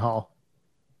Corkin Hall.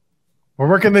 We're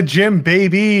working the gym,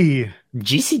 baby.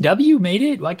 GCW made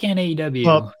it. Why can't AEW?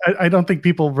 Well, I don't think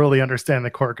people really understand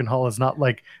that Corkin Hall is not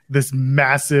like this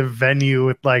massive venue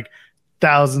with like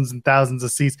thousands and thousands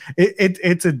of seats.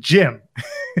 It's a gym.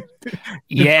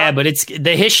 Yeah, but it's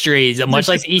the history, much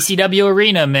like the ECW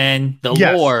arena, man. The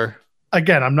lore.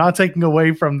 Again, I'm not taking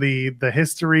away from the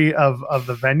history of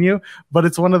the venue, but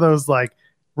it's one of those like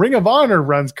Ring of Honor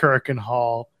runs Corkin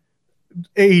Hall,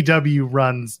 AEW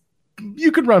runs.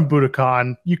 You could run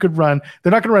Budokan. You could run.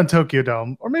 They're not going to run Tokyo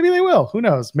Dome, or maybe they will. Who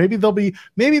knows? Maybe they'll be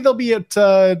at.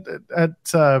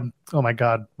 Oh my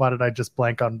God! Why did I just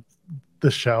blank on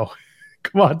the show?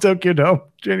 Come on, Tokyo Dome,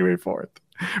 January 4th.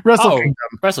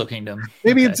 Wrestle Kingdom.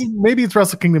 Maybe it's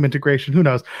Wrestle Kingdom integration. Who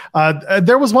knows?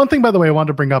 There was one thing, by the way, I wanted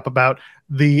to bring up about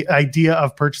the idea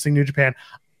of purchasing New Japan.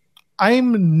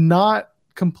 I'm not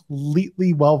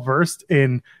completely well versed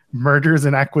in mergers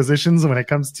and acquisitions when it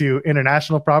comes to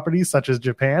international properties such as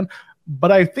Japan, but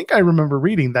I think I remember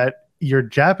reading that your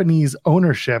Japanese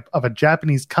ownership of a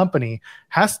Japanese company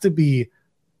has to be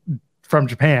from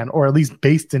Japan, or at least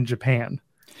based in Japan.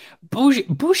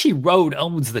 Bushi Road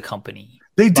owns the company.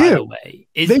 They do. By the way,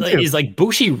 is like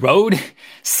Bushi Road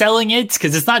selling it?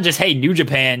 Because it's not just, hey, New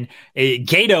Japan,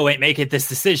 Gato ain't making this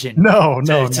decision.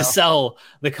 To sell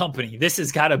the company. This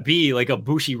has got to be like a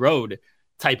Bushi Road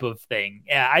type of thing.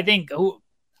 Yeah, I think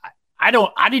I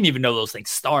didn't even know those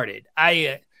things started.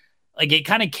 It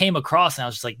kind of came across and I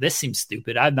was just like, this seems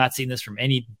stupid. I've not seen this from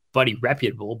anybody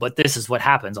reputable, but this is what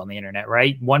happens on the internet,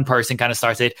 right? One person kind of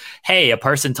starts it. Hey, a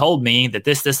person told me that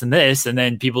this, and this, and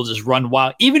then people just run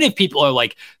wild. Even if people are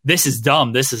like, this is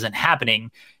dumb, this isn't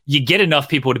happening, you get enough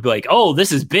people to be like, oh,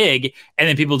 this is big. And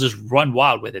then people just run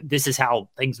wild with it. This is how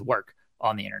things work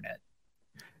on the internet.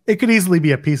 It could easily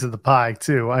be a piece of the pie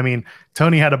too. I mean,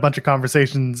 Tony had a bunch of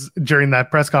conversations during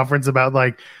that press conference about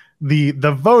like the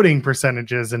voting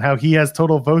percentages and how he has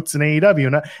total votes in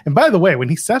AEW. And by the way, when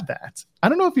he said that, I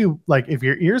don't know if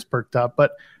your ears perked up,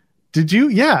 but did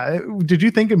you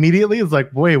think immediately it's like,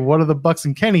 wait, what are the Bucks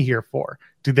and Kenny here for?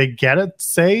 Do they get a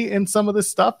say in some of this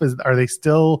stuff? Are they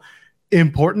still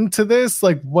important to this?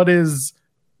 Like, what is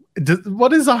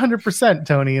 100%,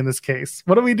 Tony, in this case?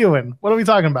 What are we doing? What are we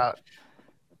talking about?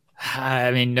 I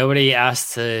mean, nobody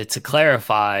asked to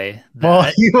clarify that.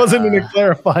 Well, he wasn't in a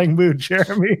clarifying mood,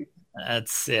 Jeremy.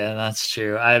 That's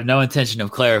true. I have no intention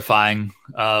of clarifying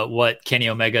what Kenny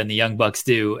Omega and the Young Bucks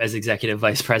do as executive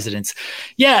vice presidents.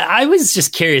 Yeah, I was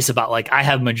just curious about, like, I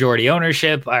have majority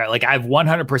ownership, or like I have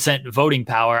 100% voting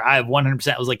power. I have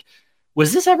 100%. I was like,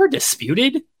 was this ever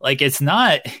disputed? Like, it's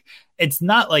not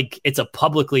like it's a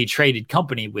publicly traded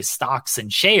company with stocks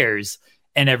and shares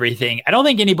and everything. I don't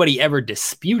think anybody ever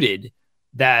disputed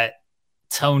that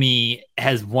Tony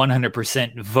has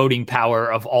 100% voting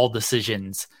power of all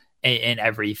decisions and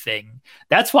everything.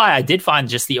 That's why I did find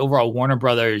just the overall Warner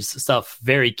Brothers stuff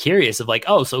very curious of, like,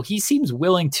 oh, so he seems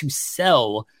willing to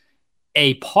sell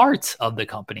a part of the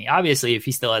company. Obviously, if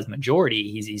he still has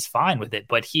majority, he's fine with it,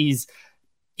 but he's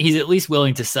at least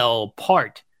willing to sell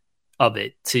part of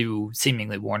it to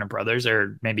seemingly Warner Brothers,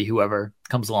 or maybe whoever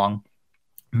comes along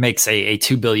makes a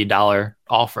 $2 billion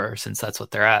offer, since that's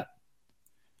what they're at.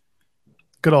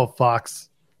 Good old Fox.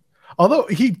 Although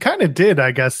he kind of did,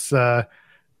 I guess,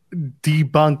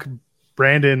 debunk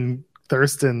Brandon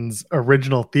Thurston's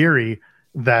original theory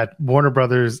that Warner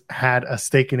Brothers had a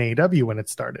stake in AEW when it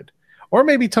started. Or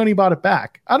maybe Tony bought it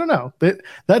back. I don't know.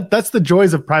 That's the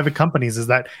joys of private companies, is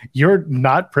that you're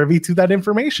not privy to that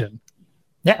information.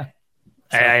 Yeah.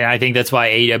 So. I think that's why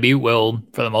AEW will,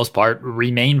 for the most part,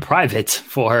 remain private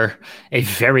for a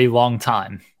very long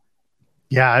time.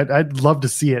 Yeah, I'd love to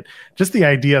see it. Just the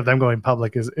idea of them going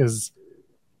public is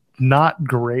not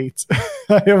great.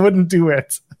 I wouldn't do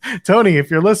it. Tony,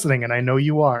 if you're listening, and I know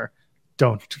you are,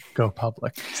 don't go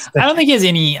public. I don't think he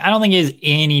has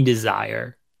any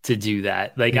desire to do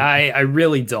that. Like, I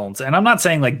really don't. And I'm not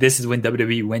saying like this is when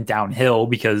WWE went downhill,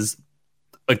 because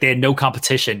like they had no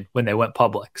competition when they went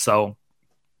public. So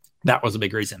that was a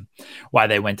big reason why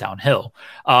they went downhill.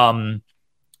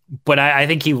 But I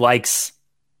think he likes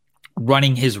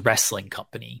running his wrestling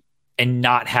company and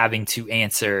not having to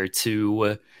answer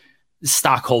to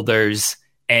stockholders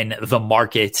and the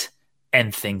market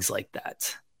and things like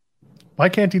that. Why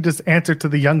can't he just answer to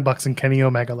the Young Bucks and Kenny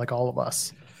Omega like all of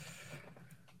us?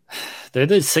 They're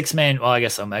the 6-man. Well, I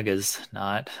guess Omega's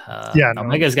not.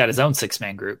 Omega's got his own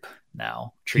 6-man group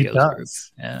now. Trios group.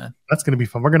 Yeah, that's gonna be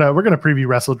fun. We're gonna preview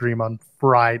Wrestle Dream on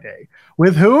Friday.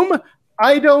 With whom?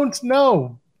 I don't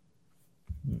know.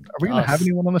 Are we gonna have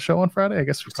anyone on the show on Friday? I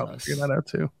guess we'll probably figure that out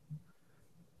too.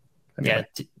 Anyway.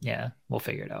 Yeah, we'll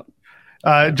figure it out.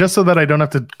 Just so that I don't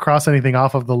have to cross anything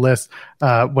off of the list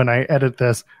when I edit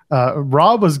this.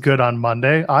 Raw was good on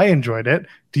Monday. I enjoyed it.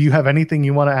 Do you have anything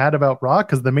you want to add about Raw?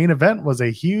 Because the main event was a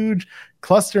huge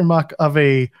clustermuck of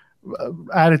a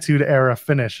Attitude Era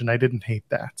finish, and I didn't hate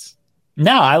that.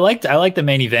 No, I liked the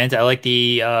main event. I liked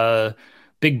the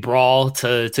big brawl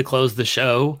to close the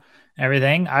show.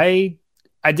 Everything. I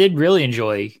did really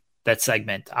enjoy that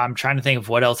segment. I'm trying to think of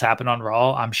what else happened on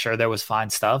Raw. I'm sure there was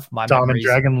fine stuff. My Dom and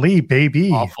Dragon Lee,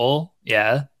 baby. Awful.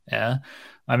 Yeah.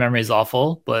 My memory is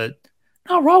awful, but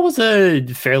no, Raw was a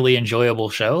fairly enjoyable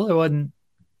show. There wasn't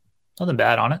nothing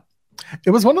bad on it. It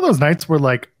was one of those nights where,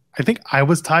 like, I think I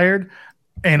was tired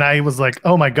and I was like,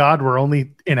 oh my God, we're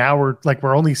only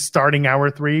we're only starting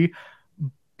hour 3.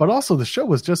 But also the show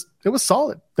was it was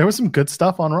solid. There was some good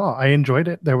stuff on Raw. I enjoyed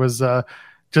it. There was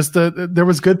there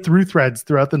was good through threads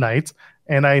throughout the night,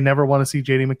 and I never want to see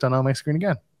JD McDonough on my screen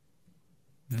again.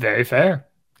 Very fair.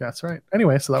 That's right.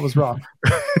 Anyway, so that was Raw.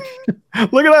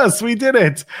 Look at us, we did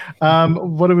it.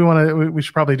 What do we want to? We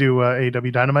should probably do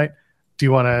AEW Dynamite. Do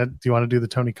you want to do the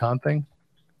Tony Khan thing?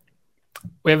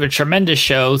 We have a tremendous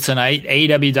show tonight.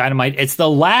 AEW Dynamite. It's the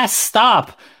last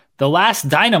stop, the last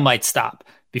Dynamite stop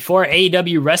before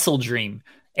AEW Wrestle Dream.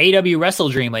 AEW Wrestle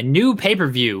Dream, a new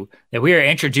pay-per-view that we are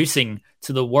introducing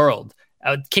to the world,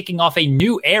 kicking off a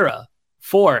new era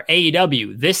for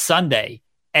AEW this Sunday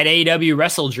at AEW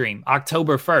Wrestle Dream,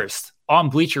 October 1st on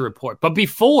Bleacher Report. But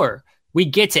before we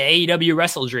get to AEW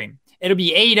Wrestle Dream, it'll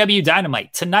be AEW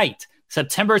Dynamite tonight,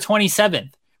 September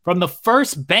 27th, from the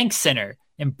First Bank Center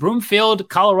in Broomfield,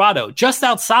 Colorado, just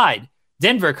outside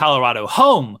Denver, Colorado,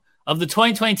 home of the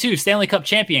 2022 Stanley Cup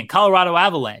champion Colorado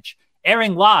Avalanche,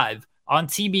 airing live on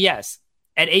TBS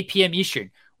at 8 p.m. Eastern.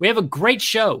 We have a great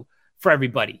show for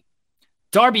everybody.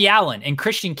 Darby Allin and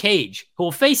Christian Cage, who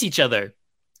will face each other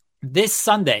this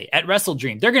Sunday at Wrestle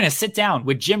Dream. They're going to sit down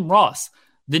with Jim Ross,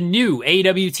 the new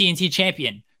AEW TNT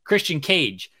champion. Christian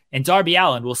Cage and Darby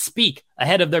Allin will speak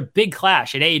ahead of their big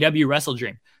clash at AEW Wrestle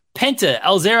Dream. Penta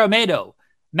El Zero,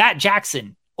 Matt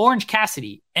Jackson, Orange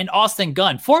Cassidy, and Austin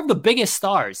Gunn, 4 of the biggest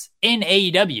stars in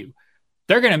AEW.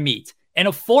 They're going to meet in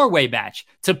a 4-way match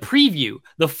to preview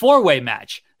the 4-way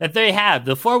match that they have,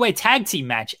 the 4-way tag team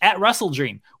match at Wrestle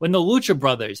Dream, when the Lucha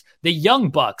Brothers, the Young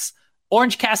Bucks,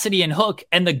 Orange Cassidy and Hook,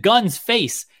 and the Guns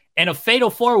face in a fatal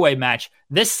 4-way match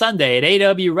this Sunday at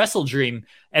AEW Wrestle Dream,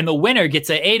 and the winner gets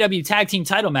an AEW tag team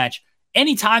title match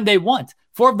anytime they want.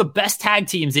 4 of the best tag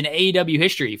teams in AEW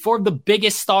history, 4 of the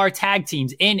biggest star tag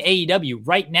teams in AEW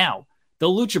right now. The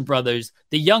Lucha Brothers,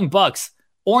 the Young Bucks,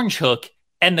 Orange Hook,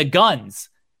 and the Guns.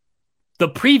 The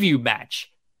preview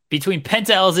match between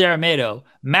Penta El Zero,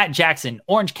 Matt Jackson,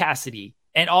 Orange Cassidy,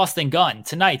 and Austin Gunn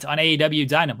tonight on AEW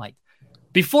Dynamite.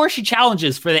 Before she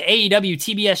challenges for the AEW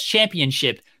TBS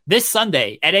Championship this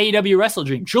Sunday at AEW Wrestle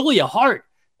Dream, Julia Hart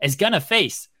is going to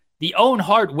face the Owen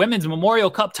Hart Women's Memorial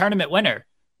Cup Tournament winner,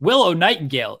 Willow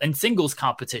Nightingale, in singles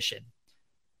competition.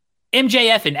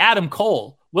 MJF and Adam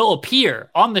Cole will appear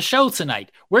on the show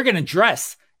tonight. We're going to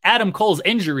address Adam Cole's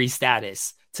injury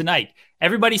status tonight.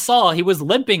 Everybody saw he was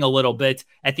limping a little bit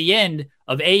at the end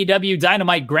of AEW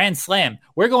Dynamite Grand Slam.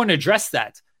 We're going to address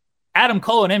that. Adam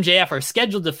Cole and MJF are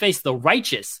scheduled to face the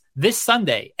Righteous this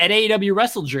Sunday at AEW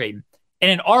Wrestle Dream in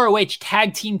an ROH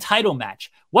tag team title match.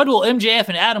 What will MJF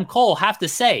and Adam Cole have to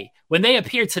say when they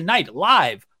appear tonight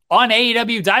live on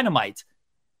AEW Dynamite,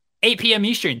 8 p.m.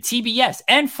 Eastern, TBS?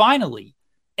 And finally,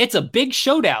 it's a big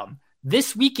showdown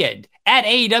this weekend at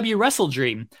AEW Wrestle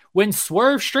Dream when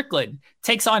Swerve Strickland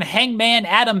takes on Hangman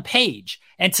Adam Page.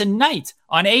 And tonight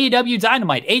on AEW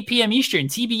Dynamite, 8 p.m. Eastern,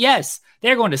 TBS,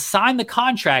 they're going to sign the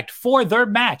contract for their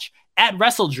match at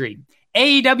Wrestle Dream.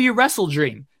 AEW Wrestle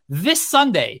Dream this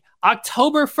Sunday,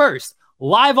 October 1st,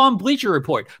 live on Bleacher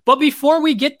Report. But before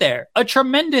we get there, a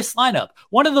tremendous lineup.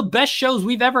 One of the best shows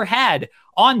we've ever had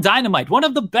on Dynamite. One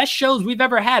of the best shows we've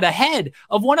ever had, ahead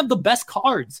of one of the best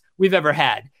cards we've ever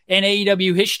had in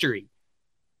AEW history.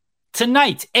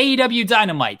 Tonight, AEW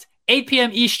Dynamite, 8 p.m.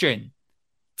 Eastern,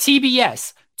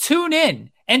 TBS. Tune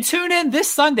in. And tune in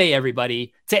this Sunday,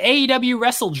 everybody, to AEW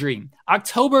Wrestle Dream,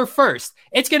 October 1st.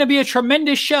 It's going to be a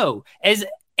tremendous show as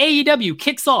AEW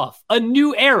kicks off a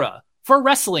new era for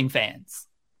wrestling fans.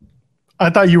 I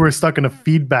thought you were stuck in a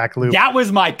feedback loop. That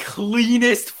was my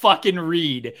cleanest fucking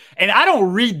read. And I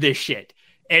don't read this shit,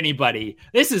 anybody.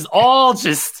 This is all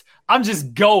just, I'm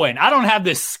just going. I don't have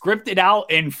this scripted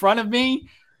out in front of me.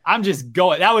 I'm just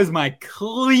going. That was my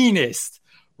cleanest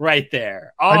right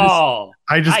there. Oh,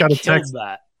 I just got a text.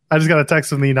 That. I just got a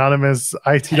text from the anonymous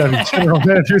ITW general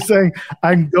manager saying,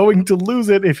 I'm going to lose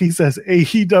it if he says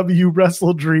AEW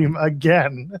Wrestle Dream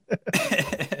again.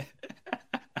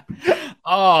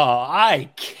 Oh, I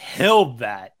killed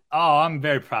that. Oh, I'm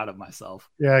very proud of myself.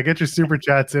 Yeah, get your super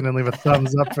chats in and leave a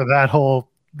thumbs up for that whole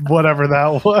whatever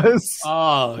that was.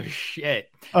 Oh, shit.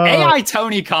 AI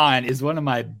Tony Khan is one of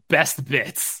my best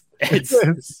bits.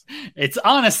 It's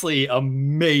honestly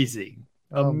amazing.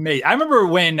 Amazing. I remember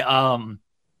when I've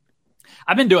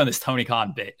been doing this Tony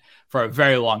Khan bit for a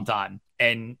very long time,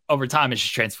 and over time it's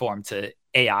just transformed to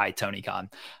AI Tony Khan.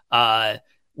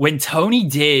 When Tony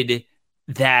did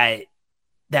that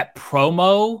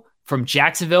promo from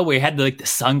Jacksonville where he had the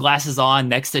sunglasses on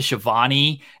next to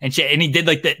Shivani and he did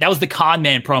that was the con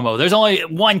man promo. There's only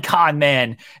one con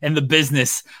man in the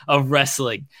business of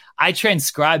wrestling. I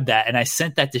transcribed that and I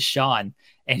sent that to Sean,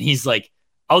 and he's like,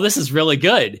 oh, this is really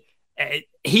good.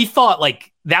 He thought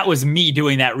that was me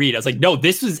doing that read. I was like, no,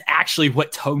 this was actually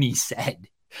what Tony said.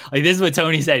 This is what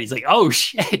Tony said. He's like, oh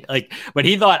shit. But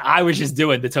he thought I was just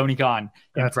doing the Tony Khan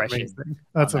impression.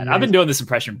 That's amazing. I've been doing this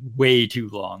impression way too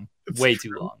long. Way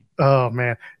too long. Oh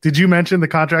man. Did you mention the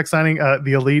contract signing?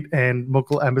 The Elite and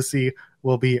Mukul Embassy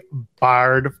will be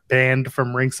banned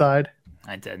from ringside.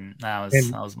 I didn't. That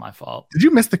was my fault. Did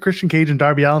you miss the Christian Cage and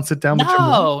Darby Allin sit down with Jim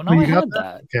Ross? No, I had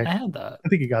that. Okay. I had that. I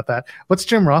think you got that. What's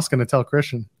Jim Ross going to tell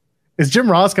Christian? Is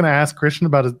Jim Ross going to ask Christian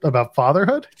about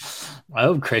fatherhood?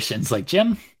 Oh, Christian's like,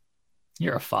 Jim,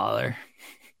 you're a father.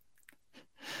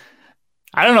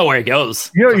 I don't know where he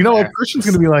goes. You know what? Christian's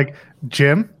going to be like,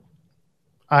 Jim,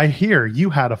 I hear you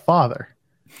had a father.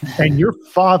 And your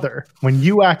father, when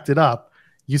you acted up,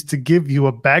 used to give you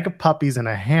a bag of puppies and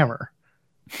a hammer.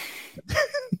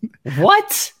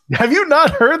 What? Have you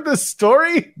not heard this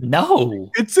story? No.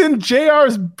 It's in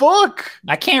JR's book.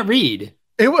 I can't read.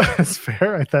 It was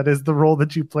fair. That is the role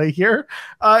that you play here.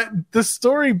 The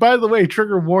story, by the way,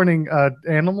 trigger warning: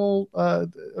 animal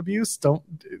abuse. Don't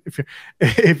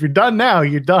if you're done now,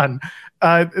 you're done.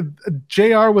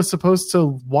 JR was supposed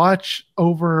to watch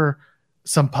over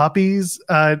some puppies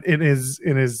at his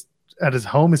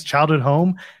home, his childhood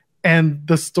home, and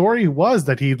the story was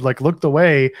that he looked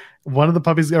away. One of the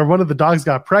puppies or one of the dogs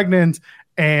got pregnant,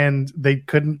 and they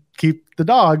couldn't keep the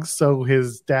dogs, so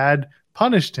his dad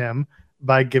punished him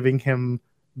by giving him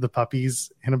the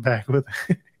puppies in a bag with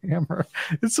a hammer.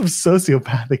 It's some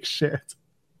sociopathic shit.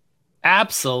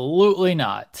 Absolutely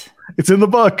not. It's in the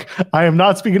book. I am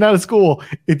not speaking out of school.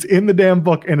 It's in the damn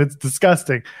book, and it's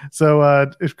disgusting. So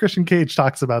if Christian Cage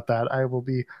talks about that, I will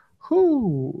be,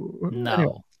 whoo. No,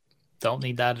 anyway. Don't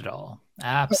need that at all.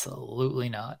 Absolutely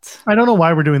not. I don't know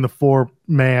why we're doing the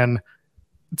 4-man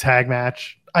tag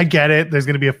match. I get it. There's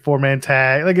going to be a 4-man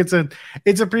tag. Like it's a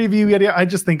preview. I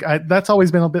just think that's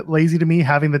always been a bit lazy to me,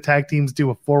 having the tag teams do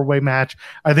a 4-way match.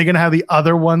 Are they going to have the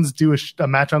other ones do a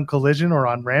match on Collision or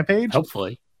on Rampage?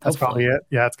 Hopefully. That's probably it.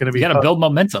 Yeah, it's going to be. You got to build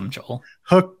momentum, Joel.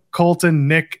 Hook, Colton,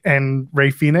 Nick, and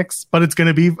Ray Phoenix, but it's going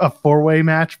to be a 4-way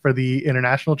match for the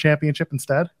International Championship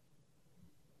instead.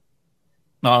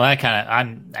 No, that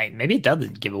kind of. Maybe it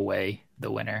doesn't give away the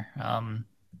winner.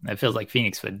 It feels like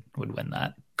Phoenix would win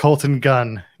that. Colton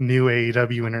Gunn, new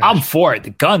AEW International. I'm for it. The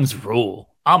Guns rule.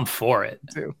 I'm for it.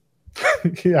 Too.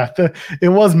 Yeah, it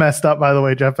was messed up, by the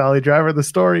way, Jeff Valley Driver. The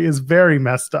story is very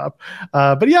messed up.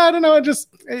 But yeah, I don't know.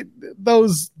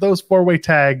 Those 4-way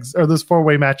tags, or those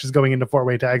 4-way matches going into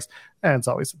 4-way tags, and it's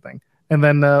always a thing. And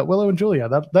then Willow and Julia,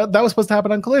 that was supposed to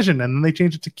happen on Collision, and then they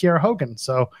changed it to Kiera Hogan.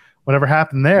 So whatever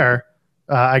happened there,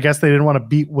 I guess they didn't want to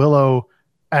beat Willow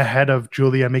ahead of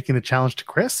Julia making the challenge to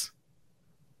Chris.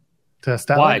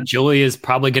 Why? Julia's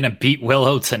probably going to beat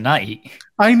Willow tonight.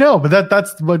 I know, but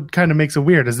that's what kind of makes it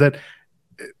weird, is that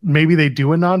maybe they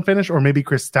do a non-finish, or maybe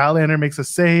Chris Statlander makes a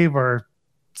save or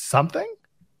something.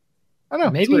 I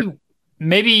don't know.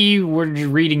 Maybe you were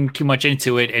reading too much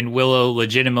into it, and Willow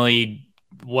legitimately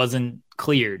wasn't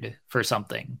cleared for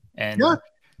something. And yeah,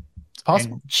 it's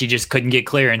possible. And she just couldn't get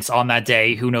clearance on that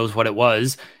day. Who knows what it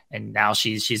was? And now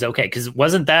she's okay. Because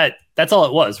wasn't that's all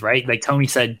it was, right? Like Tony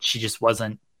said, she just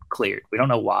wasn't cleared. We don't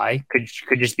know why.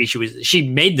 Could just be she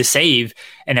made the save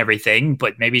and everything,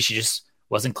 but maybe she just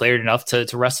wasn't cleared enough to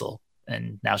wrestle,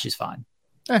 and now she's fine.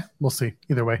 We'll see.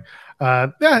 Either way,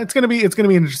 it's gonna be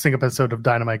an interesting episode of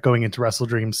Dynamite going into Wrestle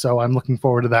Dreams. So I'm looking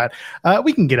forward to that.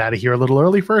 We can get out of here a little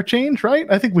early for a change, right?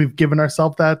 I think we've given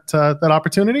ourselves that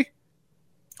opportunity. It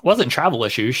wasn't travel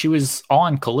issues. She was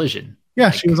on Collision.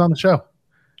 Yeah, she was on the show.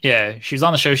 Yeah, she was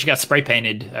on the show. She got spray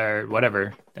painted or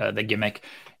whatever the gimmick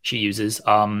she uses.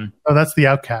 That's the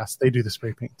Outcast. They do the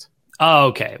spray paint. Oh,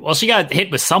 okay. Well, she got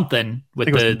hit with something with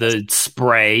the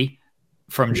spray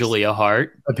from Julia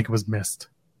Hart. I think it was mist.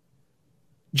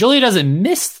 Julia doesn't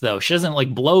mist, though. She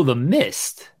doesn't blow the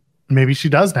mist. Maybe she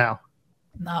does now.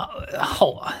 No,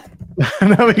 hold on.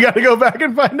 Now we got to go back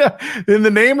and find out. In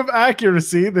the name of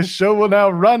accuracy, the show will now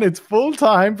run its full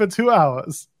time for 2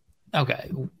 hours. Okay.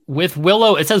 With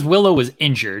Willow, it says Willow was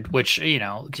injured, which,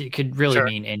 could really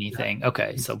mean anything.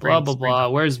 Okay. So blah, blah, blah.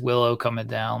 Where's Willow coming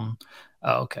down?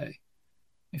 Oh, okay.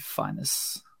 Let me find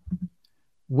this.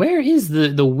 Where is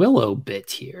the Willow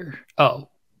bit here? Oh,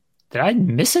 did I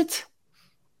miss it?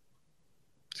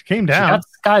 She came down. She got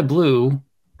Sky Blue.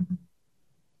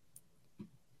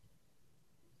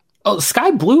 Oh, Sky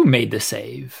Blue made the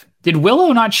save. Did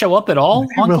Willow not show up at all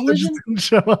on Collision? Didn't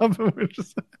show up.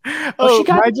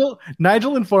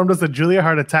 Nigel informed us that Julia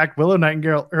Hart attacked Willow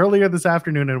Nightingale earlier this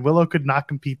afternoon, and Willow could not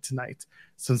compete tonight.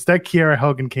 So instead, Kiera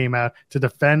Hogan came out to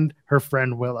defend her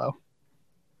friend Willow.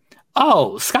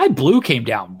 Oh, Sky Blue came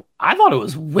down. I thought it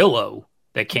was Willow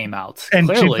that came out. And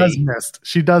clearly, she does mist.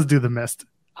 She does do the mist.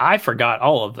 I forgot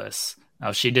all of this.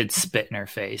 Oh, she did spit in her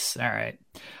face. All right.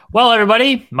 Well,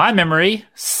 everybody, my memory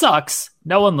sucks.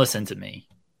 No one listened to me.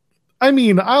 I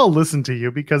mean, I'll listen to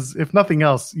you because if nothing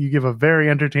else, you give a very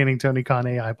entertaining Tony Khan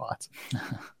AI bot.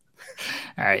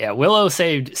 All right. Yeah. Willow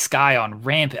saved Sky on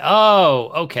Rampage.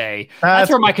 Oh, okay.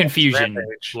 That's where my confusion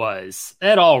was.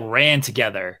 It all ran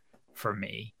together for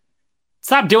me.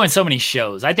 Stop doing so many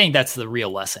shows. I think that's the real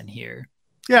lesson here.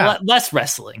 Yeah. Less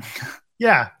wrestling.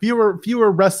 Yeah.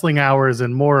 Fewer wrestling hours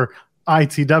and more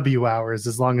ITW hours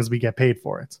as long as we get paid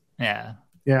for it. Yeah.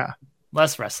 Yeah.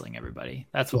 Less wrestling, everybody.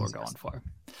 That's what we're going for.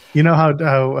 You know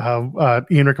how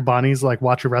Ian Riccaboni's like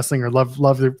watch your wrestling or love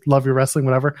your wrestling,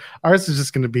 whatever. Ours is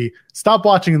just going to be stop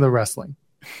watching the wrestling.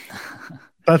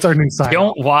 That's our new sign.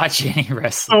 Don't watch any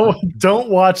wrestling. Don't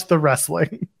watch the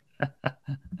wrestling.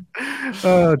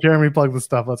 Jeremy, plug the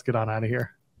stuff. Let's get on out of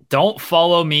here. Don't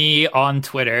follow me on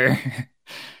Twitter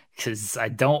because I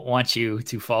don't want you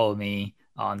to follow me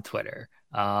on Twitter.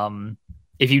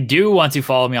 If you do want to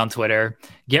follow me on Twitter,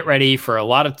 get ready for a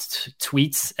lot of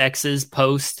tweets, X's,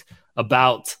 posts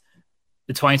about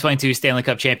the 2022 Stanley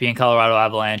Cup champion Colorado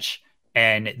Avalanche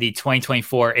and the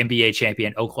 2024 NBA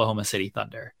champion Oklahoma City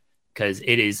Thunder, because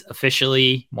it is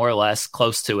officially more or less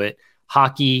close to it.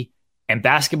 Hockey and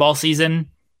basketball season,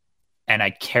 and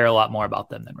I care a lot more about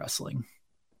them than wrestling.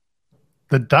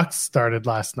 The Ducks started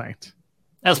last night.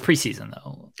 That was preseason,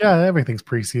 though. Yeah, everything's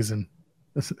preseason.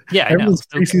 Yeah, everything's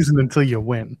preseason until you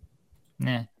win.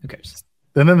 who cares?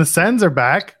 And then the Sens are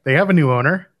back. They have a new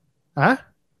owner. Huh?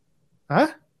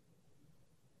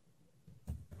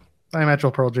 I'm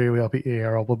Metro Pearl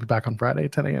JWLPERL. We'll be back on Friday,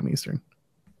 10 a.m. Eastern.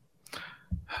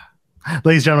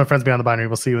 Ladies and gentlemen, friends beyond the binary,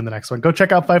 we'll see you in the next one. Go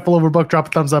check out Fightful Overbook, drop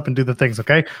a thumbs up, and do the things,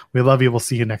 okay? We love you. We'll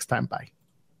see you next time. Bye.